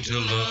beginning to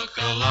look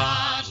a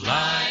lot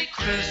like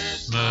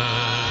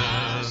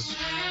Christmas.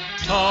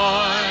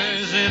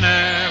 Toys in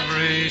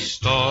every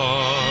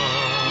store.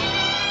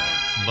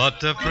 But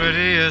the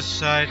prettiest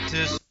sight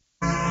is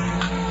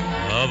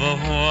of a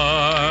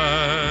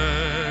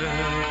white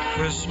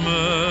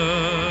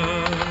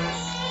Christmas.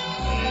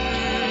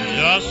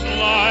 Just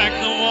like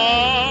the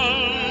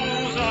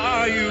ones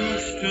I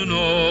used to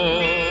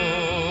know.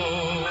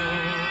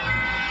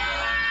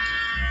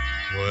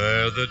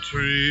 Where the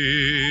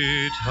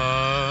treetops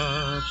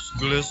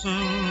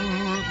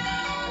glisten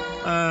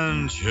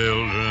and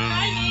children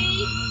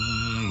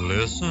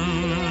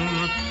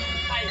listen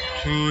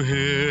to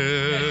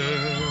hear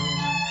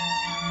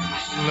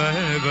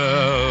sleigh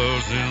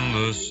bells in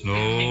the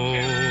snow.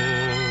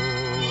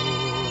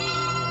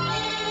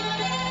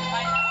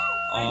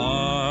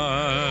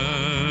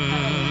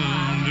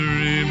 I'm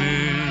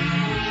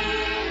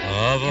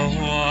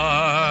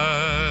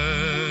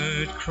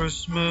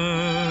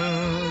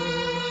Christmas.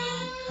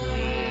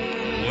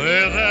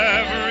 With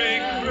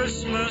every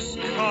Christmas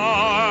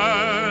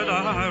card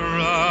I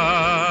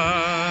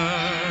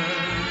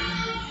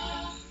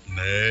write,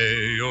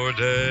 may your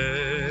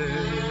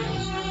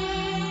days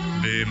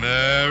be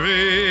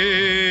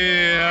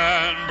merry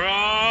and bright,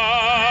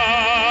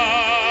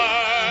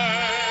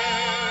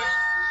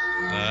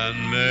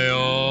 and may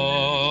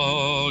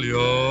all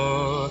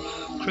your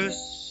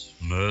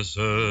Christmases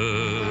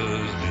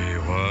be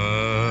white.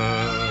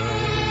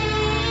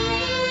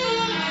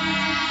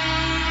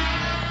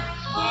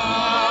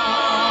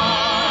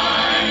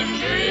 I'm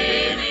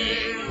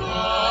dreaming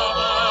of a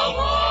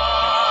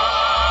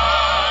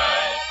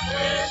white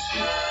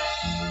Christmas,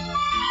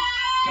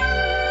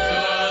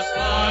 just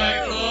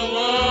like the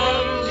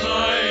ones I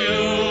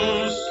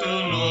used to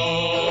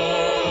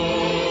know,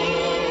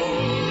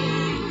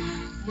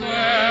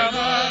 where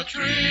the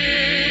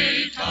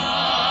treetops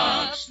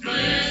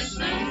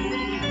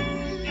glisten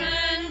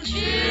and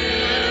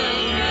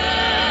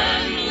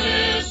children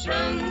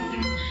listen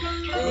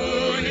to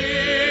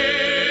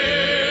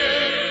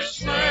hear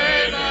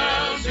sleigh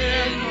bells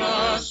in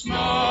the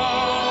snow.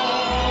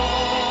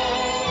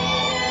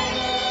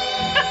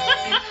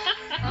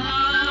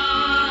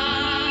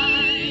 I'm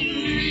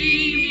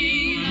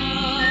dreaming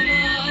of a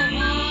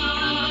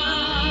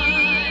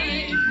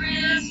white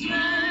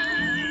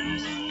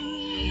Christmas,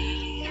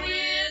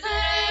 with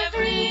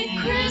every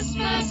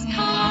Christmas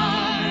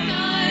card I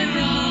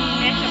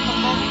write.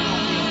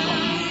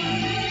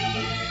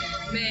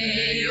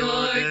 May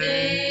your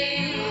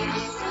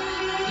days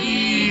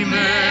be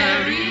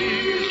merry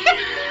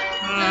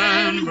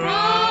and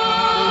bright,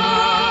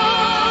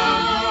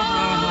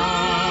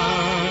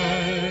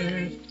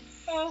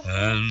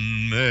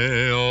 And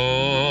may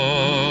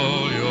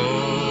all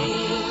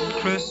your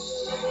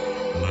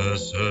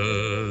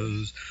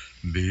Christmases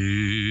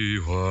be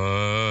white.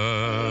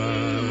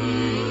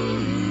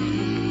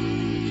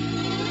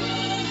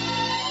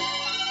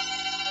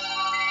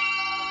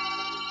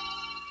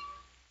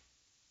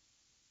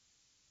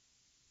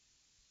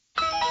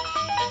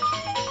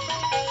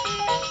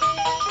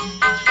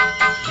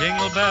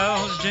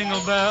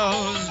 Jingle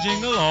bells,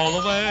 jingle all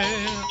the way.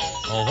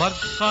 Oh, what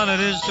fun it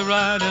is to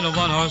ride in a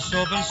one-horse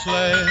open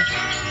sleigh.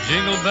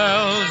 Jingle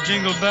bells,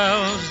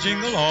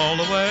 jingle all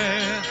the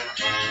way.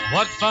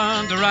 What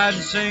fun to ride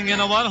and sing in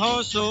a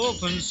one-horse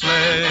open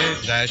sleigh.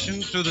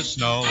 Dashing through the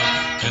snow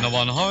in a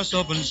one-horse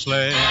open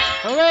sleigh.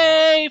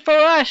 Hooray for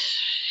us!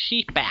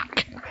 She's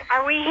back.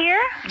 Are we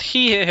here?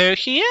 Here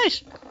she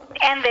is.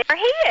 And there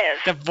he is.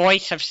 The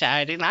voice of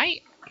Saturday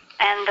night.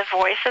 And the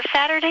voice of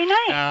Saturday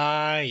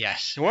night.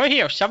 Yes. We're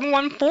here.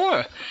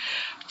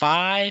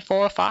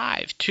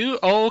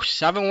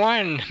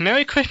 714-545-2071.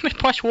 Merry Christmas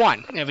plus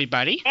one,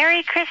 everybody.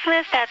 Merry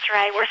Christmas, that's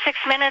right. We're 6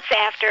 minutes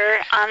after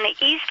on the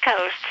East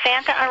Coast.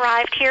 Santa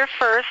arrived here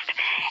first,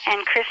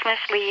 and Christmas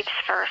leaves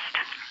first.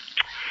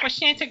 Was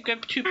Santa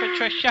good to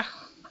Patricia?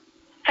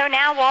 So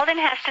now Walden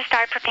has to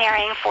start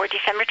preparing for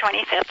December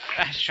 25th.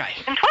 That's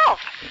right. And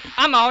 12th.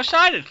 I'm all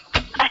excited.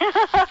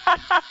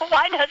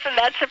 Why doesn't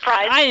that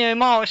surprise you? I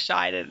am all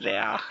excited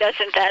now.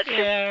 Doesn't that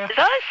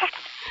surprise us?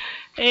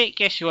 It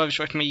gets lives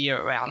with me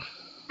year round.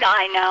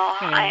 I know.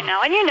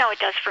 And you know it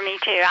does for me,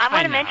 too. I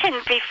want to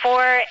mention,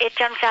 before it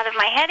jumps out of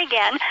my head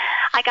again,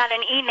 I got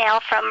an email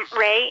from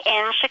Ray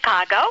in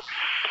Chicago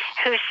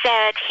who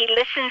said he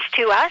listens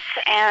to us,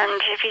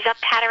 and if he's up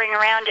pattering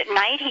around at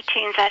night, he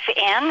tunes us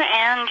in,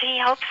 and he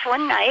hopes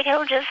one night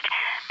he'll just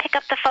pick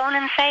up the phone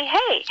and say,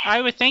 hey.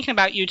 I was thinking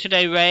about you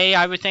today, Ray.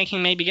 I was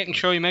thinking maybe getting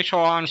Shirley Mitchell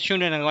on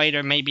sooner than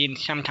later, maybe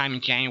sometime in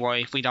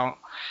January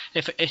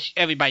if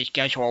everybody's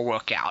schedule will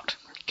work out.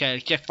 Okay,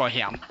 just for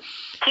him.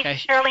 He's a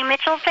Shirley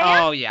Mitchell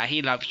fan? Oh, yeah,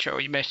 he loves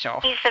Shirley Mitchell.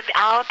 Okay.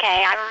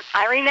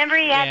 I remember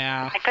he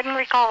had, I couldn't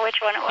recall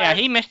which one it was. Yeah,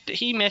 he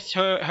missed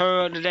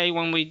her the day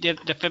when we did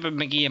the Fibber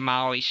McGee and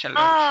Molly salute.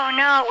 Oh,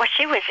 no. Well,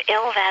 she was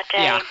ill that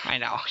day. Yeah, I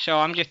know. So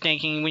I'm just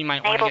thinking we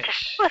might want to able to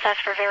stay with us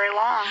for very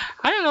long.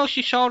 I don't know if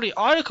you saw the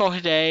article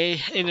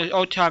today in the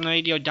Old Time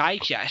Radio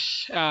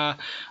Digest.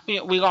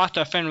 We lost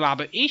our friend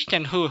Robert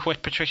Easton, who was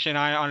with Patricia and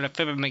I on the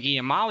Fibber McGee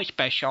and Molly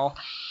special.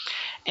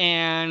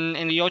 And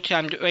in the Old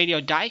Time Radio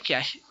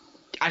Digest,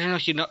 I don't know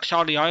if you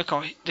saw the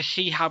article, to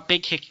see how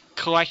big his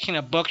collection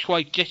of books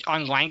was just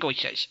on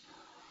languages.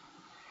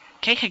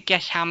 Take a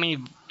guess how many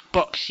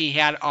books he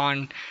had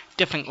on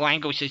different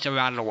languages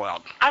around the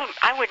world.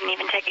 I wouldn't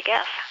even take a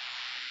guess.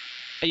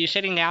 Are you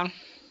sitting down?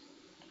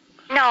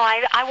 No,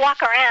 I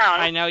walk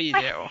around. I know you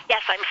do.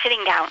 Yes, I'm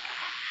sitting down.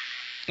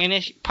 In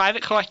his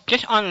private collection,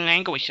 just on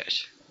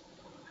languages.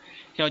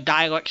 You know,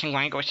 dialects and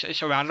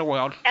languages around the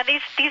world. Now,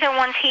 these are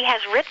ones he has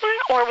written,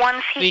 or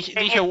ones he...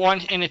 These are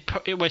ones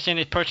it was in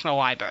his personal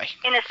library.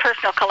 In his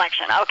personal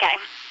collection, okay.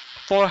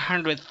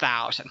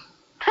 400,000.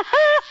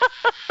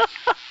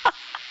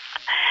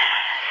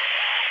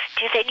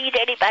 Do they need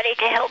anybody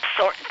to help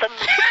sort them?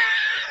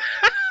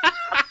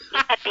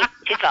 Happy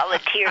to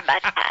volunteer my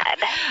time.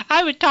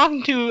 I was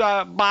talking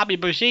to Bobby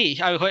Brzee.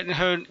 I was letting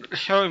her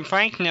and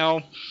Frank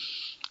know,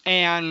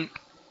 and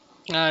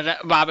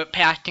that Robert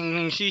passed,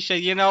 and she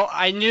said,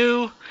 I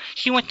knew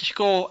she went to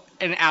school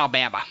in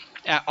Alabama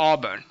at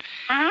Auburn.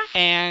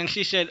 And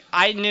she said,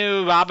 I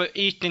knew Robert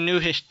Easton knew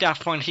his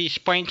stuff when he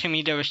explained to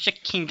me there were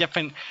 16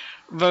 different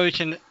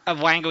versions of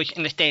language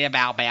in the state of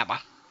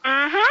Alabama.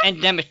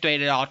 And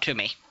demonstrated it all to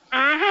me.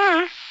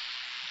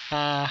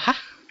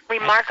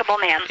 Remarkable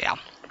man. Yeah.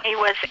 He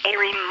was a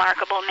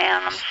remarkable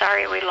man. I'm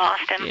sorry we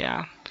lost him.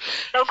 Yeah.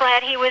 So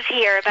glad he was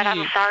here, but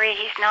I'm sorry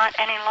he's not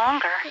any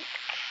longer.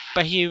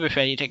 But he was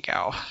ready to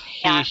go.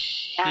 Yeah.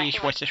 He's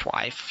with his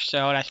wife,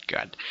 so that's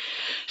good.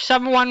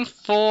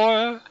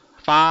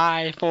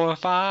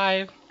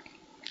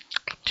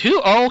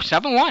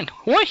 714-545-2071.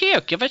 We're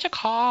here. Give us a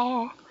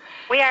call.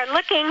 We are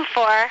looking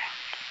for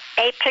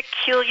a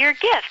peculiar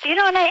gift.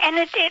 And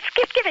it's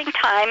gift-giving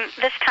time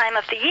this time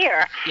of the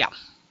year. Yeah.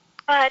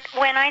 But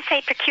when I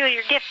say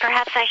peculiar gift,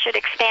 perhaps I should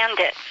expand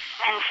it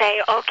and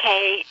say,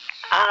 okay,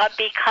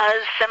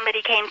 because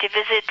somebody came to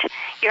visit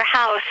your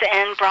house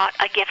and brought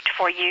a gift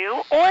for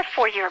you, or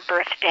for your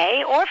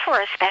birthday, or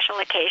for a special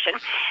occasion,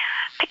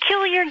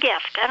 peculiar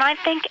gift. And I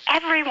think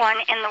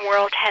everyone in the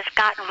world has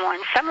gotten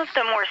one. Some of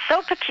them were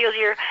so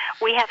peculiar,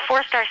 we have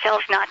forced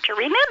ourselves not to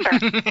remember.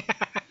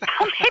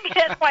 Maybe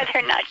that's why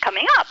they're not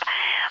coming up.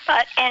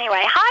 But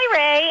anyway, hi,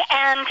 Ray,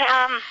 and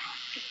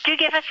do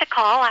give us a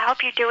call. I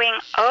hope you're doing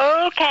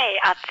okay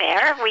up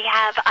there. We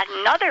have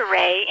another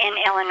Ray in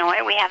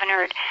Illinois. We haven't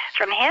heard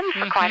from him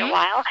for quite a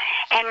while.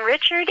 And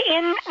Richard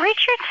in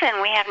Richardson,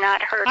 we have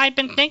not heard. I've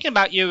been thinking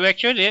about you,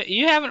 Richard.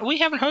 We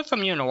haven't heard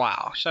from you in a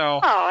while.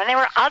 So. Oh, and there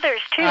were others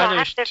too. I'll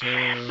have to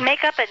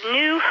make up a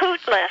new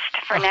hoot list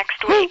for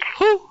next week.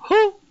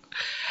 Hoot.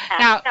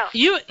 Now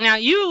you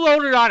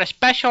loaded on a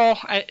special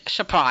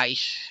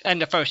surprise in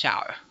the first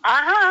hour.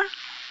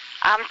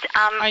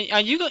 Are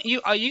you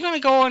going to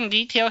go in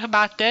details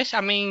about this?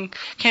 I mean,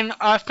 can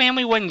our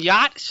family win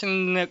yachts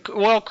and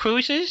world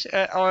cruises,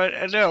 or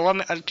is there a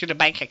limit to the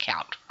bank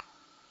account?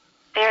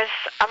 There's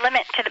a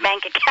limit to the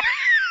bank account.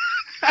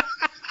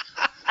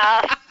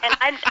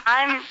 And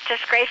I'm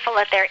just grateful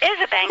that there is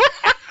a bank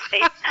account.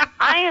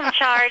 I am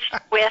charged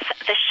with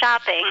the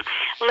shopping.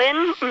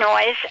 Lynn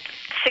Noyes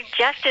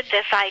suggested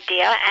this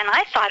idea, and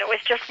I thought it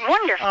was just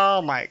wonderful.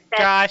 Oh, my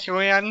gosh,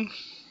 Lynn.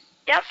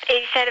 Yep,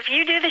 he said, if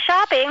you do the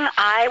shopping,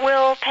 I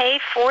will pay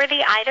for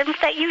the items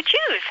that you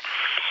choose.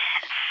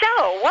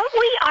 So what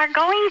we are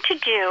going to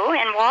do,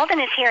 and Walden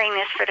is hearing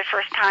this for the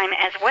first time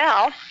as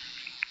well,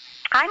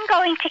 I'm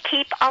going to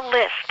keep a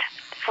list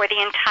for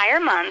the entire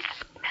month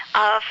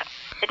of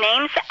the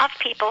names of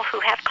people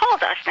who have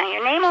called us. Now,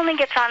 your name only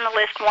gets on the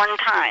list one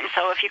time,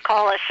 so if you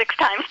call us 6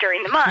 times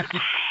during the month,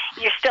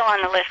 you're still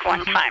on the list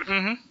one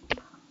time.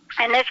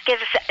 And this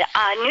gives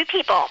new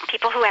people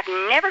who have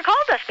never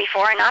called us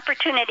before, an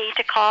opportunity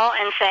to call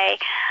and say,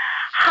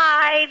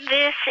 hi,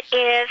 this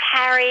is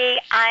Harry.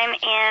 I'm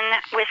in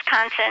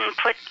Wisconsin.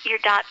 Put your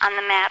dot on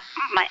the map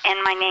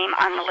and my name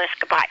on the list.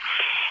 Goodbye.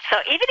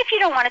 So even if you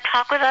don't want to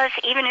talk with us,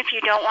 even if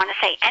you don't want to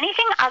say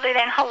anything other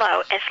than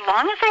hello, as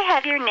long as I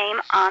have your name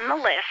on the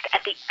list,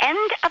 at the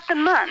end of the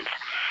month,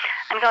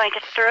 I'm going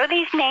to throw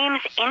these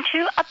names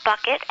into a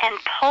bucket and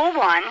pull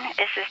one.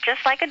 This is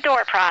just like a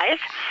door prize.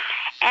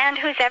 And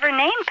whosever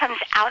name comes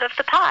out of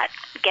the pot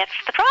gets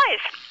the prize.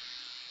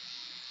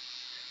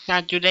 Now,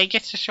 do they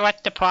get to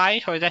select the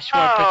prize, or that's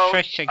where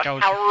Patricia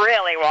goes? Oh,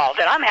 really,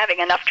 Walden? I'm having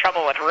enough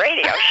trouble with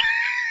radio.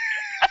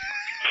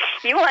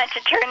 You want to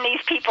turn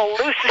these people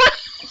loose?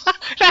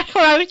 That's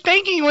what I was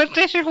thinking.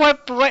 This is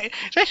what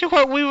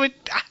we would.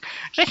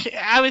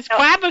 I was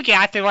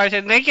flabbergasted. I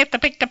said they get to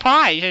pick the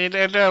prize.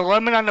 There's a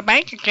limit on the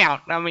bank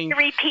account. I mean.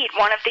 Repeat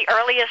one of the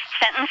earliest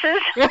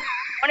sentences.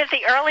 One of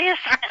the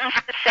earliest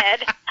sentences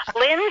said,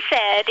 Lynn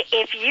said,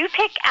 if you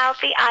pick out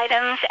the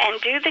items and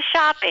do the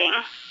shopping,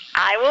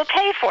 I will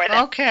pay for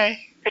them. Okay.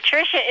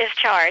 Patricia is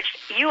charged.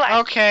 You are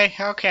okay.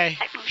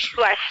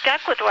 You are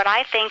stuck with what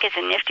I think is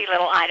a nifty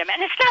little item,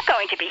 and it's not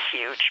going to be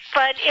huge,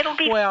 but it'll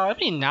be. Well, it'll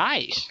be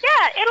nice.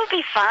 Yeah, it'll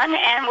be fun,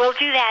 and we'll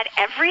do that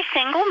every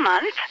single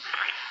month.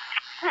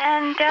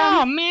 And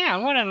oh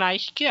man, what a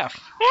nice gift!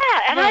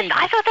 Yeah, and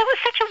I thought that was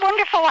such a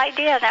wonderful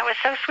idea. That was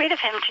so sweet of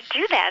him to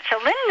do that. So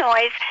Lynn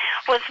Noyes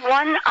was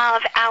one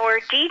of our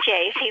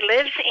DJs. He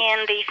lives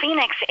in the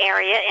Phoenix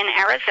area in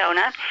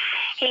Arizona.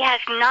 He has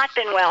not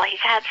been well. He's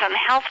had some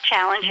health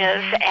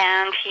challenges,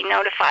 and he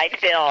notified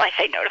Bill. I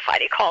say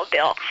notified, he called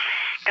Bill.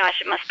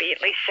 Gosh, it must be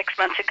at least 6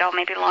 months ago,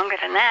 maybe longer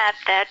than that,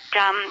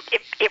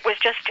 it was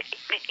just,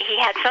 he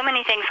had so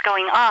many things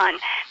going on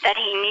that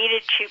he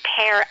needed to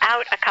pare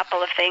out a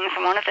couple of things,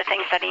 and one of the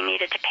things that he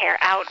needed to pare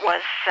out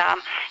was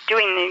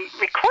doing the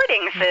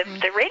recordings,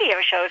 the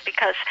radio shows,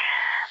 because,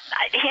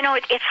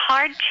 it's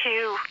hard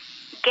to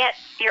get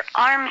your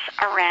arms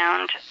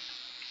around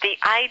the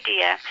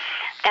idea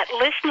that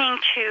listening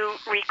to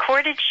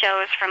recorded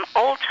shows from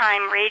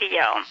old-time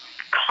radio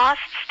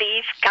costs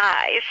these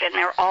guys, and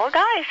they're all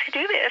guys who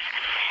do this,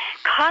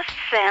 costs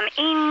them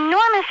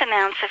enormous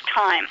amounts of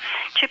time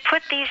to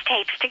put these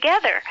tapes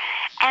together.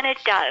 And it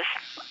does.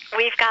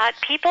 we've got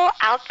people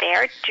out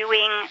there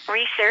doing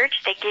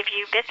research. They give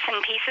you bits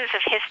and pieces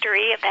of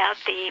history about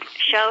the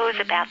shows,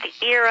 about the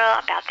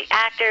era, about the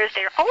actors.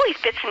 There are always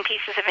bits and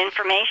pieces of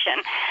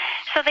information.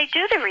 So they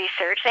do the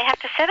research. They have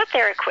to set up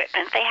their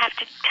equipment. They have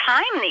to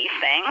time these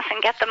things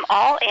and get them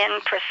all in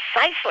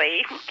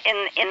precisely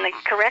in the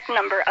correct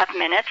number of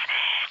minutes.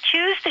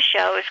 Choose the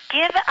shows,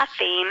 give a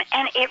theme,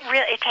 and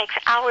it takes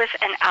hours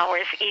and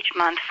hours each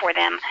month for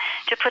them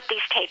to put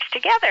these tapes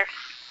together.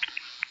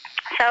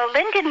 So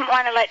Lynn didn't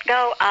want to let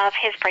go of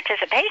his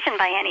participation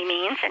by any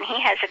means, and he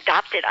has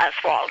adopted us,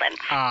 Walden.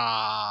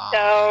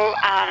 So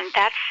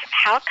that's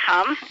how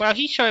come. Well,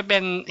 he's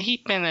been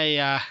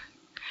a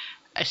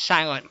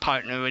silent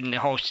partner in the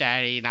whole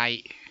Saturday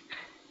night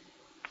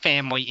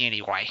family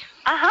anyway.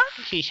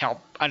 He's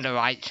helped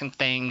underwrite some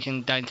things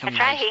and done some. That's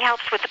right. He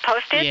helps with the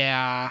postage.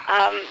 Yeah.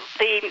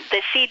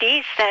 The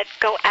CDs that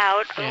go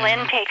out,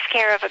 Lynn takes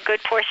care of a good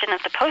portion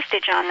of the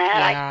postage on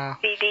that. Yeah.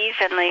 CDs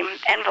and the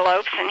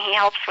envelopes, and he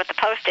helps with the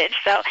postage.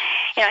 So,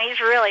 he's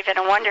really been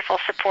a wonderful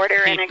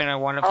supporter He's been a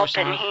wonderful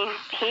and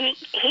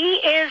he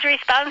is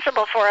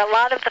responsible for a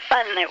lot of the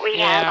fun that we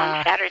have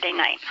on Saturday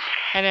night.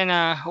 And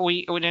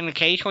then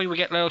occasionally we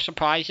get little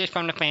surprises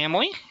from the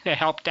family that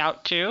helped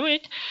out too.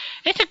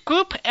 It's a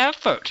group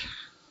effort,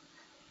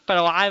 but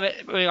a lot of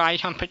it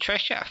relies on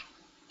Patricia.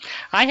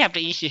 I have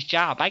the easiest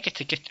job. I get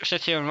to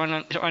sit here and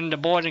run on the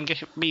board and get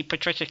to be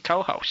Patricia's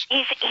co-host.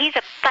 He's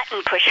a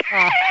button pusher.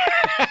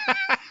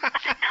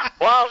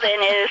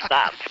 Walden is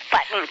a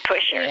button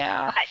pusher.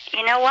 Yeah.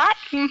 You know what?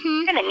 You're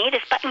the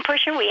neatest button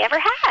pusher we ever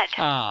had.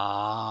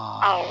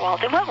 Oh,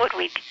 Walden, where would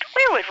we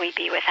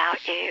be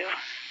without you?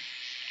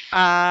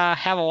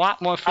 Have a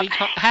lot more free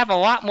time. Have a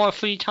lot more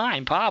free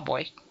time,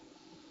 probably.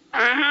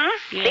 Yeah.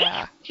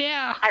 See?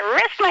 Yeah. I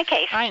rest my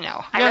case. I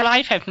know. Your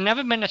life has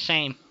never been the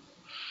same.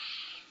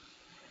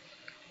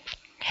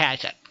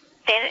 Has it?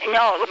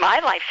 No, my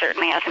life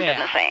certainly hasn't been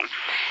the same.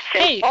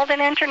 Since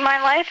Walden entered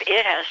my life,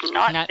 it has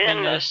not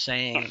been the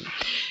same.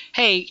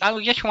 Hey, I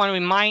just want to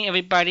remind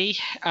everybody,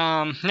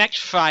 next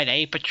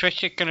Friday,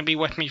 Patricia's going to be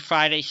with me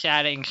Friday,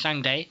 Saturday, and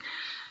Sunday.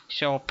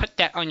 So put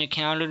that on your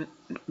calendar,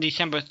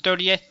 December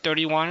 30th,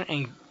 31,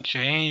 and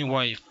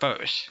January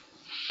 1st.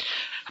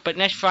 But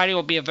next Friday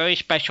will be a very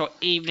special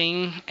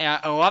evening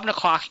at 11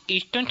 o'clock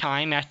Eastern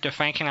Time after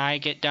Frank and I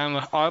get done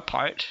with our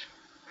part.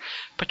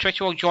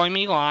 Patricia will join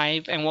me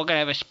live, and we're going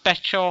to have a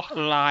special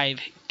live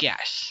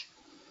guest.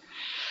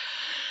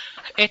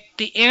 At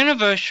the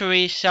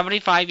anniversary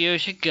 75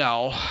 years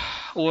ago,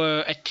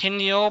 where a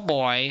 10-year-old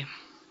boy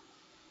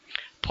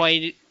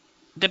played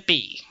the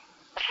bee.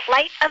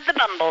 Flight of the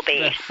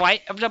Bumblebee. The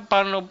Flight of the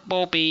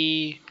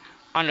Bumblebee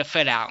on the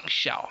Fred Allen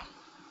Show.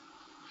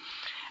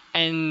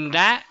 And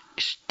that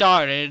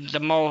started the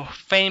most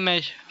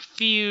famous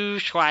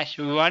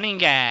feud/running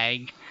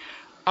gag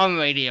on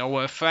radio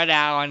where Fred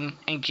Allen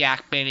and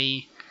Jack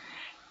Benny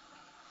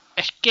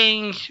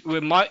exchanged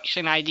remarks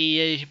and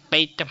ideas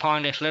based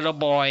upon this little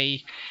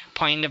boy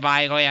playing the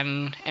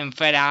violin and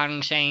Fred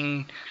Allen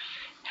saying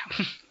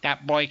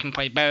that boy can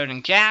play better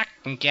than Jack,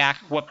 and Jack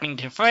whooping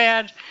to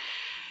Fred.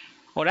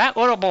 Well, that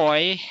little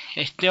boy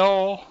is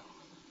still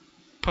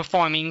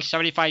performing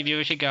 75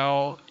 years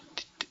ago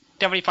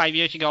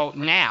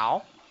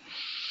now.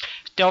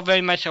 Still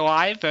very much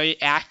alive,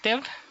 very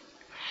active.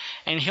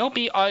 And he'll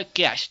be our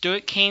guest.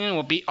 Stuart Kanan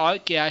will be our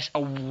guest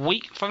a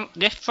week from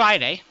this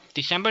Friday,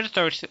 December the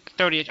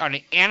 30th, on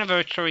the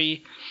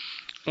anniversary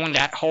when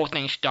that whole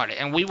thing started.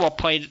 And we will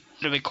play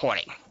the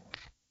recording.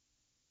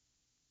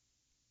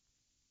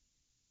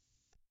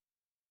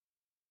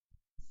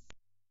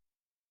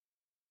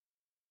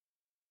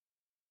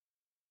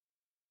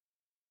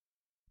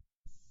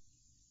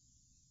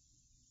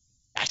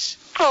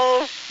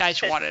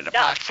 That's one of the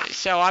boxes.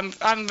 So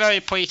I'm very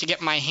pleased to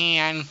get my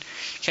hand,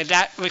 because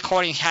that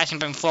recording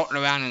hasn't been floating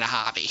around in the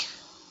hobby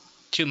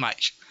too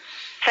much.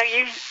 So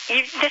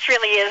this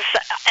really is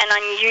an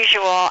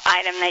unusual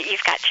item that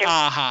you've got your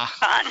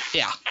on.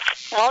 Yeah.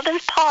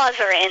 Walden's paws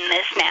are in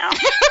this now.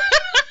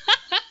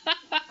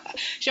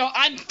 So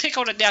I'm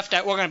tickled to death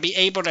that we're going to be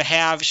able to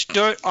have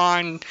Stuart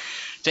on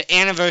the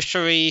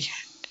anniversary,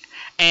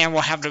 and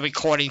we'll have the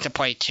recording to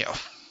play too.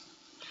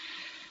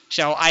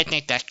 So I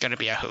think that's going to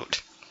be a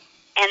hoot.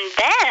 And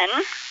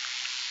then,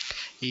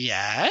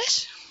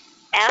 yes,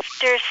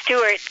 after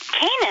Stuart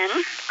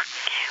Kanan,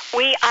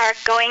 we are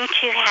going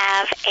to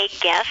have a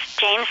guest,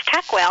 James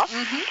Tuckwell,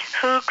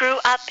 who grew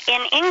up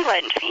in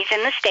England. He's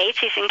in the States,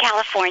 he's in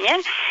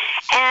California,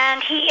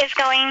 and he is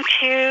going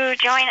to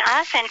join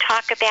us and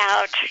talk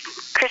about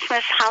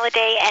Christmas,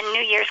 holiday, and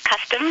New Year's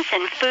customs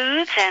and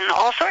foods and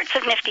all sorts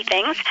of nifty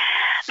things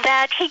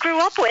that he grew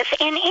up with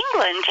in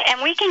England.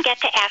 And we can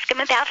get to ask him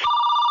about...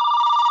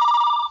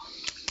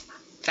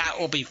 That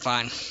will be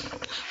fun.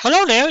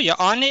 Hello there, you're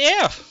on the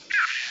air.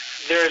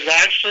 There's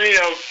actually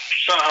a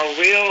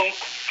real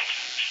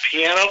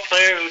piano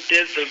player who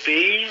did the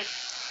bee.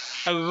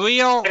 A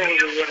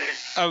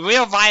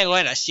real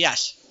violinist,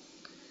 yes.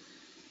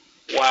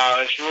 Wow,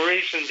 it's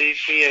Maurice in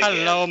D.C. again.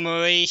 Hello,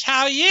 Maurice.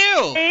 How are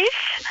you? Maurice?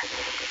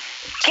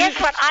 Guess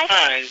what I...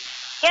 Hi.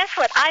 Guess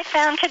what I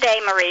found today,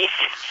 Maurice?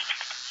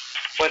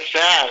 What's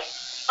that?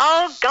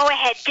 Oh, go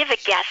ahead, give a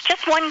guess.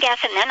 Just one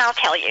guess, and then I'll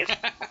tell you.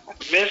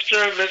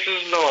 Mr. and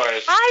Mrs.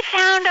 Norris. I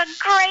found a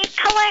great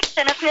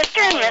collection of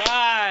Mr. and Mrs.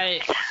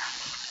 Right.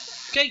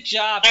 Good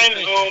job. And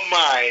oh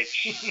my.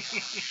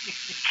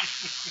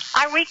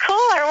 Are we cool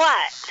or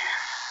what?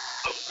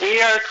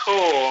 We are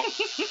cool.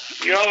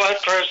 You're my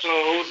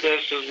personal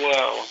hooters as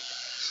well.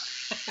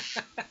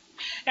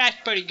 That's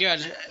pretty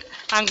good.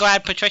 I'm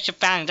glad Patricia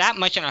found that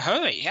much in a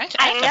hurry. That's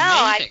I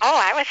know. amazing.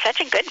 I was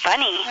such a good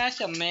bunny. That's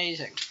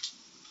amazing.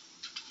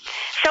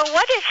 So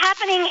what is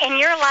happening in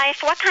your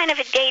life? What kind of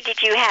a day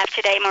did you have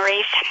today,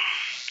 Maurice?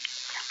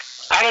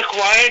 I had a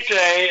quiet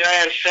day. I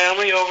had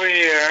family over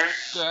here.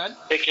 Good.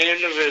 They came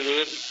to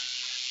visit.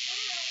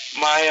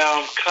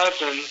 My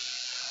cousin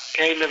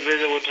came to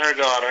visit with her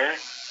daughter.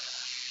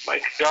 My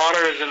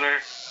daughter is in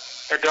her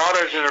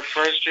daughter's in her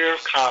first year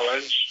of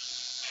college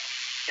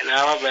in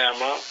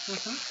Alabama.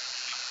 Mm-hmm.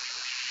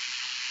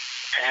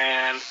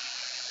 And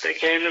they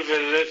came to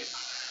visit.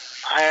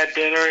 I had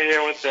dinner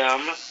here with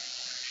them.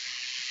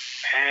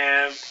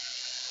 And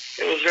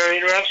it was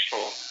very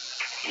restful.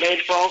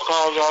 Made phone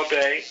calls all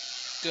day.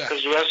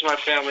 Because the rest of my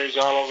family is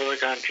all over the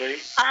country.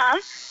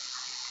 Uh-huh.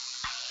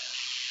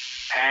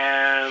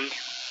 And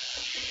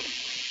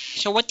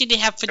so what did you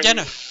have for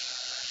dinner?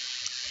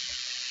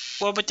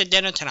 What was the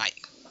dinner tonight?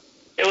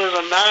 It was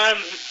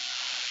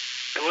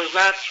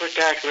not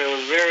spectacular. It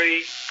was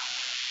very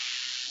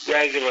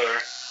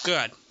regular.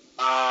 Good.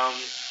 Not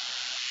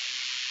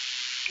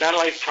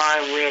like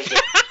prime rib.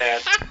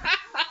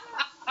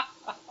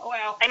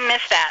 Well, I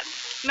missed that.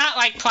 Not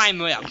like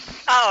prime rib.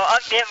 Oh,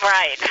 yeah,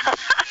 right.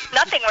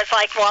 Nothing was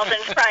like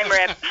Walden's prime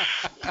rib.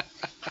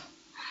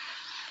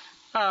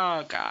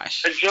 Oh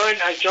gosh.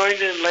 I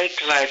joined in late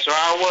tonight, so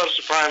I was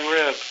the prime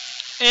rib.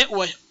 It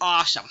was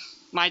awesome.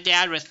 My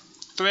dad was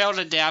thrilled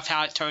to death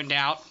how it turned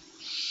out.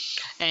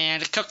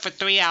 And it cooked for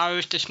 3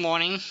 hours this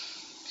morning.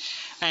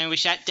 And we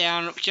sat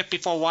down just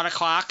before 1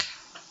 o'clock.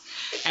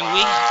 And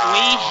we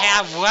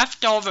have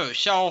leftovers.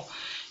 So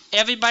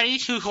everybody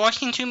who's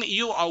listening to me,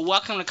 you are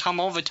welcome to come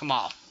over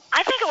tomorrow.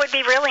 I think it would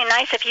be really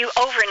nice if you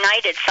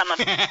overnighted some of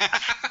them.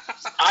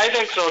 I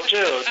think so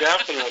too,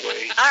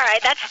 definitely. All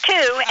right, that's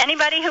 2.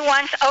 Anybody who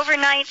wants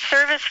overnight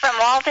service from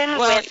Walden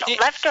with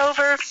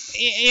leftover?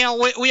 You know,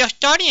 we are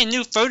starting a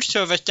new food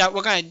service that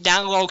we're going to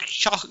download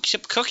chocolate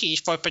chip cookies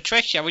for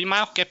Patricia. We might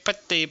have to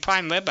put the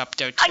prime rib up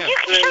there too. You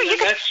can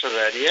next to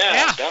that,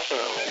 yeah,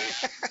 definitely.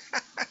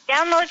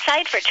 Download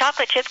site for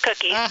chocolate chip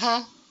cookies.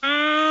 Uh-huh.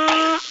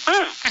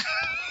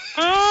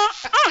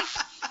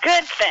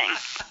 Good thing.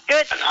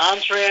 Good. An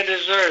entree and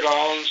dessert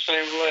all in the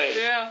same place.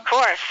 Yeah. Of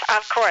course.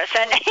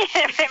 And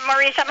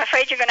Maurice, I'm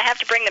afraid you're going to have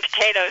to bring the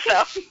potatoes,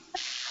 though.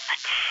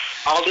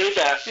 I'll do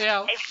that.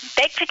 Yeah.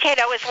 Baked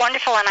potato is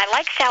wonderful, and I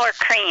like sour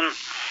cream.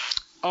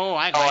 Oh,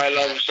 I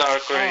love sour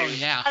cream. Oh,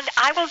 yeah. And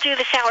I will do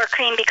the sour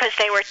cream because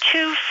they were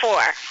 2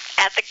 for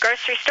at the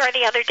grocery store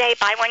the other day.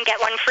 Buy one, get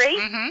one free.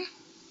 Mm-hmm.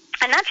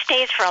 And that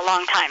stays for a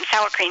long time.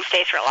 Sour cream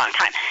stays for a long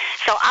time.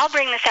 So I'll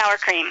bring the sour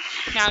cream.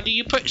 Now, do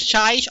you put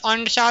size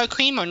on the sour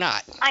cream or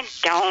not? I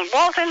don't,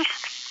 Walden.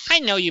 I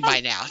know you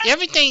by now.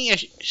 Everything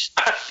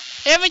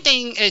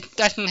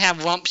doesn't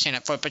have lumps in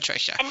it for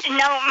Patricia.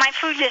 No, my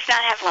food does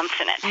not have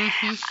lumps in it.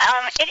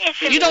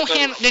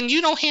 Mm-hmm.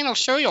 You don't handle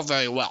cereal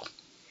very well.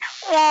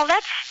 Well,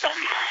 that's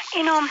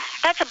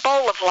a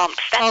bowl of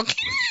lumps. Okay.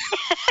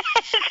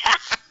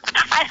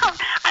 I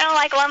don't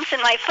like lumps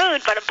in my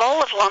food, but a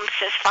bowl of lumps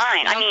is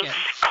fine. Okay. I mean,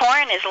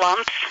 corn is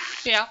lumps.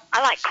 Yeah.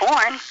 I like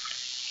corn.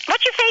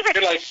 What's your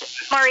favorite,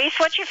 Maurice?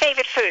 What's your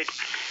favorite food?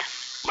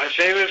 My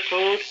favorite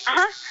food?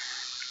 Uh-huh.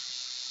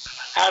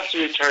 Has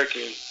to be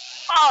turkey.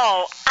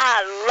 Oh,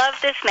 I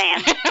love this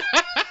man.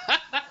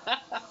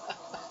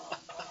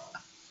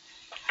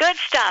 Good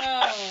stuff.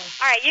 Oh.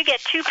 All right, you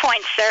get 2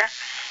 points, sir.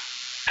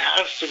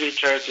 Has to be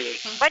turkey.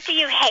 What do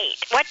you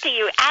hate? What do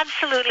you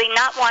absolutely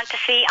not want to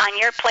see on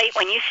your plate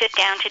when you sit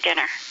down to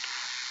dinner?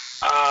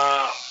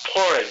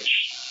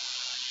 Porridge.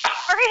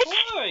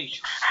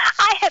 Porridge?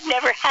 I have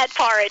never had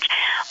porridge.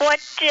 What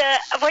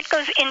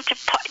goes into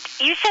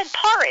you said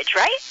porridge,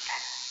 right?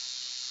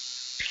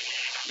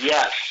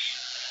 Yes.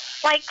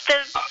 Like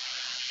the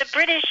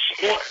British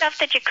stuff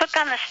that you cook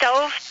on the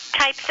stove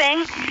type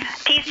thing?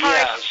 Peas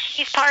porridge, Yes.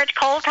 peas porridge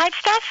cold type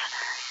stuff?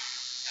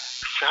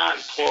 It's not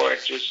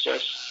porridge.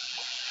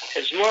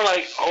 It's more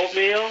like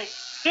oatmeal.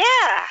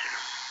 Yeah.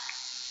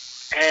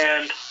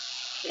 And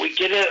we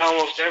get it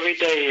almost every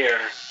day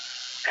here.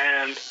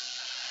 And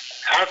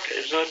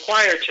it's an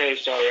acquired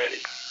taste already,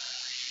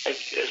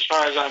 as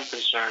far as I'm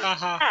concerned.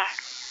 Uh-huh.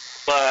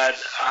 But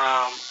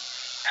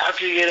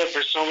after you get it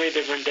for so many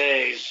different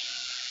days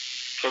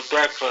for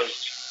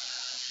breakfast,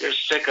 you're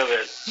sick of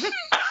it.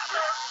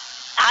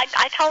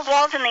 I told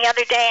Walden the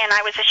other day, and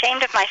I was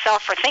ashamed of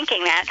myself for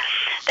thinking that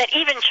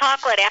even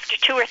chocolate after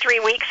 2 or 3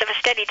 weeks of a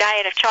steady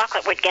diet of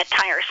chocolate would get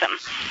tiresome.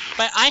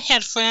 But I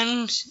had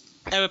friends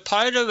that were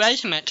part of the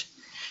regiment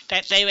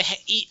that they would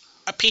eat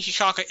a piece of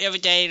chocolate every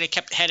day and they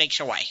kept the headaches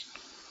away.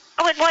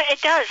 Oh, it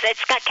does.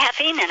 It's got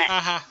caffeine in it.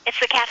 It's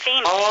the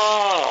caffeine.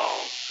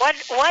 Oh.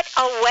 What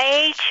a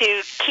way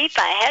to keep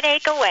a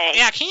headache away.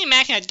 Yeah, can you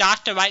imagine a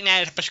doctor writing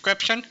out a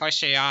prescription? Or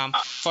say,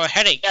 for a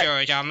headache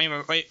cure, 2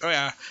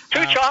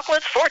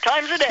 chocolates 4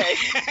 times a day.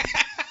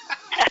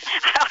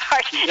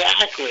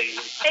 Exactly.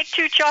 Take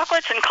 2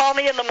 chocolates and call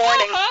me in the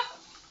morning.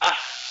 I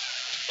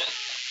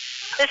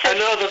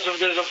know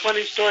there's a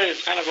funny story.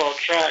 It's kind of off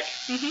track.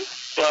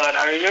 But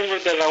I remember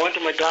that I went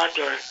to my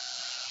doctor,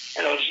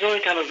 and I was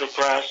feeling kind of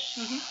depressed,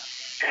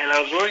 and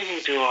I was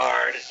working too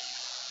hard.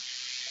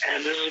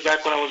 And this is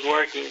back when I was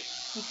working.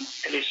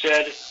 And he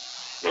said,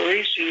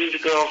 Maurice, you need a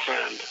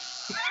girlfriend.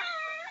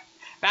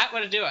 That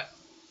would do it.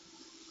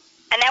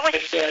 And that was the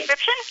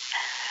prescription?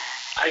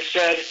 I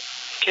said,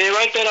 can you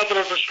write that up in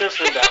a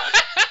prescription, Doc?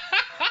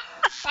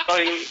 So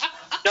you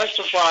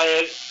justify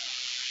it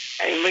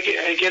and make it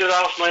and get it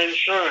off my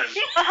insurance.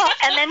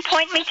 And then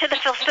point me to the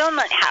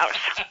fulfillment house.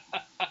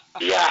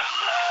 Yeah.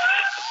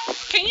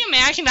 Can you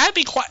imagine? That'd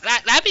be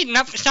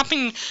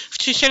something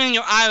to send in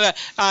your IRA.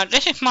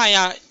 This is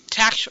my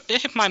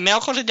This is my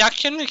medical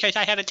deduction because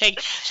I had to take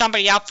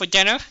somebody out for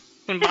dinner.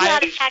 It's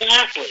not a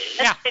tax.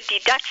 That's a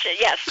deduction.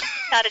 Yes,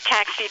 not a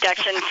tax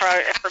deduction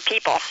for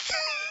people.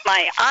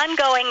 My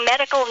ongoing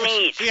medical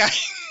needs. Yeah.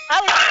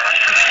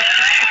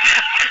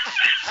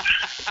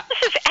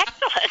 This is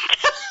excellent.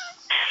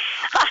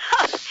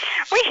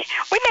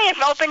 We may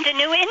have opened a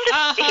new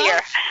industry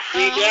here.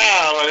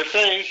 Yeah, I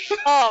think.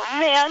 Oh,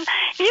 man.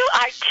 You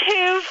are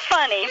too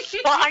funny.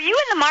 Well, are you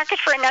in the market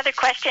for another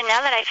question?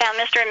 Now that I found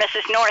Mr. and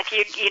Mrs. North,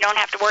 you don't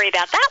have to worry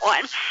about that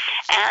one.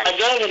 And I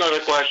do have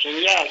another question,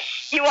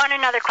 yes. You want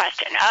another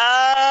question?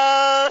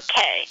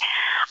 Okay.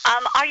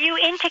 Are you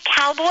into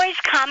cowboys,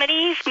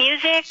 comedies,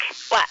 music?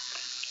 What?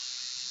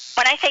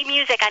 When I say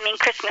music, I mean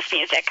Christmas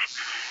music.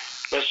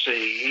 Let's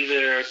see,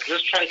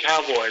 let's try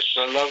cowboys.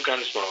 I love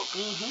Gunsmoke.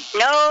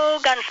 No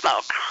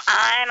Gunsmoke.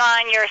 I'm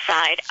on your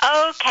side.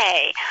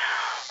 Okay.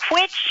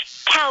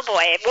 Which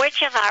cowboy,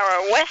 which of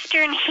our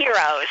Western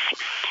heroes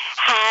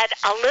had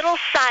a little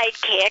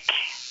sidekick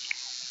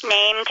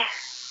named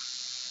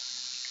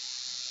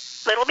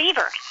Little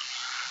Beaver?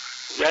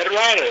 Red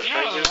Ryder.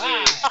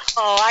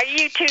 Oh, are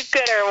you too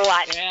good or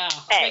what? Yeah.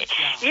 Hey,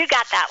 you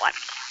got that one.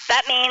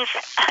 That means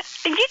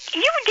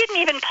you didn't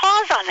even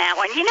pause on that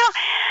one. You know,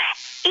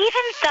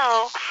 even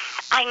though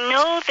I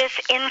know this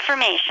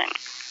information,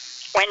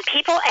 when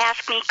people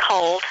ask me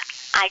cold,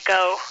 I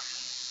go,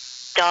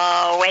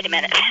 duh, wait a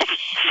minute.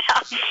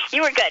 So,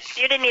 you were good.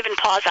 You didn't even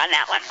pause on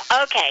that one.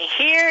 Okay,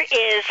 here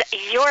is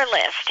your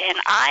list, and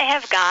I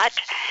have got,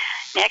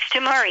 next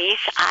to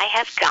Maurice, I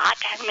have got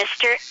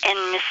Mr. and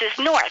Mrs.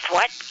 North.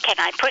 What can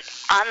I put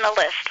on the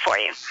list for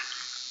you?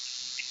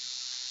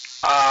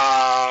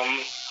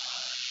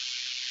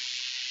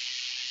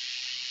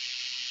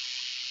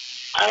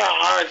 I had a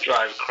hard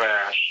drive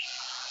crash.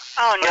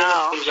 Oh, no. One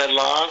of the things I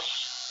lost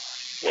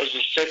was a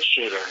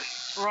 6-shooter.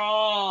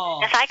 Oh.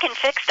 Yes, I can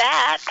fix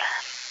that.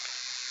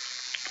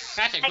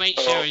 That's a great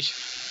series.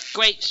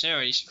 Great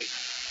series.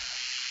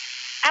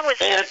 That was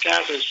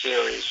fantastic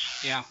series.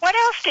 Yeah. What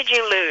else did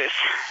you lose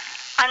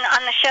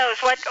on the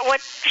shows?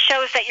 What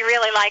shows that you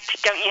really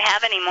liked don't you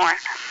have anymore?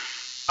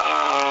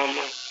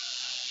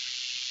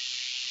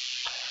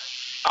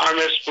 Our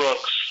Miss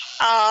Brooks.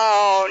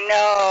 Oh,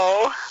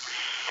 no.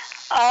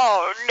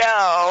 Oh,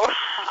 no.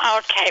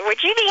 Okay.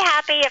 Would you be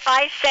happy if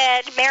I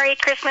said Merry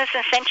Christmas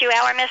and sent you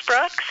Our Miss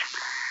Brooks?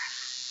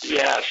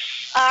 Yes.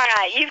 All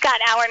right. You've got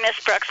Our Miss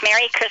Brooks.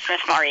 Merry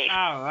Christmas, Maurice.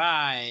 All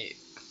right.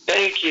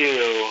 Thank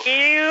you.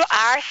 You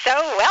are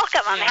so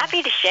welcome. I'm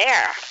happy to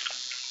share.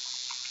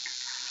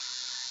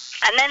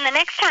 And then the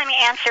next time you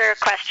answer a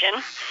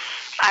question,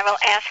 I will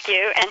ask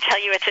you and tell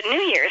you it's a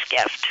New Year's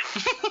gift.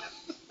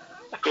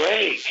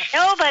 Great.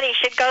 Nobody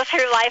should go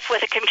through life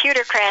with a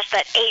computer crash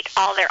that ate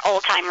all their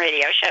old-time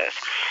radio shows.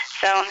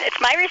 So it's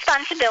my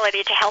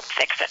responsibility to help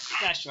fix it.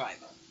 That's right.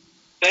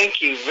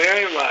 Thank you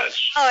very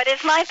much. Oh, it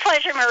is my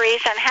pleasure,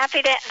 Maurice. I'm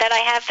happy that I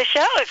have the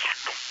shows.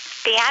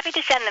 Be happy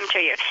to send them to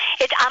you.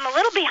 I'm a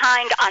little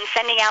behind on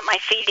sending out my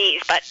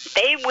CDs, but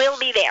they will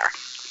be there.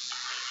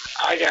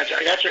 I got you.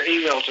 I got your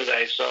email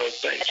today, so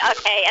thank you.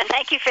 Okay, and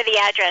thank you for the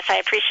address. I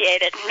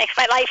appreciate it. It makes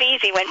my life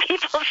easy when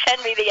people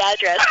send me the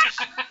address.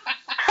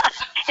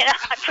 You know,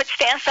 I put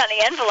stamps on the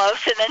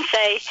envelopes and then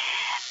say,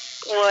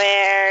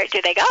 where do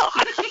they go?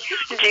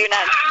 Do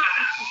not.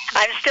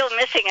 I'm still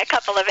missing a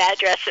couple of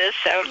addresses,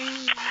 so.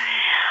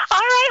 All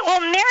right,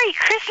 well, Merry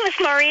Christmas,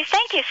 Maurice.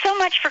 Thank you so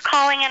much for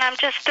calling, and I'm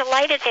just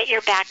delighted that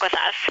you're back with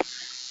us.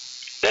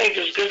 Thanks.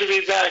 It's good to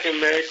be back, and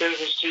Merry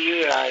Christmas to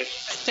you guys.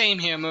 Same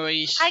here,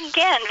 Maurice.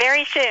 Again,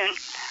 very soon.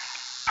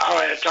 All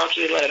right, I'll talk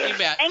to you later. You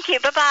bet. Thank you.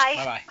 Bye-bye.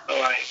 Bye-bye.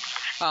 Bye-bye.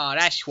 Oh,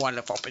 that's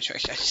wonderful,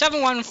 Patricia.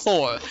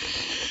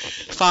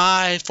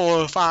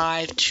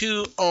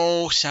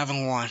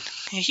 714-545-2071.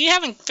 If you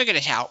haven't figured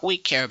this out, we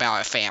care about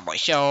our family.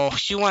 So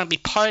if you want to be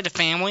part of the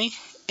family,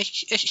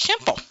 it's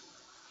simple.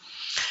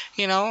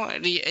 You know,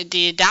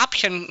 the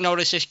adoption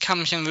notices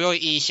comes in really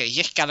easy.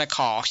 You just gotta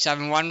call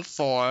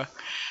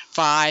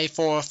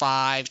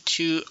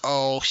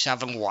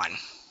 714-545-2071.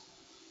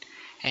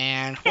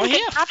 And we're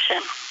here.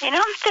 Adoption. You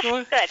know, this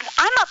is good.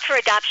 I'm up for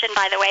adoption,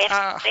 by the way. If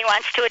anybody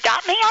wants to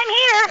adopt me, I'm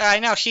here. I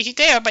know, she's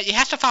there, but you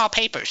have to file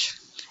papers.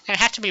 And it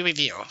has to be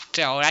reviewed.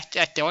 So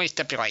that's the only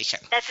stipulation.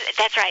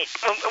 That's right.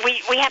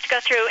 We have to go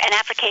through an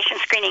application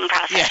screening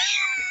process.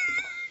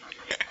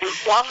 Yeah.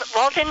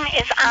 Walden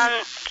is on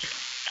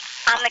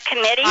the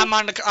committee. I'm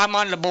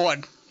on the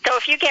board. So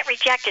if you get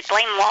rejected,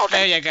 blame Walden.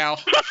 There you go.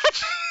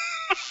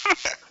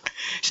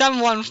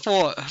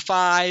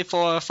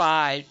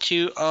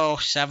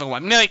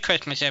 714-545-2071. Merry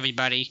Christmas,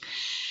 everybody.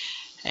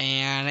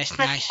 And it's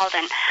nice.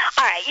 Walden.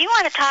 All right, you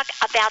want to talk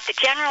about the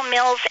General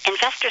Mills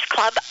Investors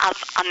Club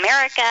of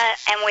America,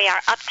 and we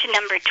are up to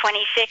number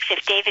 26.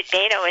 If David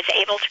Beto is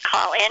able to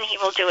call in, he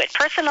will do it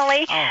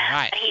personally. All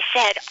right. He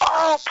said,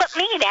 put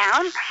me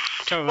down.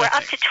 Terrific. We're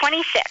up to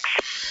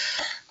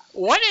 26.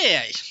 What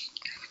is?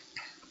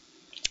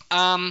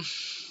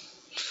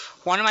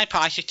 One of my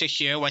projects this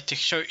year was to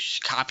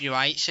search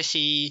copyrights to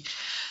see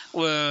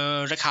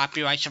where the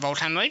copyrights of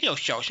old-time radio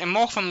shows. And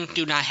most of them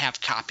do not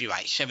have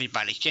copyrights,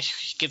 everybody.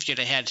 Just gives you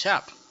the heads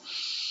up.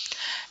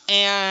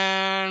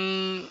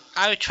 And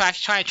I would try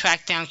to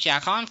track down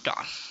Jack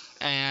Armstrong.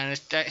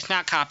 And it's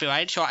not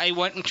copyrighted, so I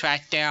went and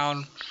tracked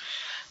down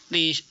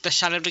the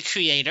son of the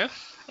creator.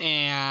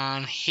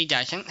 And he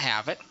doesn't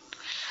have it.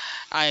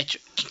 I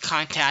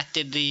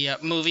contacted the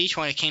movies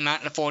when it came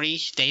out in the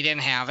 40s. They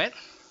didn't have it.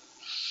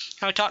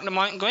 I was talking to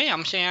Martin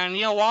Graham saying,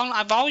 Walden,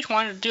 I've always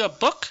wanted to do a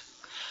book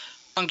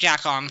on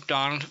Jack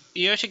Armstrong.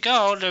 Years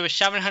ago, there was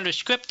 700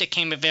 scripts that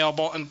came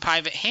available in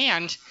private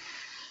hands,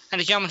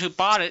 and the gentleman who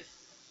bought it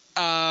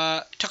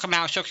took them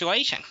out of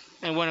circulation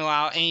and wouldn't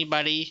allow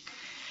anybody.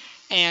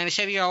 And he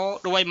said,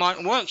 the way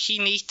Martin works, he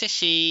needs to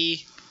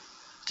see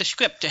the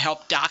script to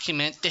help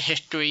document the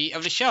history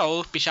of the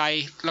show,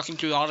 besides looking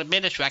through all the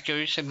business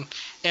records and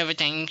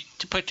everything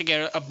to put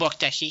together a book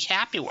that she's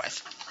happy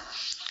with.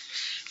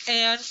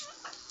 And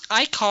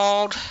I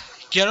called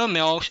General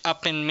Mills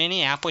up in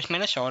Minneapolis,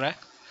 Minnesota,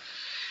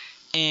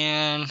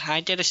 and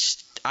I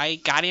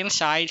got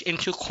inside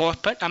into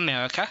corporate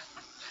America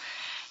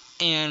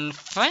and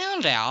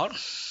found out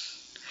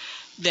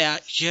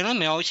that General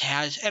Mills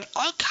has an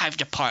archive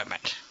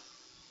department.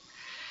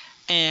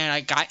 And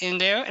I got in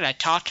there and I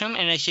talked to him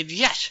and I said,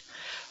 yes,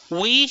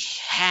 we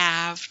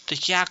have the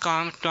Jack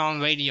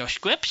Armstrong radio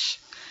scripts,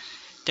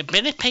 the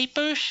business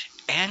papers,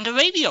 and the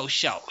radio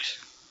shows.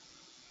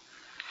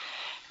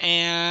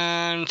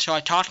 And so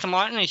I talked to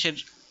Martin and he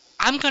said,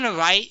 I'm going to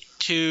write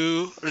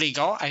to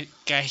legal. I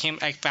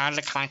found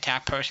the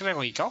contact person at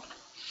legal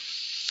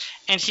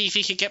and see if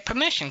he could get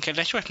permission, because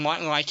that's what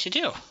Martin likes to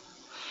do.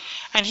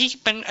 And he's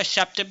been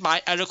accepted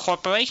by other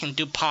corporations.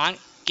 DuPont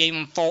gave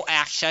him full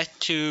access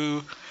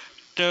to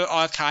the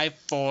archive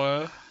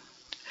for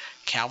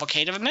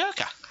Cavalcade of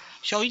America.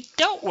 So he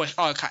dealt with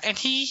archive, and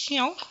he's,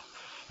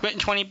 written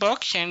 20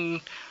 books, and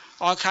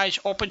archives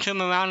open to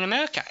him around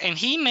America. And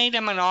he made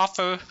them an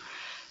offer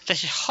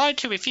that's hard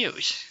to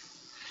refuse.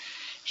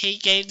 He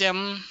gave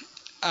them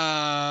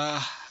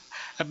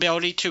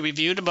ability to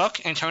review the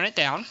book and turn it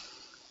down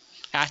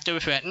after it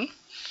was written.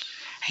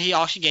 He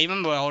also gave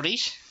them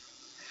royalties.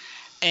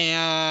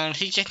 And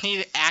he just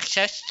needed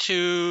access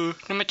to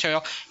the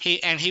material.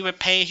 He would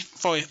pay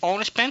for his own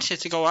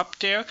expenses to go up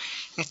there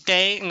and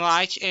stay and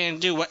lodge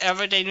and do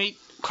whatever they need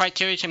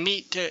criteria to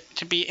meet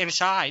to be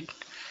inside.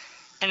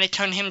 And they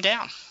turned him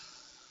down.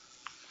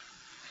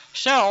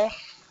 So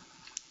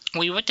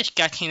we were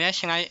discussing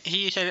this, and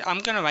he said, I'm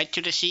going to write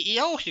to the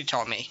CEO, he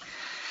told me.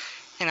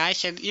 And I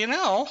said,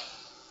 General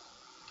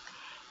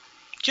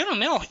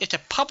Mills is a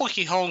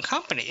publicly owned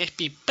company. It'd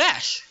be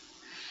best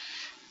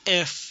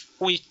if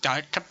we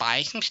start to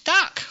buy some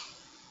stock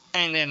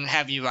and then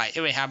have you write.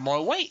 It would have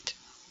more weight.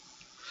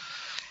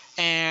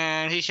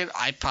 And he said,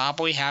 I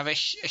probably have a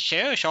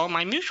share or so in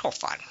my mutual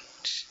fund.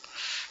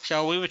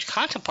 So we were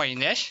contemplating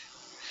this.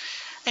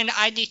 And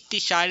I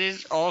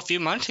decided a few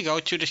months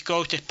ago to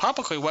disclose this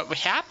publicly, what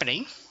was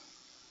happening.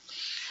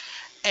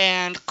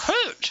 And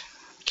Kurt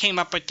came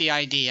up with the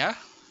idea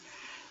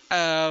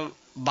of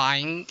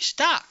buying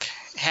stock,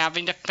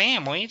 having the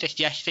family, the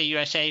YUSA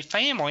USA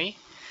family,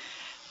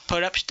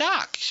 put up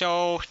stock.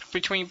 So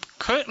between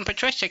Kurt and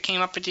Patricia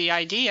came up with the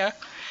idea,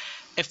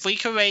 if we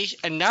could raise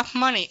enough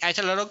money as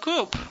a little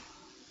group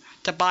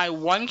to buy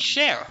one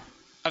share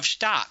of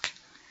stock,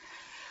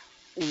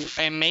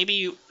 and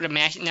maybe the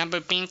magic number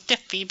being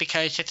 50,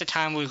 because at the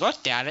time we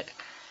looked at it,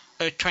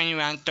 it was trading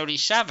around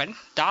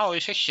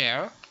 $37 a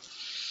share.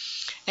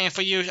 And if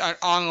we use an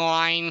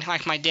online,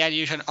 like my dad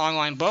used an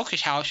online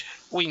brokerage house,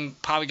 we can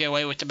probably get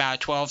away with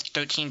about $12,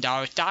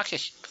 $13 stock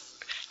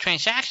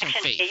transaction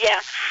fee. Yeah.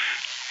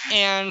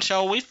 And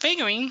so we're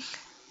figuring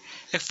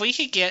if we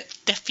could get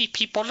 50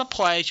 people to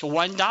pledge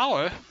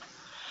 $1,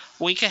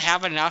 we could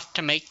have enough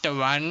to make the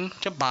run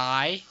to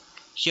buy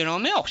General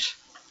Mills.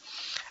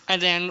 And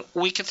then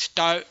we could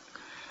start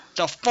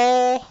the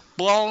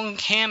full-blown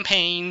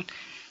campaign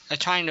of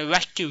trying to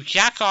rescue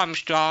Jack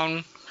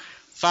Armstrong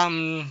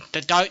from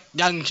the dark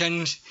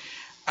dungeons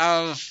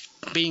of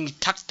being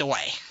tucked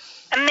away.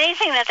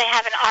 Amazing that they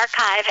have an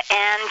archive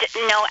and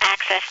no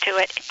access to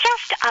it.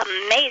 Just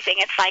amazing.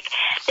 It's like,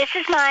 this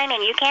is mine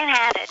and you can't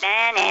have it.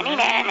 Nah.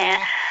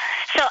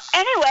 So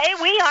anyway,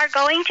 we are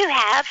going to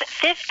have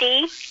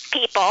 50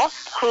 people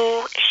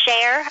who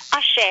share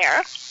a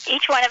share.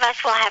 Each one of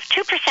us will have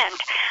 2%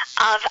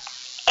 of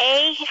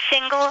a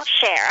single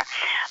share.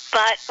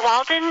 But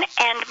Walden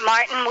and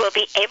Martin will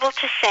be able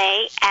to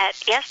say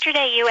at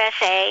Yesterday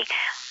USA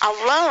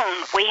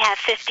alone, we have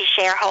 50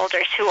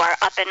 shareholders who are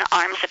up in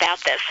arms about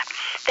this.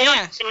 They don't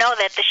even know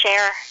that the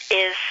share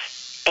is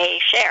a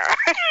share.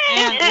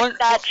 It's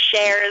not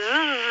shares.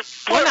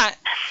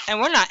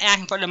 We're not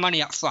asking for the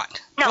money up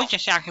front. No. We're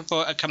just asking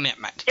for a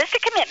commitment. Just a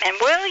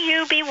commitment. Will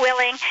you be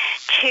willing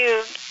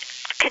to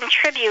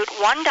contribute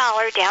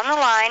 $1 down the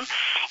line?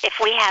 If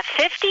we have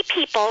 50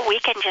 people, we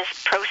can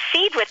just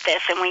proceed with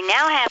this, and we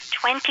now have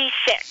 26.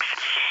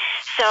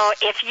 So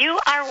if you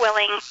are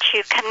willing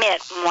to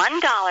commit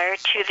 $1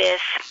 to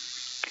this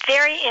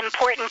very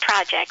important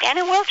project, and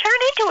it will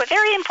turn into a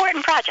very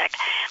important project,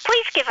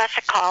 please give us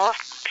a call,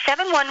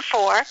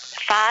 714-545-2071.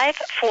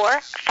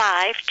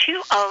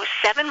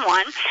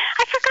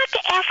 I forgot to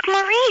ask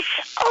Maurice.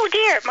 Oh,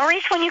 dear.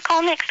 Maurice, when you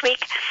call next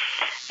week,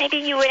 maybe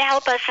you would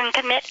help us and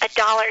commit $1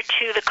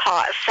 to the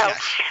cause. So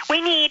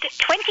we need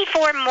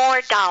 24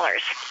 more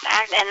dollars,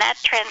 and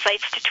that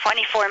translates to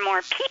 24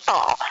 more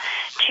people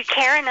to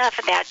care enough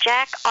about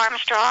Jack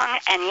Armstrong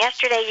and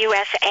Yesterday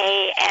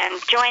USA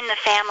and join the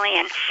family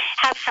and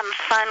have some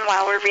fun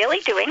while we're really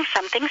doing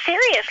something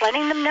serious,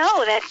 letting them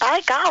know that,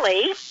 by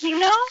golly, you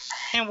know.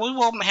 And we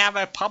will have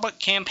a public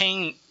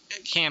campaign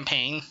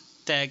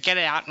to get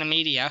it out in the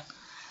media,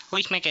 at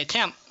least make an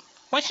attempt.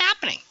 What's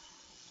happening?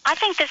 I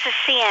think this is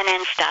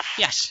CNN stuff.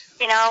 Yes.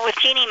 You know, with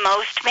Jeannie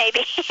Most,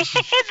 maybe.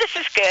 This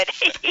is good.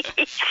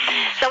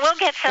 So we'll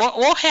get some...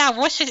 We'll have...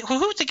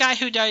 who's the guy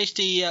who does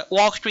the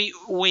Wall Street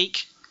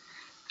Week?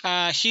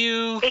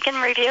 Hugh... Week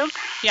in Review?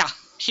 Yeah.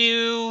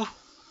 Hugh...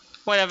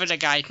 whatever the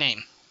guy's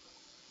name.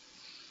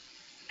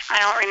 I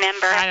don't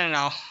remember. I don't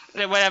know.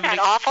 Whatever. Isn't that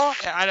awful?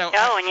 I don't...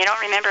 No, and you don't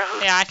remember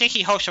who... Yeah, I think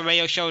he hosts a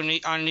radio show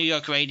on New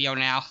York radio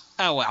now.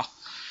 Oh, well.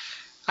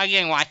 I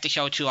didn't watch the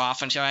show too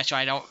often, so that's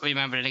why I don't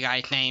remember the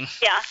guy's name.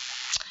 Yeah.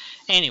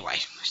 Anyway,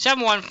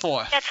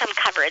 714. Get some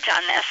coverage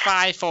on this.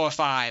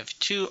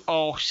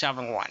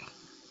 545-2071.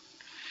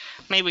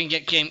 Maybe we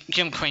can get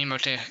Jim Cramer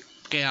to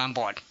get on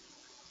board.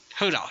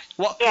 Who knows?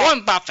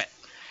 Warren Buffett.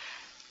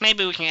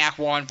 Maybe we can ask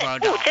Warren for a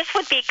dollar. Ooh, this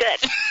would be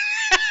good.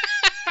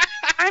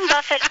 Warren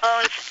Buffett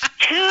owns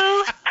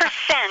 2%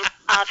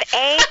 of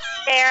a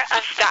share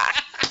of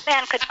stock. This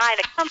man could buy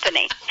the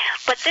company.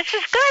 But this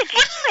is good.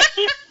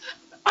 You know,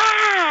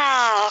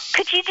 wow.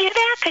 Could you do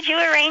that? Could you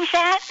arrange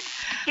that?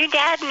 Your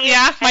dad knew.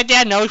 Yeah, my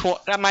dad knows.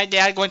 My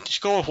dad went to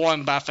school with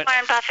Warren Buffett.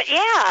 Warren Buffett,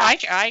 yeah.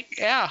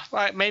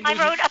 Maybe. I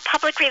wrote a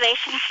public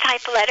relations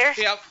type letter.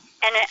 Yep.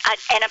 And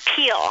an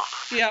appeal.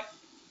 Yep.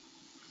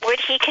 Would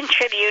he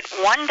contribute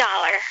 $1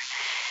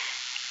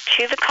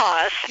 to the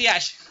cause?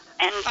 Yes.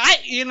 And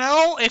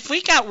if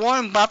we got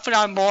Warren Buffett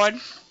on board,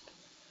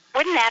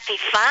 wouldn't that be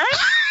fun?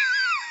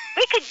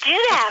 We could do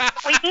that.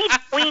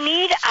 We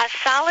need a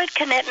solid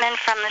commitment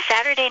from the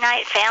Saturday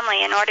Night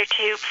family in order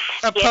to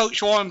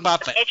approach Warren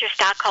Buffett. A major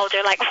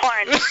stockholder like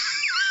Warren.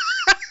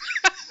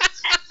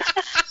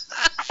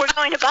 We're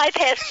going to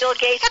bypass Bill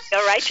Gates and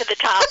go right to the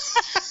top.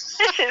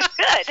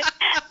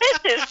 This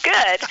is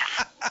good.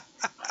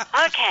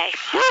 Okay.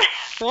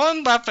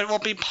 Warren Buffett will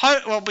be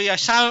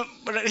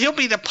he'll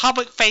be the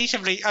public face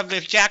of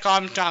the Jack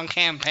Armstrong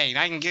campaign.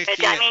 I can get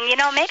you. I mean,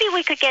 maybe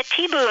we could get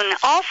T-Boone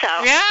also.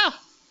 Yeah.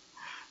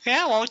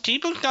 Yeah, well,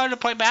 T-Boone started to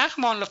play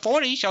basketball in the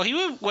 40s, so he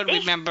would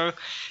remember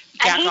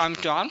Jack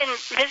Armstrong.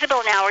 He's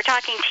invisible now. We're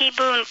talking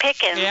T-Boone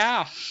Pickens.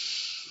 Yeah.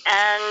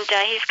 And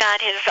he's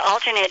got his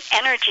alternate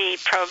energy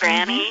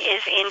program. Mm-hmm. He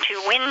is into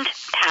wind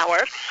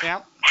power.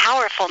 Yeah.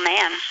 Powerful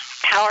man.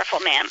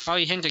 Oh,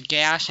 he's into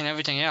gas and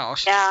everything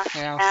else. Yeah.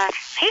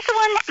 He's the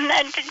one,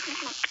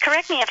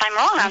 correct me if I'm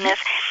wrong on this,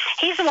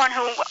 he's the one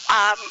who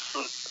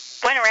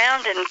went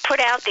around and put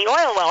out the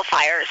oil well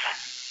fires.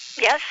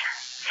 Yes?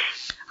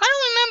 I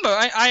don't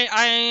remember.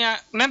 I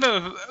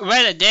remember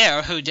Red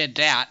Adair who did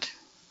that.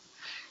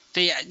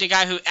 The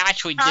guy who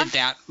actually did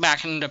that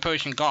back in the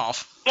Persian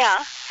Gulf.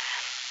 Yeah.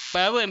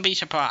 But I wouldn't be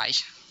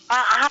surprised.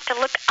 I'll have to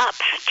look up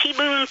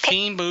T-Boone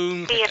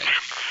Pickens.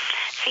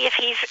 See if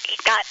he's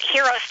got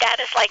hero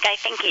status like I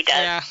think he does.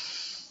 Yeah.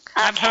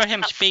 I've heard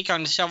him speak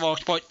on several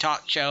sport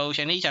talk shows,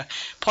 and he's a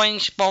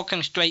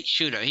plain-spoken straight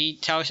shooter. He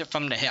tells it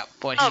from the hip.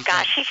 He's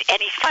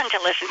fun to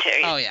listen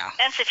to. Oh, yeah.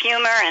 Sense of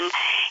humor, and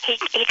he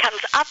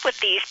comes up with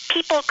these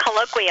people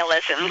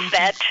colloquialisms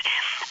that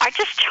are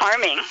just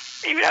charming.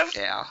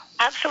 Yeah.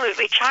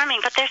 Absolutely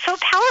charming, but they're so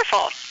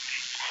powerful.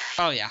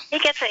 Oh, yeah.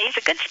 He's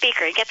a good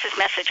speaker. He gets his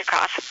message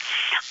across.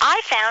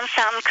 I found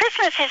some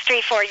Christmas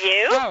history for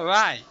you. All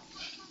right.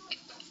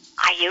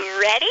 Are you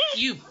ready?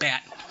 You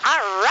bet.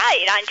 All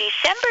right. On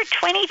December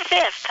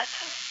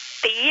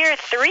 25th, the year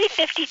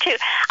 352,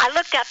 I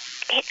looked up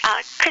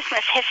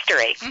Christmas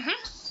history. Mm-hmm.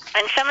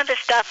 And some of the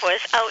stuff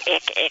was, who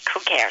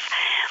cares?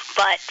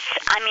 But,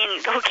 I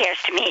mean, who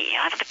cares to me?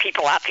 The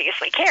people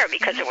obviously care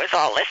because it was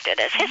all listed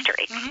as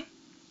history.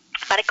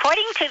 But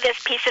according to this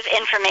piece of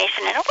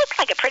information, and it looks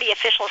like a pretty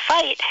official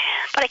site,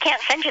 but I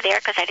can't send you there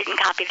because I didn't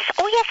copy this.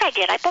 Oh, yes, I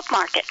did. I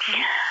bookmarked it.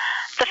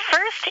 The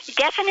first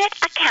definite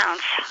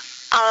accounts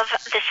of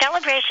the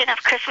celebration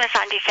of Christmas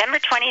on December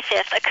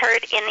 25th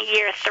occurred in the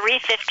year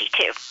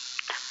 352.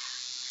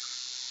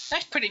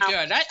 That's pretty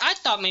good. I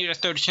thought maybe the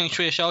 3rd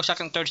century or so,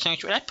 2nd, 3rd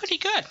century. That's pretty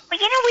good.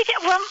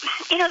 Well,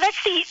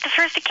 that's the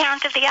first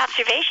account of the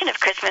observation of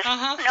Christmas.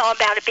 I don't know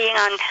about it being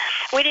on.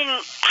 We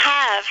didn't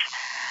have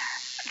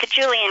the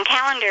Julian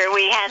calendar.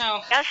 We had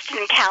the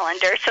Augustan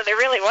calendar, so there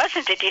really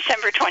wasn't a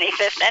December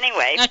 25th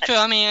anyway. That's true.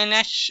 I mean, and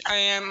that's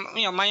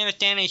my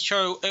understanding is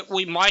sure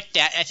we marked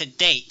that as a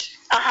date.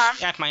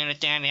 That's my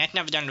understanding. I've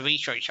never done the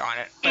research on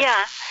it.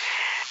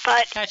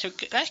 But that's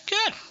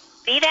good.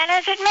 Be that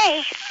as it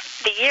may,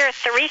 the year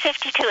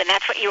 352, and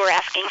that's what you were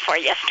asking for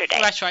yesterday.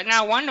 That's right.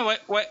 Now I wonder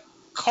what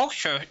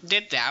culture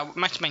did that. It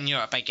must have been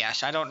Europe, I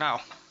guess. I don't know.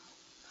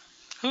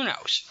 Who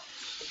knows?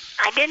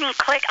 I didn't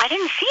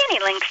see any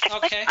links to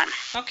click on.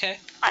 Okay.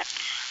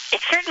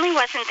 It certainly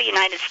wasn't the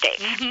United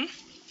States.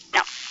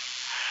 No.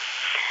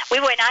 We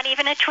were not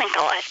even a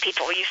twinkle, as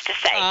people used to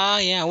say.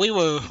 Yeah, we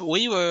were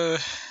We were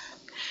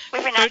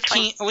not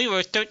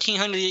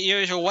 1,300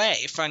 years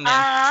away from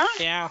them.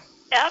 Yeah.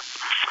 Yep.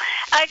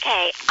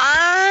 Okay.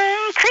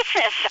 On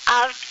Christmas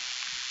of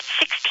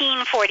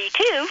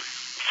 1642,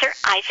 Sir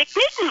Isaac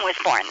Newton was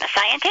born, the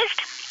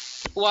scientist.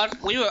 Well,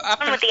 we were up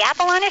with the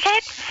apple on his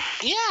head?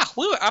 Yeah,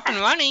 we were up and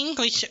running.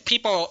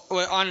 People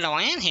were on the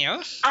land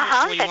here.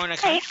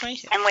 That's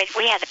right. And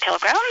we had the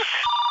Pilgrims.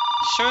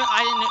 Sure,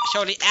 I didn't.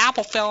 So the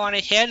apple fell on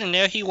his head, and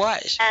there he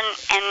was.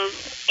 And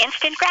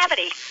instant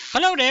gravity.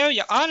 Hello there,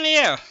 you're on the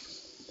air.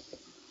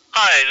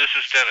 Hi, this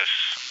is Dennis.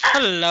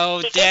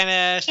 Hello,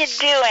 Dennis. How you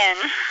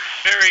doing?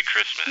 Merry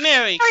Christmas.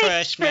 Merry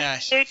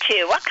Christmas. You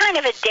too. What kind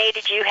of a day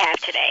did you have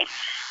today?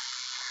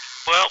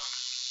 Well,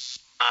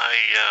 I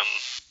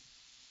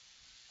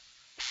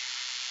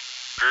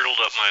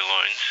girdled up my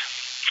loins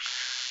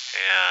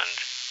and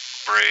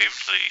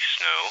braved the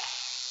snow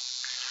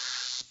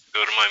to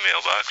go to my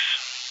mailbox.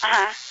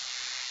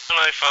 And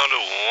I found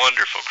a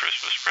wonderful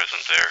Christmas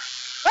present there.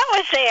 What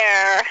was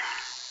there?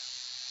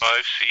 5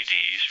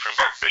 CDs from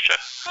Patricia.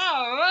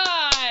 All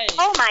right.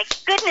 Oh, my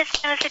goodness,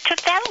 Dennis, it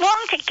took that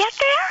long to get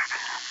there?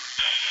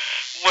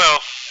 Well,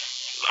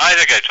 I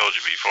think I told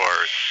you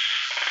before,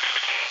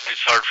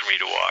 it's hard for me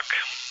to walk.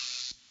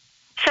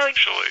 So,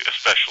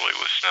 especially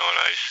with snow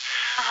and ice.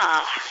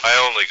 I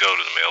only go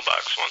to the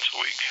mailbox once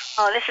a week.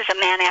 Oh, this is a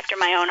man after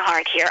my own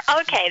heart here.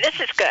 Okay, this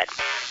is good.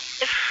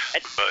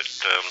 But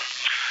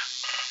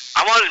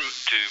I wanted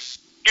to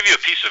give you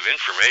a piece of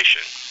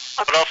information,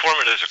 but I'll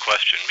form it as a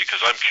question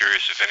because I'm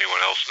curious if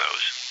anyone else knows.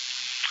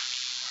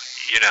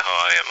 You know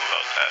how I am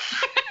about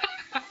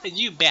that.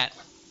 You bet.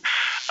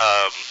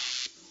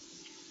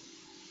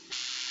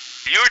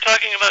 You were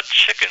talking about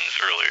chickens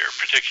earlier,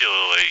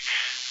 particularly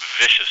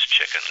vicious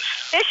chickens.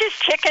 Vicious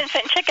chickens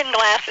and chicken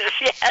glasses,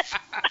 yes.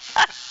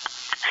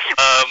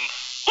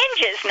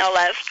 Hinges, no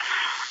less.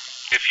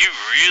 If you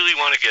really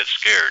want to get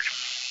scared,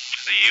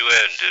 the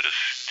UN did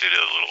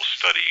a little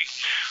study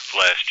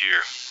last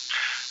year.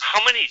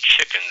 How many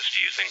chickens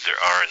do you think there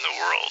are in the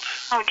world?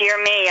 Oh, dear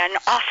me, an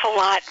awful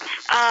lot.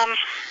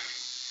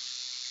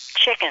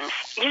 Chickens.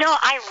 You know,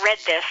 I read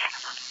this.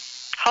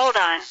 Hold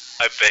on.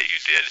 I bet you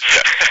did.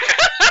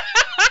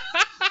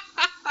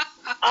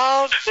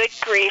 Oh, good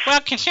grief. Well,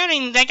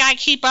 considering they got to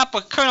keep up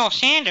with Colonel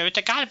Sanders,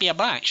 there got to be a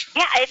bunch.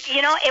 Yeah,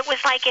 it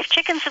was like if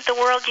chickens of the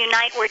world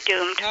unite, we're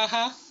doomed.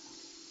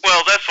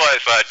 Well, that's why I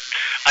thought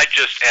I'd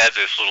just add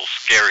this little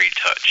scary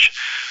touch.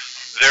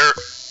 There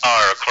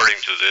are,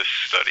 according to this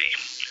study,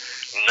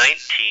 19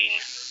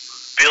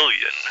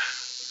 billion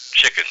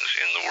chickens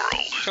in the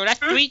world. So that's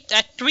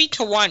 3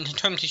 to 1 in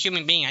terms of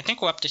human being. I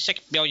think we're up to 6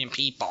 billion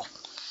people.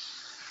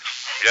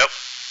 Yep.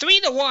 3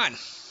 to 1.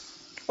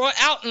 We're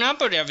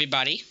outnumbered,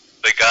 everybody.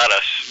 They got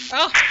us.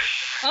 Oh.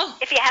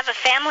 If you have a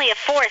family of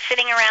 4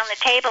 sitting around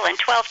the table and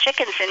 12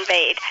 chickens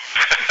invade,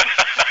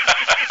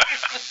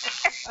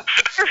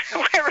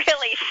 we're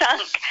really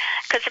sunk.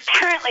 Because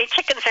apparently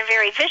chickens are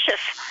very vicious.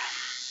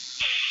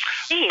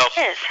 Gee, it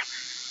is.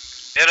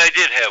 And I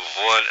did have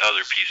one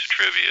other piece of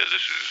trivia.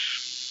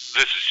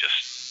 This is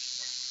just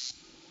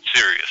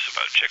serious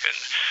about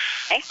chickens.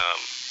 Okay.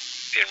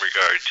 In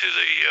regard to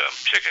the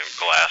chicken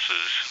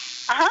glasses.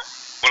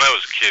 When I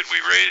was a kid,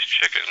 we raised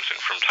chickens, and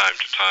from time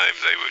to time,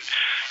 they would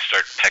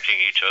start pecking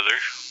each other.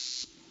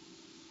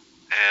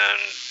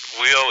 And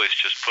we always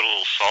just put a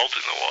little salt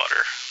in the water,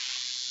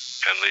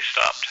 and they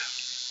stopped.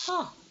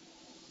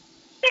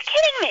 You're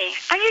kidding me.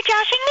 Are you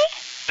joshing me?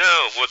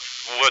 No, what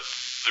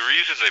the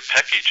reason they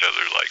peck each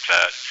other like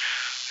that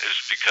is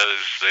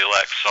because they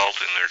lack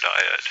salt in their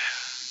diet.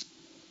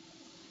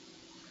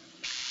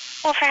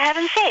 Well, for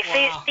heaven's sake.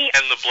 Wow.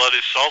 And the blood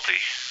is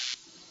salty.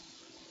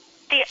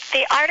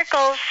 The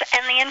articles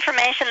and the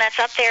information that's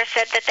up there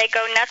said that they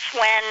go nuts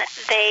when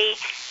they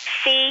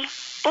see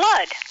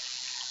blood.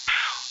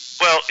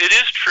 Well, it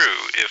is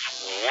true. If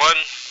one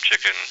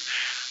chicken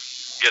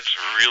gets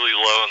really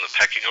low in the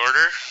pecking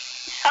order.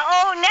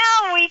 Oh,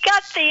 now we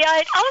got the,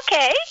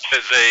 okay.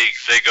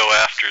 They go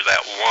after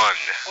that one.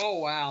 Oh,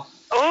 wow.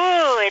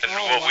 Oh,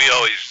 what we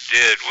always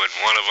did when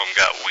one of them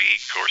got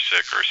weak or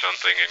sick or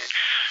something and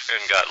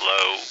got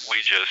low,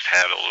 we just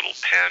had a little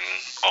pen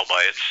all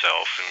by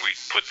itself, and we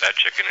put that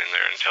chicken in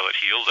there until it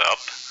healed up,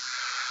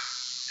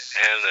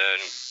 and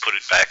then put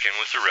it back in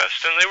with the rest,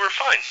 and they were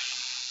fine.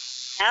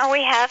 Now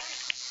we have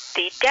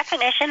the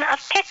definition of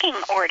pecking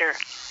order.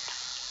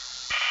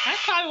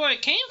 That's probably where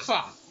it came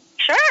from.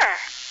 Sure.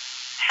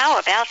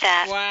 How about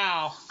that?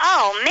 Wow.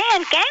 Oh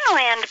man,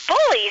 gangland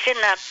bullies in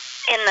the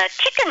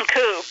chicken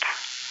coop.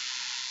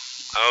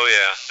 Oh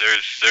yeah,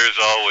 there's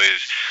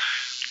always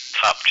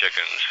top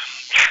chickens.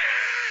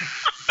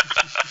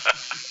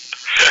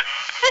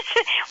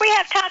 We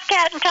have top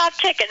cat and top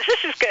chickens.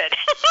 This is good.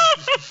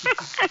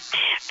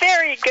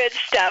 Very good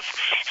stuff.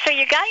 So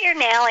you got your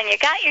nail and you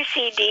got your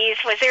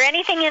CDs. Was there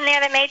anything in there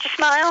that made you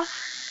smile?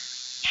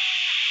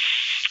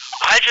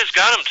 I just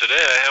got them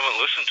today. I haven't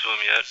listened to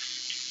them yet.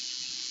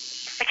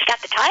 But you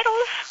got the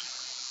titles.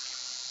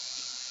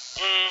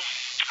 I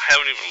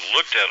haven't even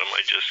looked at them.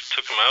 I just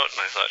took them out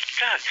and I thought,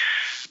 God,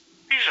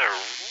 these are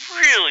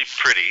really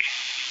pretty.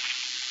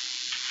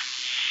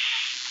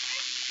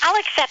 I'll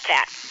accept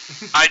that.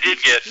 I did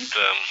get a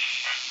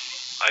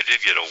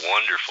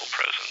wonderful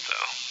present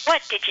though.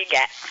 What did you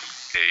get?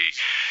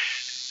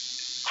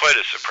 Quite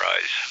a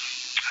surprise.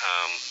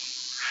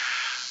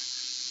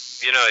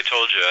 I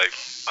told you I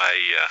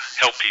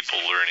help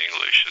people learn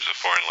English as a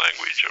foreign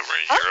language over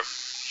in Europe,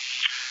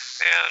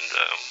 and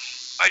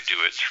I do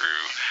it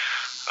through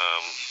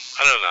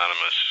an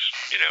anonymous,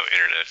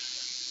 internet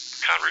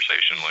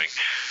conversation link.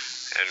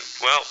 And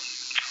well,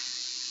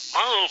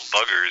 my little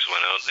buggers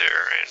went out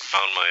there and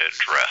found my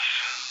address.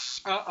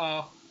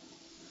 Uh-oh.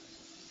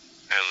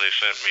 And they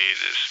sent me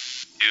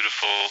this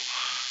beautiful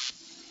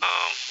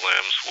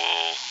lamb's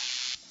wool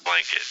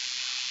blanket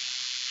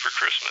for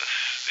Christmas.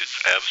 It's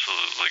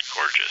absolutely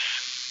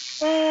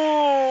gorgeous.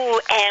 Ooh,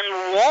 and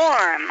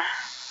warm.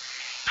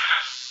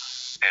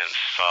 And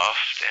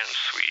soft and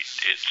sweet.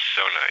 It's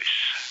so nice.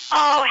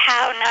 Oh,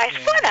 how nice.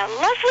 Yeah. What a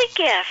lovely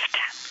gift.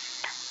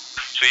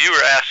 So you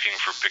were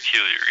asking for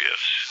peculiar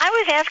gifts. I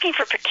was asking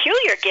for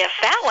peculiar gifts.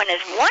 That one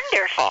is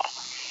wonderful.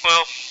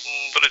 Well,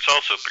 but it's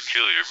also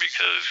peculiar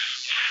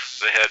because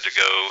they had to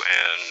go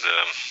and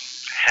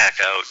hack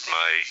out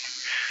my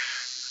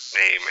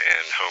name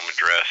and home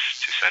address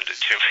to send it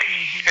to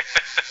me.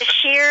 To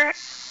shear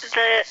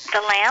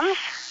the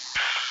lambs?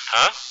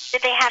 Huh?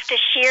 Did they have to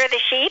shear the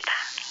sheep?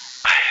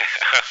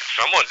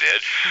 Someone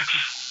did.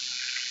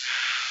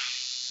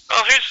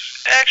 Well,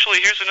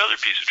 here's another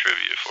piece of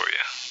trivia for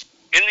you.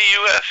 In the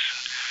U.S.,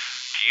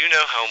 do you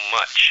know how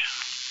much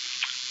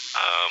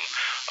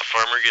a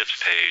farmer gets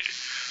paid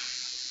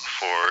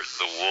for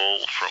the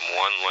wool from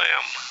one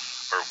lamb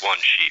or one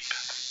sheep?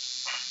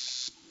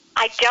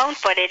 I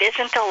don't, but it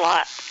isn't a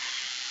lot.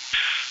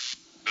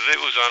 It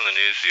was on the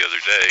news the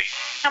other day.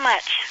 How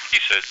much? He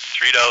said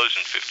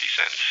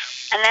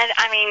 $3.50. And that,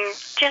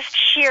 just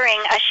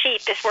shearing a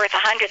sheep is worth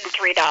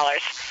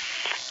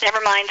 $103. Never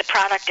mind the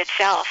product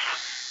itself.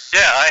 Yeah,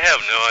 I have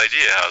no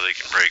idea how they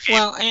can break even.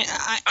 Well,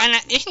 and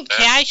isn't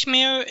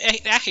cashmere,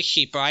 that's a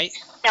sheep, right?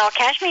 No,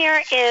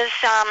 cashmere is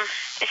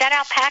that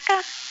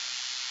alpaca?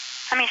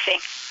 Let me see.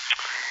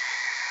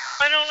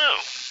 I don't know.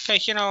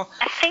 Because,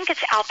 I think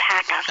it's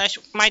alpaca.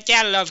 My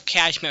dad loved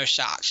cashmere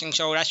socks, and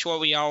so that's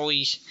what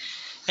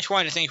that's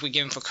one of the things we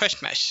give him for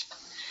Christmas.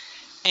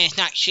 And it's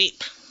not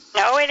cheap.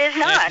 No, it is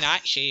not. It's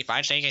not cheap.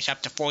 I think it's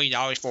up to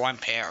 $40 for one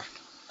pair.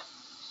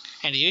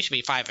 And it used to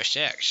be $5 or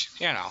 $6,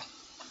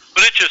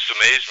 But it just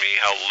amazed me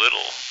how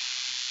little,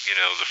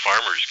 the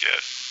farmers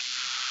get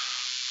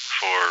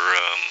for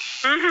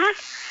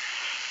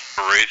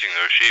raising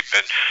those sheep.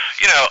 And,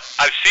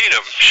 I've seen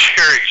them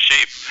shearing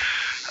sheep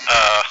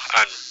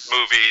on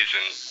movies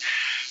and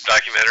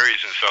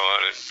documentaries and so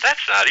on, and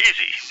that's not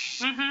easy.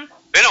 Mm-hmm.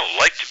 They don't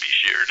like to be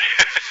sheared.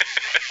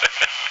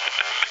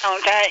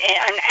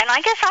 And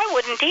I guess I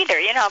wouldn't either.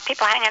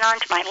 People hanging on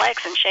to my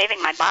legs and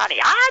shaving my body.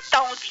 I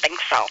don't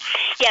think so.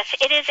 Yes,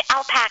 it is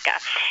alpaca.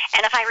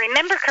 And if I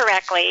remember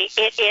correctly,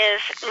 it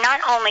is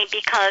not only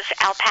because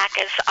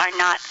alpacas are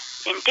not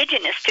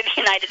indigenous to the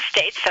United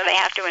States, so they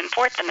have to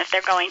import them if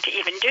they're going to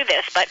even do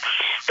this, but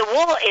the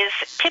wool is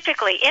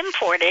typically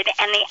imported,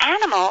 and the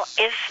animal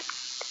is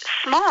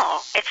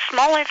small. It's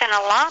smaller than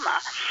a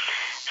llama.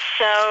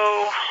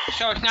 So it's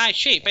not a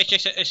sheep.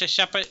 It's a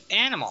separate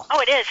animal. Oh,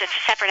 it is. It's a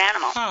separate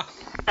animal. Huh.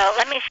 So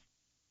let me